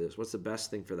best dog for this? What's the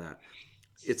best thing for that?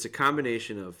 It's a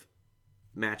combination of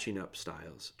matching up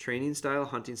styles, training style,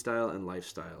 hunting style, and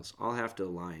lifestyles all have to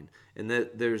align. And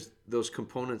there's those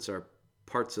components are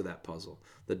parts of that puzzle.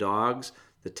 The dogs,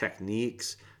 the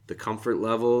techniques, the comfort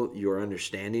level, your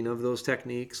understanding of those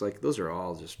techniques, like those are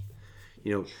all just,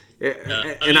 I'll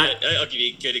give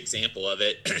you a good example of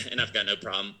it, and I've got no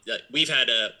problem. We've had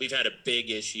a big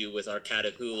issue with our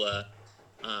Catahoula.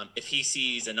 If he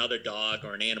sees another dog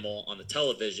or an animal on the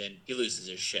television, he loses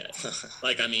his shit.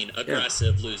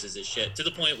 Aggressive, loses his shit to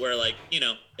the point where,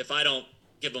 if I don't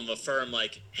give him a firm,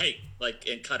 hey,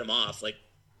 and cut him off,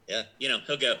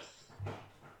 he'll go.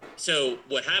 So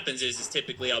what happens is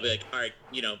typically I'll be like, all right,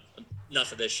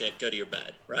 enough of this shit, go to your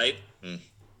bed, right?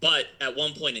 But at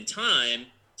one point in time,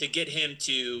 to get him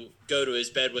to go to his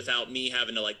bed without me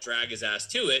having to drag his ass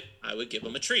to it, I would give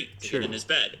him a treat to get in his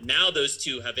bed. Now those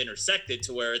two have intersected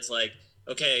to where it's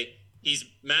okay, he's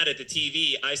mad at the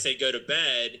TV. I say go to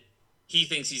bed. He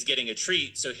thinks he's getting a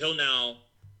treat, so he'll now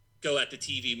go at the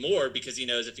TV more because he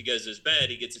knows if he goes to his bed,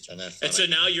 he gets a treat. And so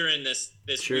now you're in this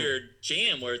weird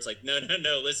jam where it's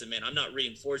no, listen, man, I'm not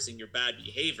reinforcing your bad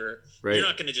behavior. Right. You're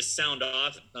not going to just sound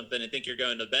off something and think you're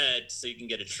going to bed so you can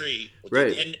get a treat.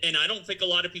 Right. And I don't think a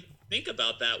lot of people think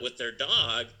about that with their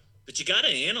dog, but you got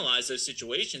to analyze those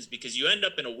situations because you end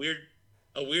up in a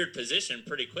weird position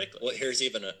pretty quickly. Well, here's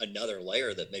even another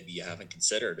layer that maybe you haven't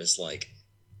considered is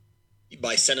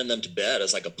by sending them to bed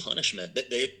as a punishment,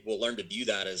 they will learn to view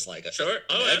that as a negative.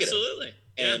 Absolutely.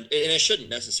 And it shouldn't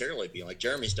necessarily be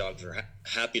Jeremy's dogs are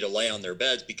happy to lay on their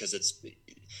beds because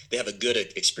they have a good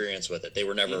experience with it. They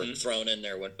were never thrown in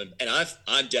there and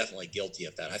I'm definitely guilty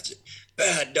of that.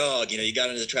 Bad dog, you got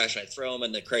into the trash and I throw them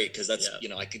in the crate because that's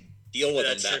I could deal with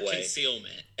them that way.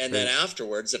 Concealment. And then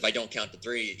afterwards, if I don't count to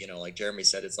three, like Jeremy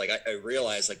said, it's I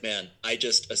realize man, I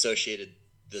just associated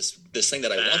this thing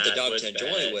that I want the dog to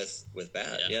enjoy with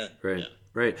bad. Yeah. Right. Yeah.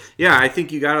 Right. Yeah. I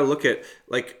think you got to look at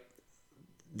like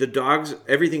the dogs,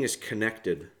 everything is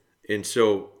connected. And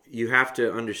so you have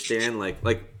to understand like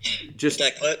just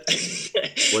that clip.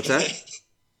 What's that?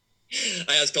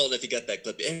 I was told if you got that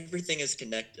clip, everything is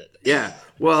connected. Yeah.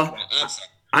 Well, I'm sorry.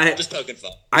 I'm just poking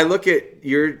fun. I look at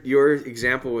your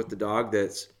example with the dog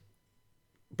that's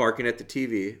barking at the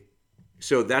TV.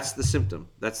 So that's the symptom.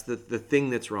 That's the thing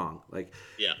that's wrong. Like,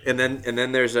 yeah. And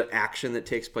then there's an action that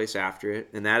takes place after it,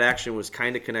 and that action was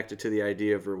kind of connected to the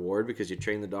idea of reward because you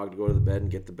train the dog to go to the bed and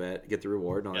get the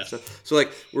reward and all that stuff. So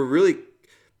like we're really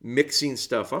mixing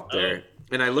stuff up there.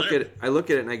 And I look at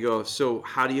it and I go, so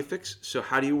how do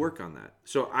you work on that?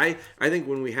 So I think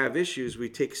when we have issues, we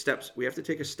take steps. We have to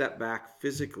take a step back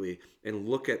physically and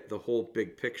look at the whole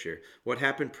big picture. What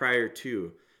happened prior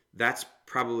to? That's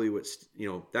probably what's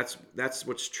that's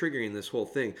what's triggering this whole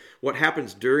thing. What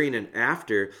happens during and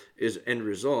after is end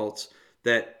results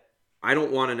that I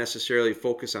don't want to necessarily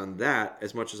focus on that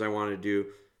as much as I want to do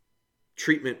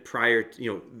treatment prior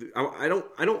to, I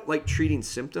don't like treating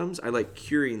symptoms. I like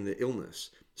curing the illness.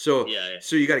 So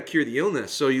so you got to cure the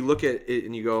illness. So you look at it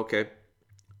and you go, okay,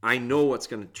 I know what's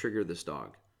going to trigger this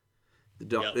dog. The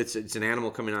dog, it's an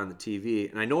animal coming on the TV,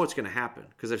 and I know what's going to happen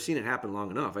because I've seen it happen long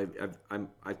enough.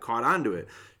 I've caught on to it.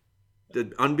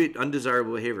 The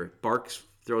undesirable behavior, barks,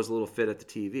 throws a little fit at the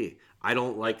TV. I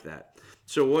don't like that.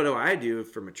 So what do I do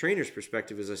from a trainer's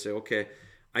perspective is I say, okay,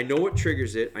 I know what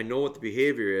triggers it. I know what the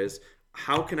behavior is.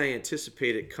 How can I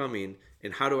anticipate it coming,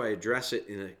 and how do I address it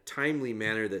in a timely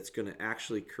manner that's going to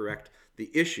actually correct the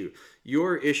issue?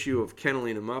 Your issue of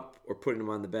kenneling them up or putting them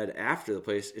on the bed after the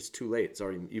place, it's too late. It's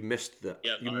already, you missed the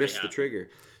trigger.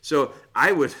 So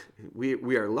we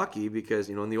are lucky because,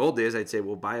 in the old days I'd say,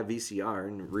 well, buy a VCR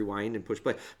and rewind and push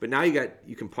play. But now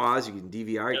you can pause, you can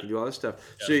DVR, you can do all this stuff.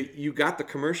 Yep. So you got the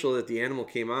commercial that the animal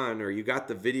came on, or you got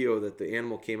the video that the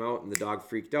animal came out and the dog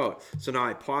freaked out. So now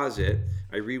I pause it,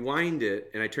 I rewind it,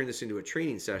 and I turn this into a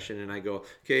training session and I go,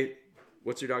 okay,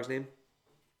 what's your dog's name?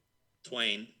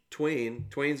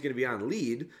 Twain's going to be on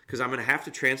lead because I'm going to have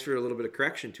to transfer a little bit of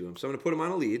correction to him. So I'm going to put him on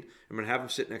a lead. I'm going to have him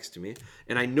sit next to me.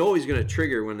 And I know he's going to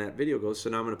trigger when that video goes. So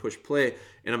now I'm going to push play,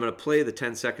 and I'm going to play the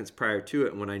 10 seconds prior to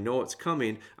it. And when I know it's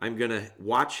coming, I'm going to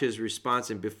watch his response.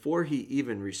 And before he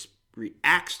even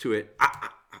reacts to it,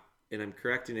 and I'm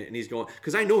correcting it, and he's going,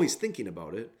 because I know he's thinking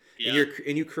about it. Yeah.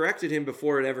 And you corrected him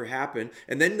before it ever happened.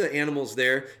 And then the animal's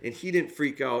there, and he didn't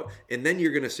freak out. And then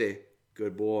you're going to say,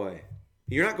 good boy.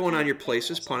 You're not going on your place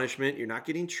as punishment. You're not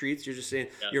getting treats. You're just saying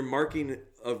you're marking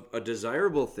a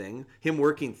desirable thing, him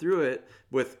working through it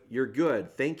with you're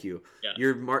good, thank you.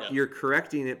 Yeah. You're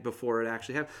correcting it before it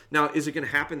actually happens. Now, is it going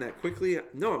to happen that quickly?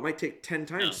 No, it might take 10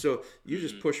 times. No. So you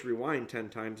just push rewind 10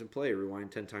 times and play, rewind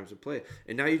 10 times and play.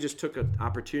 And now you just took an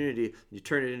opportunity, you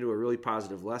turn it into a really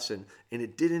positive lesson, and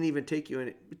it didn't even take you, and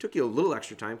it took you a little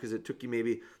extra time because it took you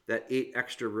maybe that 8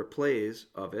 extra replays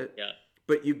of it. Yeah.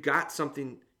 But you got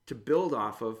something to build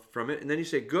off of from it, and then you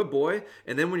say good boy,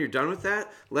 and then when you're done with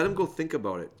that, let him go think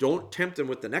about it. Don't tempt him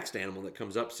with the next animal that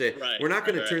comes up. Say, we're not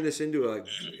going to turn this into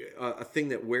a thing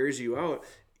that wears you out.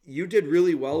 You did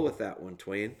really well with that one,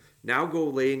 Twain. Now go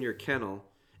lay in your kennel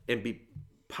and be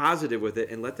positive with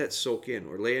it and let that soak in,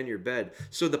 or lay in your bed.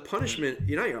 So the punishment,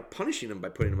 you're not punishing them by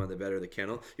putting them on the bed or the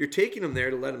kennel. You're taking them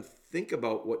there to let them think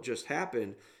about what just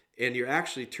happened, and you're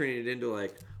actually turning it into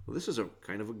like, well, this is a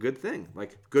kind of a good thing.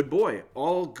 Like, good boy.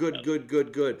 All good,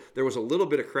 good. There was a little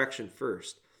bit of correction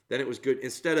first. Then it was good.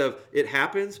 Instead of it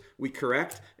happens, we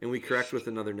correct, and we correct with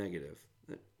another negative.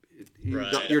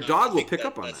 Your dog will pick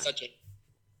up on that.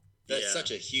 That's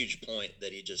such a huge point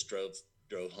that he just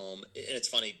drove home. And it's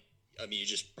funny. I mean, you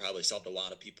just probably solved a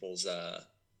lot of people's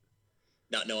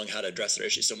not knowing how to address their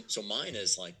issues. So mine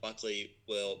is like Buckley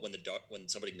will, when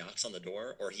somebody knocks on the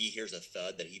door or he hears a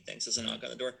thud that he thinks is a knock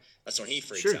on the door, that's when he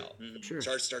freaks out. Sure.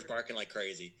 Starts barking like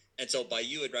crazy. And so by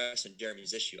you addressing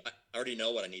Jeremy's issue, I already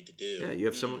know what I need to do. Yeah, you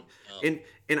have someone, and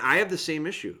I have the same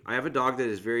issue. I have a dog that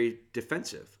is very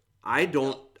defensive. I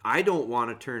don't want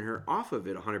to turn her off of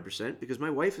it 100% because my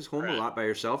wife is home a lot by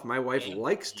herself. My wife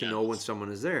likes to know when someone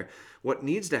is there. What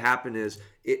needs to happen is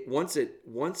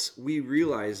once we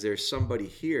realize there's somebody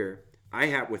here,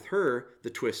 with her,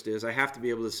 the twist is I have to be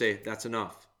able to say that's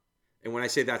enough. And when I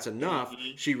say that's enough,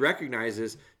 she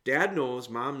recognizes dad knows,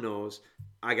 mom knows,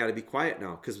 I got to be quiet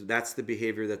now because that's the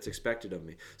behavior that's expected of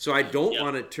me. So I don't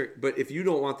want to turn, but if you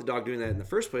don't want the dog doing that in the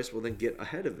first place, well then get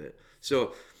ahead of it.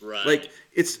 So like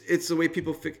it's the way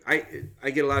people I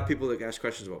get a lot of people that ask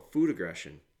questions about food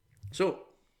aggression. So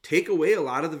take away a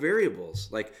lot of the variables.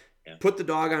 Like Put the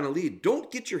dog on a lead.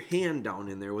 Don't get your hand down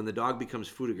in there when the dog becomes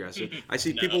food aggressive. I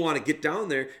see people want to get down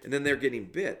there and then they're getting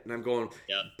bit. And I'm going,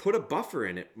 put a buffer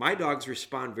in it. My dogs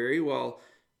respond very well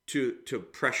to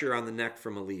pressure on the neck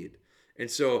from a lead. And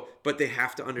so, but they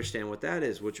have to understand what that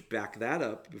is, which back that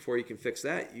up before you can fix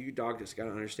that. You dog just got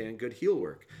to understand good heel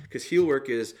work, because heel work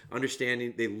is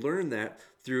understanding. They learn that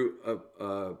through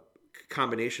a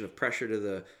combination of pressure to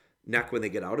the neck when they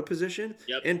get out of position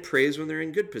and praise when they're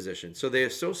in good position. So they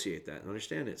associate that and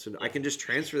understand it. So I can just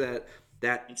transfer that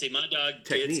and see, my dog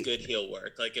gets good heel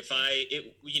work. Like if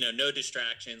no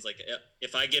distractions. Like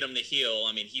if I get him to heel,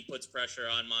 I mean, he puts pressure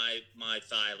on my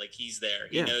thigh. Like he's there.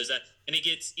 He knows that, and he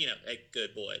gets a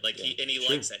good boy. Like he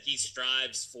likes that. He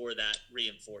strives for that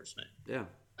reinforcement. Yeah,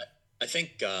 I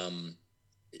think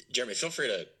Jeremy, feel free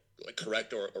to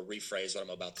correct or rephrase what I'm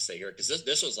about to say here, because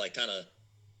this was like kind of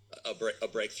a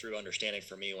breakthrough understanding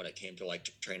for me when it came to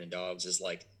like training dogs. Is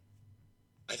like,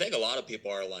 I think a lot of people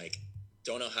are like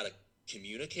don't know how to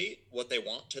communicate what they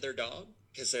want to their dog,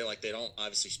 because they don't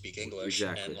obviously speak English.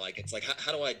 And like it's like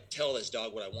how do I tell this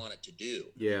dog what I want it to do?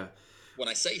 When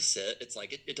I say sit, it's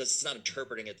like it's not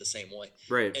interpreting it the same way,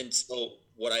 right? And so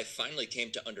what I finally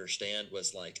came to understand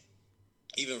was like,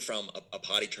 even from a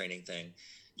potty training thing,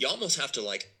 you almost have to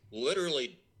like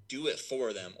literally do it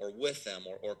for them or with them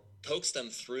or coax them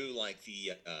through like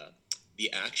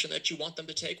the action that you want them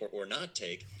to take or not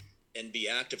take, and be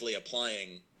actively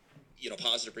applying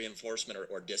positive reinforcement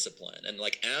or discipline. And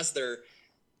like as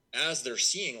they're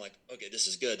seeing like, okay, this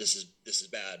is good, this is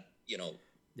bad,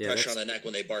 pressure on the neck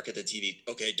when they bark at the TV,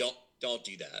 okay, don't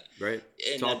do that, right?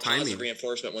 And then positive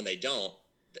reinforcement when they don't.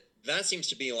 That seems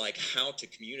to be like how to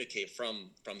communicate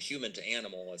from human to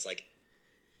animal. It's like,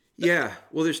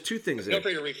 well, there's two things there. Feel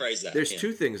free to rephrase that. There's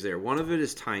two things there. One of it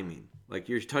is timing. Like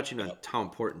you're touching on how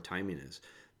important timing is.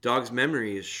 Dogs'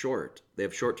 memory is short. They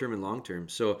have short-term and long-term.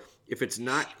 So if it's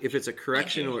a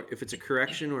correction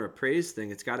or a praise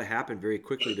thing, it's got to happen very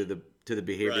quickly to the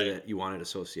behavior that you want it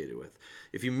associated with.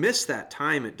 If you miss that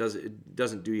time, it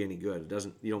doesn't do you any good.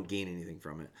 You don't gain anything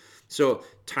from it. So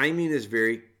timing is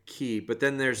very key. But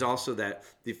then there's also that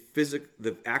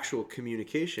the actual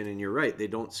communication, and you're right, they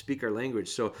don't speak our language.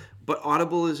 So, but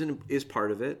audible is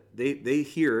part of it. They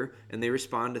hear and they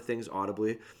respond to things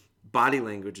audibly. Body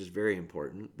language is very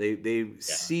important. They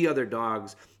see other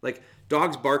dogs, like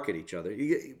dogs bark at each other.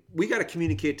 We got to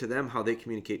communicate to them how they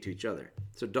communicate to each other.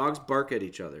 So dogs bark at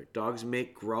each other. Dogs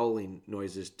make growling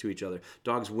noises to each other.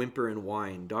 Dogs whimper and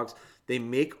whine. They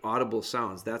make audible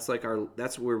sounds. That's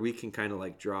where we can kind of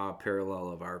like draw a parallel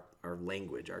of our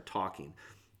language, our talking.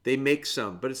 They make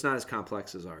some, but it's not as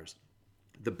complex as ours.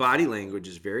 The body language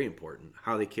is very important.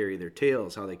 How they carry their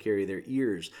tails, how they carry their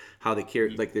ears, how they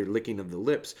carry like their licking of the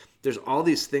lips. There's all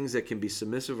these things that can be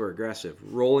submissive or aggressive.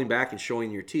 Rolling back and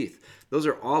showing your teeth. Those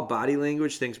are all body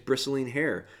language things. Bristling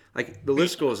hair. Like the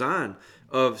list goes on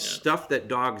of stuff that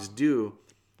dogs do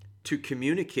to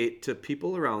communicate to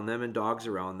people around them and dogs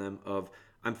around them of,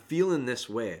 I'm feeling this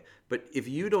way. But if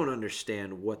you don't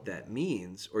understand what that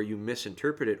means, or you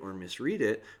misinterpret it or misread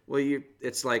it, well,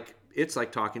 it's like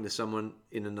talking to someone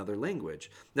in another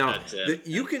language. Now,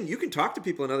 you can talk to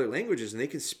people in other languages, and they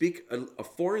can speak a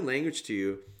foreign language to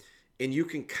you, and you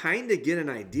can kind of get an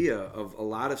idea of a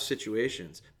lot of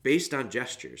situations based on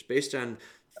gestures, based on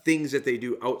things that they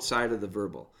do outside of the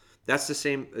verbal. That's the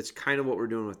same. It's kind of what we're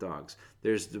doing with dogs.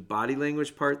 There's the body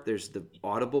language part. There's the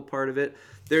audible part of it.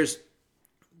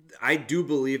 I do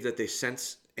believe that they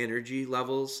sense energy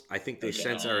levels. I think they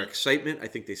sense our excitement. I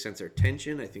think they sense our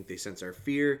tension. I think they sense our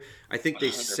fear. I think they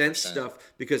 100%. Sense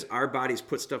stuff because our bodies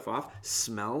put stuff off.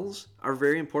 Smells are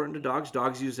very important to dogs.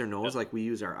 Dogs use their nose like we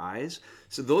use our eyes.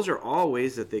 So those are all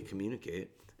ways that they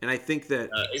communicate. And I think that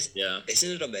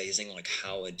isn't it amazing like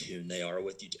how in tune they are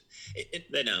with you?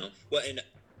 They know. Well, and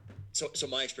so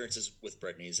my experiences with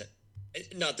Brittany is that,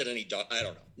 not that any dog, I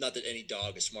don't know, not that any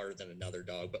dog is smarter than another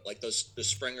dog, but like the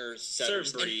springers,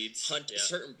 setters, certain breeds,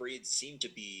 certain breeds seem to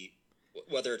be,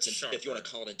 whether it's if you want to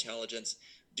call it intelligence.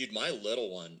 Dude, my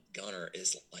little one, Gunner,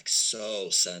 is like so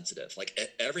sensitive. Like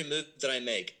every move that I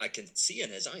make, I can see in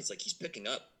his eyes, like he's picking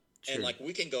up. Sure. And like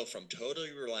we can go from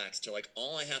totally relaxed to like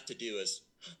all I have to do is,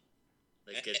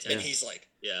 and he's like,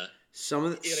 some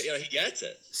of he gets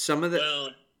it. Some of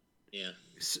the,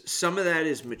 some of that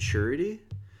is maturity.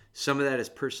 Some of that is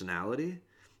personality.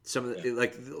 Some of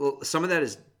that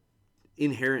is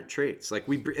inherent traits. Like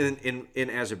and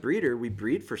as a breeder, we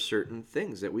breed for certain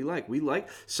things that we like. We like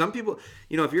some people.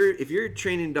 If you're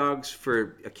training dogs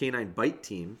for a canine bite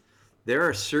team, there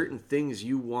are certain things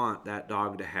you want that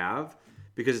dog to have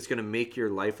because it's going to make your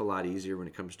life a lot easier when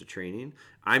it comes to training.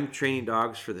 I'm training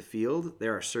dogs for the field.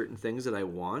 There are certain things that I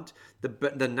want.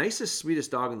 The nicest,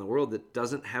 sweetest dog in the world that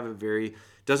doesn't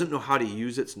know how to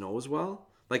use its nose well.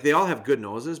 Like, they all have good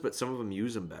noses, but some of them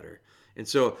use them better. And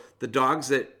so the dogs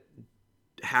that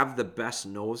have the best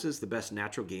noses, the best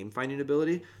natural game finding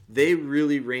ability, they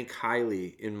really rank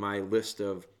highly in my list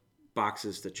of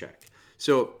boxes to check.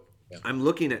 So I'm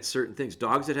looking at certain things.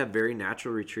 Dogs that have very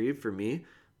natural retrieve, for me,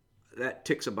 that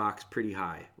ticks a box pretty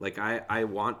high. Like, I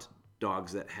want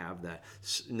dogs that have that.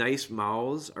 Nice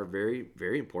mouths are very,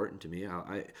 very important to me.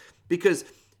 Because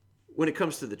when it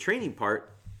comes to the training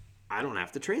part, I don't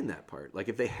have to train that part. Like,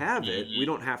 if they have it, we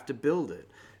don't have to build it.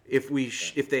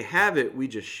 If they have it, we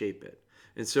just shape it.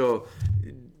 And so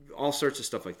all sorts of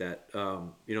stuff like that.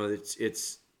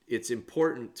 It's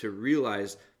important to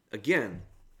realize, again,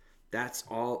 that's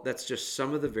just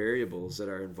some of the variables that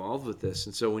are involved with this.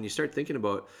 And so when you start thinking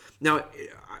about, now,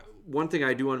 one thing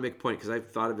I do want to make a point, because I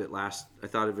thought of it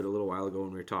a little while ago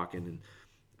when we were talking, and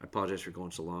I apologize for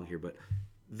going so long here, but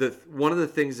one of the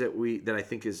things that I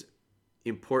think is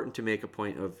important to make a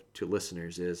point of to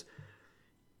listeners is,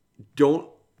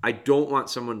 I don't want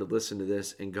someone to listen to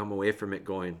this and come away from it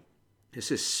going, this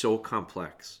is so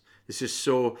complex. This is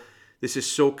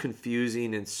so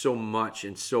confusing and so much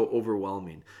and so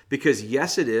overwhelming. Because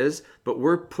yes, it is, but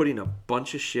we're putting a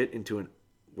bunch of shit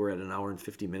we're at 1 hour and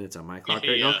 50 minutes on my clock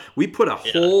right now. We put a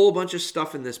whole bunch of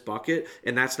stuff in this bucket,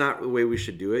 and that's not the way we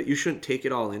should do it. You shouldn't take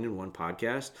it all in one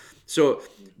podcast. So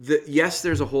yes,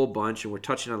 there's a whole bunch, and we're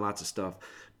touching on lots of stuff,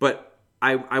 but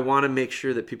I want to make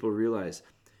sure that people realize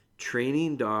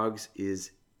training dogs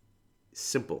is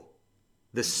simple.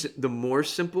 The more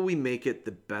simple we make it,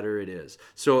 the better it is.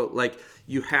 So, like,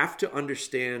 you have to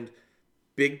understand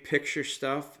big picture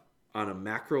stuff on a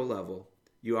macro level.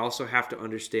 You also have to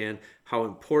understand how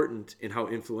important and how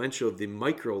influential the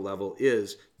micro level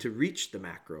is to reach the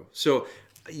macro. So,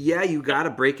 yeah, you got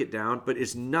to break it down, but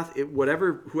it's nothing.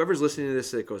 Whoever's listening to this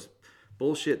that goes,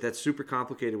 bullshit, that's super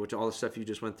complicated, which all the stuff you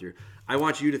just went through. I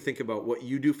want you to think about what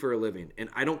you do for a living. And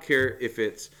I don't care if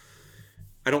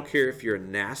you're a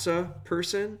NASA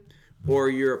person or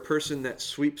you're a person that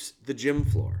sweeps the gym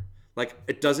floor. Like,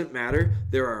 it doesn't matter.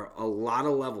 There are a lot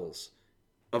of levels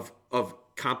of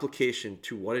complication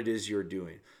to what it is you're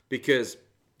doing, because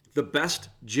the best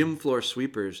gym floor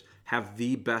sweepers have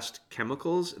the best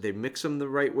chemicals. They mix them the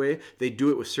right way. They do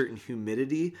it with certain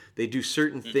humidity. They do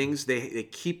certain things. They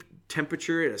keep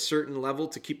temperature at a certain level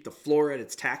to keep the floor at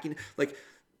its tacking. Like,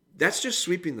 that's just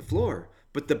sweeping the floor.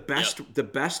 But the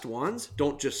best ones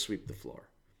don't just sweep the floor.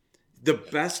 The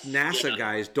best NASA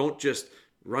guys don't just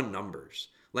run numbers.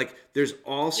 Like, there's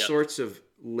all sorts of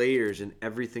layers in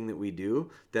everything that we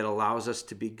do that allows us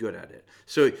to be good at it.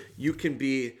 So you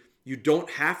don't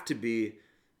have to be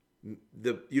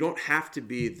the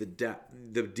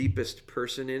deepest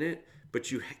person in it,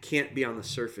 but you can't be on the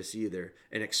surface either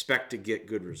and expect to get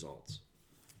good results.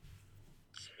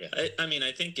 Yeah. I mean,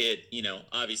 I think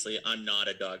obviously I'm not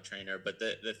a dog trainer, but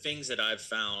the things that I've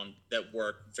found that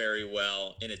work very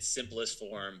well in its simplest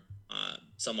form,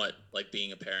 somewhat like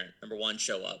being a parent. Number one,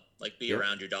 show up, like be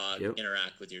around your dog,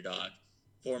 interact with your dog,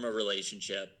 form a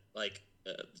relationship. Like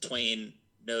Twain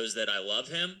knows that I love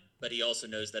him, but he also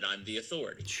knows that I'm the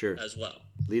authority as well.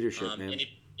 Leadership, man. And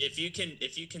if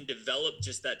you can develop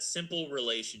just that simple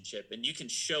relationship, and you can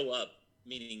show up,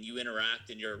 meaning you interact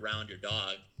and you're around your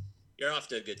dog, you're off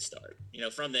to a good start.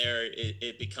 From there,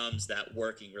 it becomes that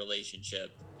working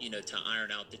relationship, to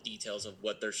iron out the details of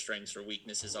what their strengths or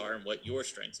weaknesses are and what your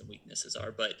strengths and weaknesses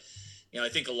are. But, I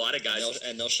think a lot of guys...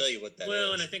 And they'll show you what that is.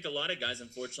 Well, and I think a lot of guys,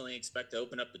 unfortunately, expect to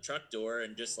open up the truck door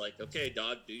and just like, okay,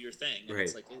 dog, do your thing. And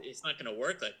It's like, it's not going to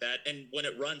work like that. And when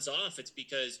it runs off, it's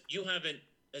because you haven't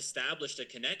established a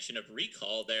connection of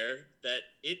recall there that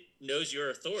it knows your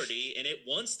authority and it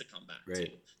wants to come back to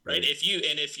you. Right?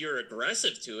 If you're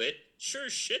aggressive to it, sure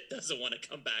shit doesn't want to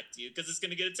come back to you because it's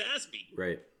going to get its ass beat.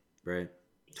 Right.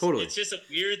 Totally. It's just a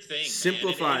weird thing.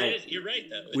 Simplify. You're right,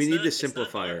 though. We need to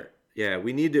simplify it. Yeah,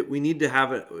 we need to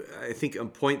have it. I think a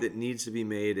point that needs to be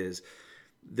made is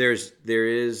there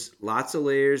is lots of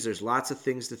layers. There's lots of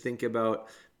things to think about,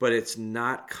 but it's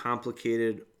not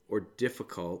complicated or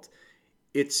difficult.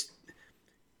 Here's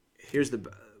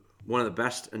one of the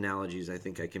best analogies I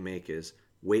think I can make is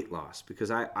weight loss,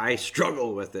 because I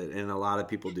struggle with it and a lot of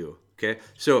people do. Okay,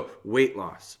 so weight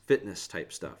loss, fitness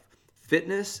type stuff.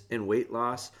 Fitness and weight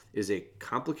loss is a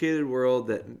complicated world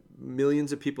that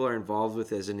millions of people are involved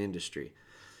with as an industry.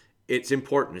 It's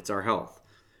important. It's our health.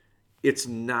 It's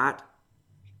not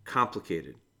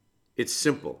complicated. It's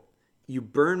simple. You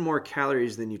burn more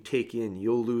calories than you take in,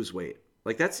 you'll lose weight.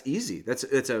 Like, that's easy.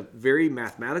 It's a very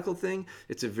mathematical thing.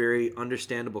 It's a very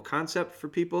understandable concept for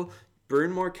people.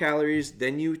 Burn more calories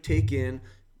than you take in,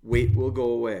 weight will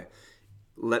go away.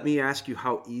 Let me ask you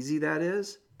how easy that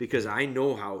is, because I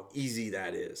know how easy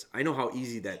that is. I know how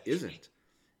easy that isn't.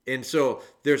 And so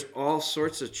there's all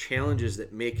sorts of challenges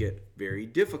that make it very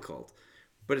difficult,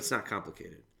 but it's not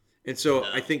complicated. And so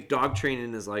I think dog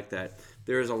training is like that.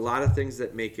 There's a lot of things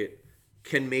that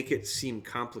can make it seem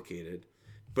complicated,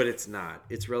 but it's not.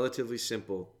 It's relatively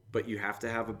simple, but you have to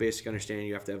have a basic understanding.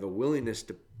 You have to have a willingness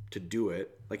to do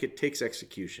it. Like, it takes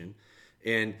execution.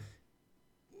 And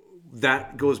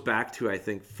that goes back to, I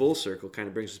think, full circle, kind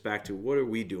of brings us back to, what are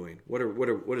we doing?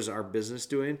 What is our business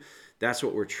doing? That's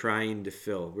what we're trying to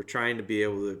fill. We're trying to be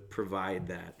able to provide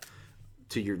that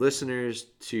to your listeners,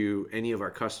 to any of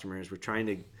our customers. We're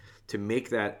trying to make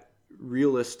that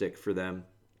realistic for them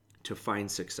to find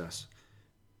success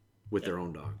with their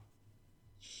own dog.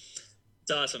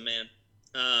 It's awesome, man.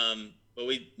 Well,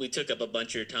 we took up a bunch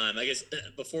of your time. I guess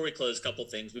before we close, a couple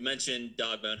things. We mentioned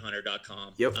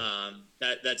dogbonehunter.com. Yep.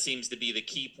 That seems to be the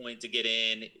key point to get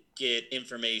in, get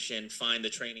information, find the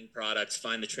training products,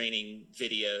 find the training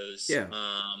videos. Yeah.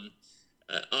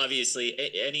 Obviously,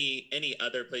 any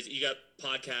other place? You got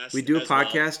podcasts? We do a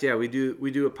podcast. Well? Yeah, we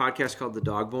do a podcast called the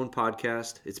Dogbone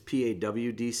Podcast. It's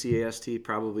PAWDCAST.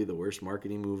 Probably the worst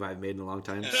marketing move I've made in a long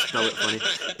time. Spell it funny,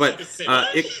 but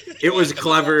it was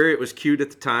clever. It was cute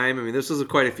at the time. I mean, this was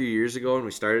quite a few years ago when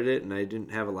we started it, and I didn't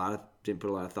put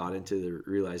a lot of thought into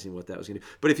realizing what that was going to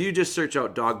do. But if you just search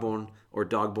out Dogbone or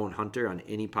Dogbone Hunter on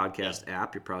any podcast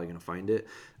app, you're probably going to find it.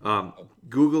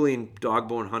 Googling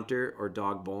Dogbone Hunter or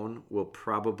Dogbone will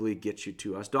probably get you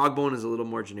to us. Dogbone is a little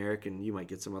more generic, and you might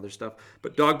get some other stuff.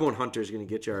 But Dogbone Hunter is going to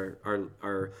get you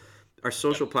our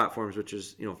social platforms, which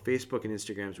is, Facebook and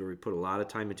Instagram is where we put a lot of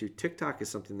time into. TikTok is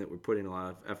something that we're putting a lot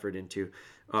of effort into.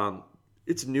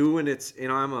 It's new, and I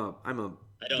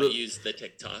don't use the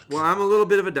TikTok. Well, I'm a little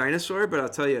bit of a dinosaur, but I'll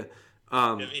tell you,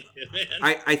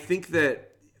 I think that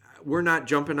we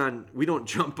don't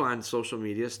jump on social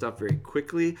media stuff very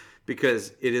quickly,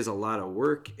 because it is a lot of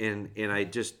work, and I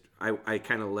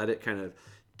kind of let it kind of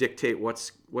dictate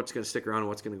what's going to stick around and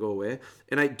what's going to go away.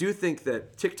 And I do think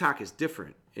that TikTok is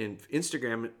different, and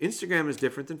Instagram is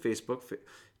different than Facebook.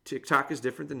 TikTok is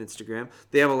different than Instagram.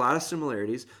 They have a lot of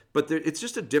similarities, but it's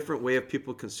just a different way of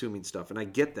people consuming stuff, and I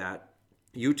get that.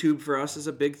 YouTube for us is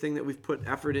a big thing that we've put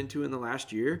effort into in the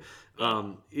last year.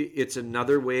 It's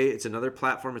another way, it's another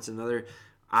platform, it's another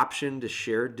option to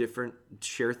share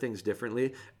things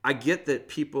differently. I get that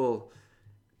people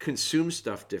consume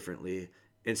stuff differently,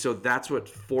 and so that's what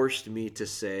forced me to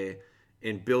say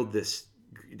and build this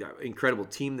incredible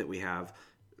team that we have.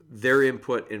 Their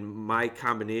input and my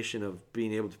combination of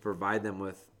being able to provide them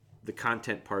with the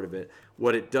content part of it,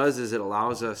 what it does is it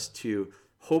allows us to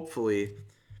hopefully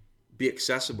be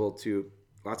accessible to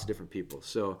lots of different people.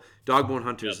 So Dogbone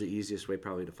Hunter is the easiest way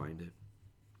probably to find it.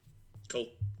 Cool.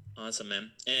 Awesome, man.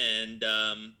 And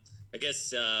I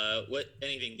guess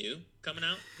anything new coming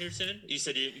out here soon? You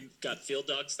said you've got field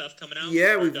dog stuff coming out?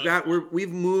 Yeah,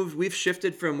 we've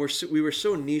shifted from, we were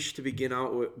so niche to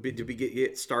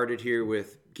get started here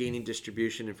with gaining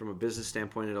distribution, and from a business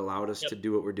standpoint, it allowed us to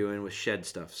do what we're doing with shed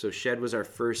stuff. So shed was our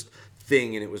first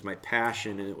thing, and it was my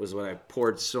passion, and it was what I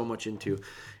poured so much into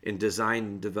and designed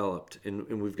and developed.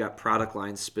 And we've got product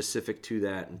lines specific to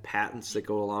that and patents that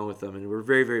go along with them, and we're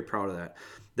very, very proud of that.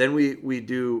 Then we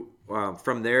do,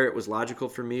 from there, it was logical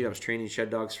for me. I was training shed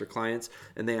dogs for clients,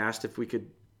 and they asked if we could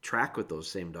track with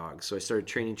those same dogs. So I started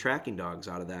training tracking dogs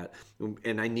out of that,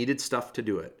 and I needed stuff to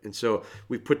do it. And so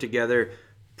we put together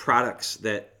products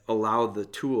that allow the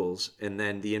tools and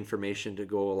then the information to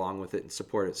go along with it and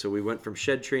support it. So we went from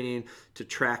shed training to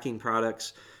tracking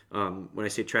products. When I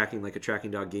say tracking, like a tracking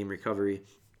dog game recovery,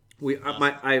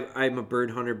 I'm a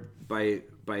bird hunter by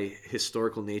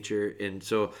historical nature, and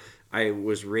so I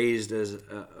was raised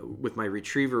with my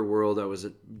retriever world.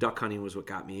 Duck hunting was what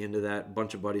got me into that. A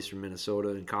bunch of buddies from Minnesota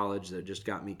in college that just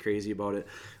got me crazy about it.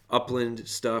 Upland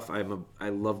stuff. I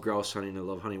love grouse hunting. I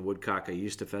love hunting woodcock. I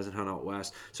used to pheasant hunt out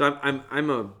west. So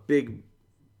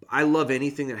I love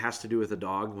anything that has to do with a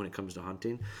dog when it comes to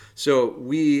hunting. So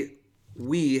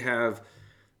we have,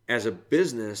 as a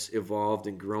business, evolved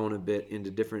and grown a bit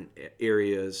into different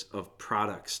areas of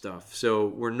product stuff. So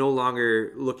we're no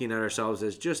longer looking at ourselves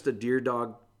as just a deer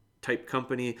dog type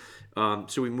company.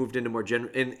 So we moved into more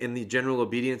general, and the general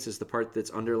obedience is the part that's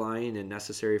underlying and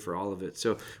necessary for all of it.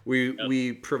 So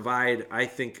we provide, I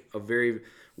think, a very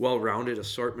well-rounded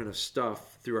assortment of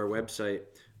stuff through our website,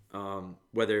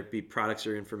 whether it be products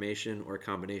or information or a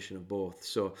combination of both.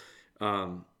 So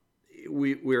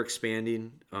we're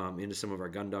expanding into some of our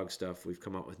gun dog stuff. We've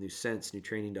come out with new scents, new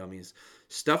training dummies,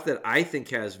 stuff that I think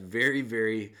has very,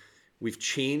 very. We've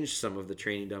changed some of the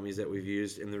training dummies that we've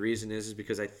used, and the reason is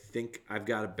because I think I've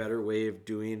got a better way of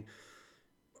doing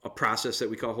a process that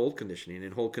we call hold conditioning.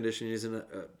 And hold conditioning isn't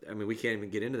I mean, we can't even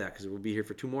get into that because we'll be here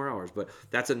for 2 more hours, but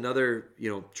that's another,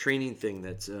 training thing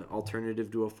that's an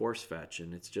alternative to a force fetch.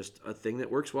 And it's just a thing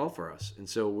that works well for us. And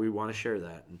so we want to share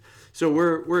that. And so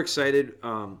we're excited.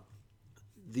 From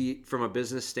a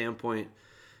business standpoint,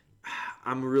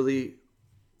 I'm really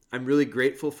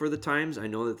grateful for the times. I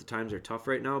know that the times are tough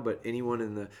right now, but anyone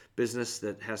in the business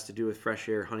that has to do with fresh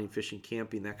air, hunting, fishing,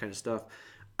 camping, that kind of stuff,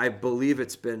 I believe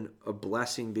it's been a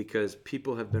blessing because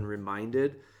people have been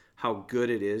reminded how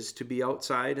good it is to be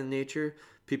outside in nature.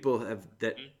 People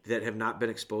that have not been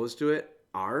exposed to it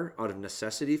are out of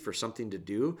necessity for something to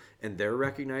do, and they're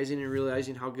recognizing and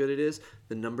realizing how good it is.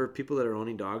 The number of people that are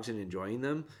owning dogs and enjoying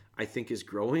them, I think, is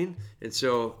growing. And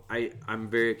so I'm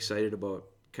very excited about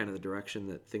kind of the direction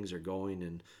that things are going,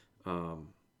 and I'm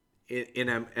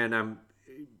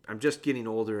just getting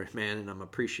older, man, and I'm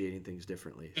appreciating things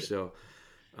differently. So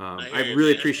I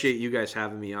really appreciate you guys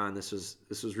having me on. This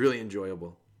was really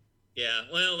enjoyable. Yeah,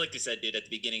 well, like I said, dude, at the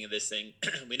beginning of this thing,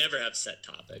 we never have set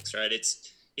topics, right?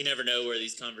 You never know where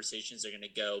these conversations are going to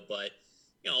go, but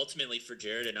ultimately for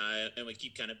Jared and I, and we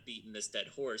keep kind of beating this dead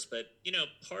horse, but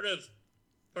part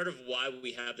of why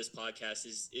we have this podcast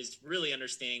is really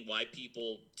understanding why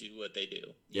people do what they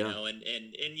do, you know, and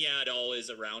yeah, it all is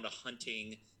around a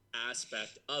hunting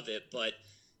aspect of it, but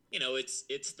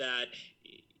it's that,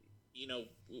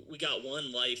 we got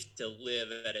one life to live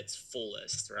at its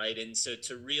fullest, right? And so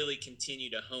to really continue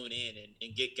to hone in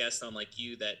and get guests on like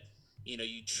you that,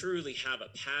 you truly have a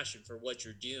passion for what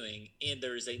you're doing and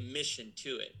there is a mission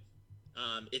to it.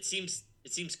 It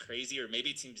seems crazy, or maybe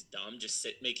it seems dumb just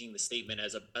making the statement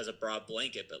as a broad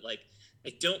blanket, but like,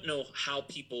 I don't know how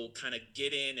people kind of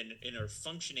get in and are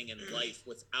functioning in life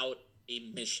without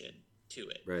a mission to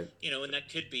it. Right. And that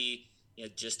could be,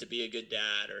 just to be a good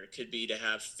dad, or it could be to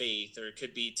have faith, or it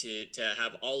could be to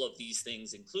have all of these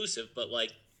things inclusive. But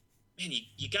like, man,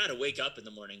 you got to wake up in the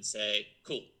morning and say,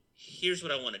 cool, here's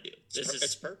what I want to do.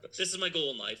 It's purpose. This is my goal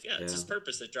in life. Yeah. It's this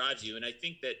purpose that drives you. And I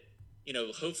think that,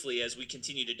 hopefully as we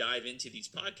continue to dive into these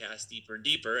podcasts deeper and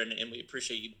deeper, and we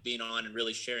appreciate you being on and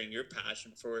really sharing your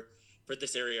passion for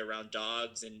this area around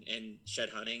dogs and shed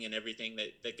hunting and everything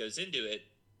that goes into it.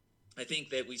 I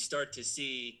think that we start to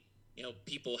see,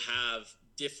 people have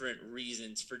different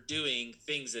reasons for doing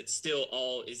things that still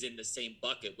all is in the same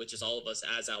bucket, which is all of us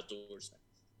as outdoorsmen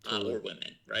or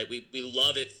women, right? We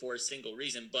love it for a single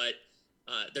reason, but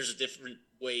there's different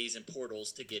ways and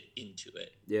portals to get into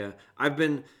it. Yeah. I've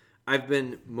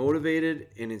been motivated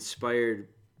and inspired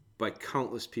by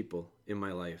countless people in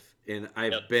my life, and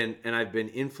I've been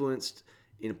influenced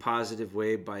in a positive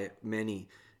way by many.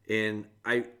 And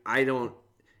I don't.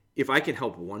 If I can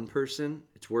help one person,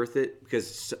 it's worth it,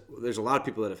 because there's a lot of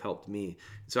people that have helped me.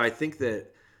 So I think that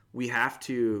we have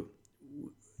to,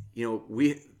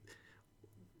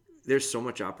 there's so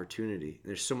much opportunity.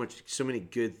 There's so many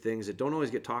good things that don't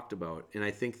always get talked about. And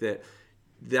I think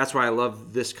that's why I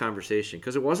love this conversation,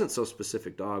 because it wasn't so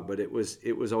specific dog, but it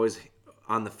was always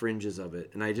on the fringes of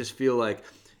it. And I just feel like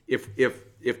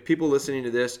if people listening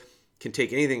to this can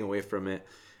take anything away from it,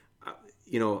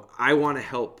 I want to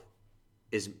help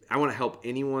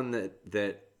anyone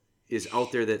that is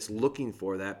out there that's looking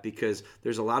for that, because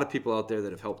there's a lot of people out there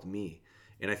that have helped me.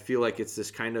 And I feel like it's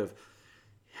this kind of,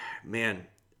 man,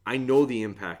 I know the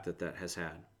impact that has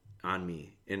had on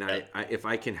me. And I if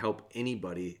I can help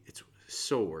anybody, it's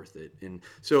so worth it. And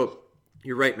so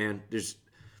you're right, man.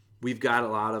 We've got a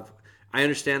lot of, I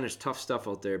understand there's tough stuff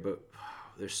out there, but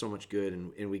there's so much good,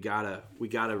 and we gotta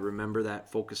remember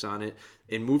that, focus on it,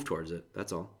 and move towards it.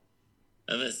 That's all.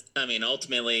 I mean,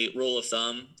 ultimately, rule of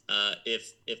thumb,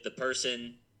 if the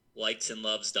person likes and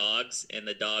loves dogs and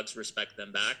the dogs respect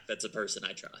them back, that's a person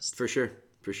I trust. For sure,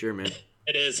 man.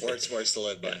 It is. Words to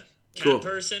live by. Yeah. Cat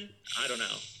person? I don't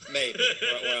know. Maybe.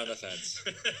 We're on the fence.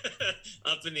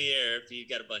 Up in the air if you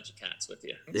got a bunch of cats with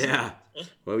you. Yeah.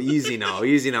 Well, easy now.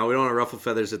 We don't want to ruffle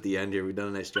feathers at the end here. We've done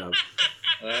a nice job.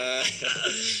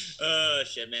 Oh,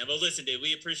 shit, man. Well, listen, dude,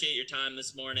 we appreciate your time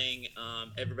this morning.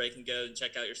 Everybody can go and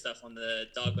check out your stuff on the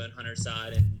Dogbone Hunter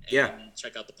side and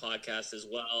check out the podcast as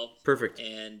well. Perfect.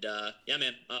 And, yeah,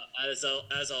 man,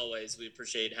 as always, we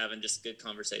appreciate having just a good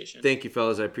conversation. Thank you,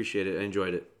 fellas. I appreciate it. I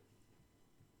enjoyed it.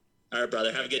 All right,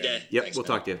 brother. Have a good day. Yep, Thanks, we'll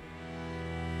man. talk to you.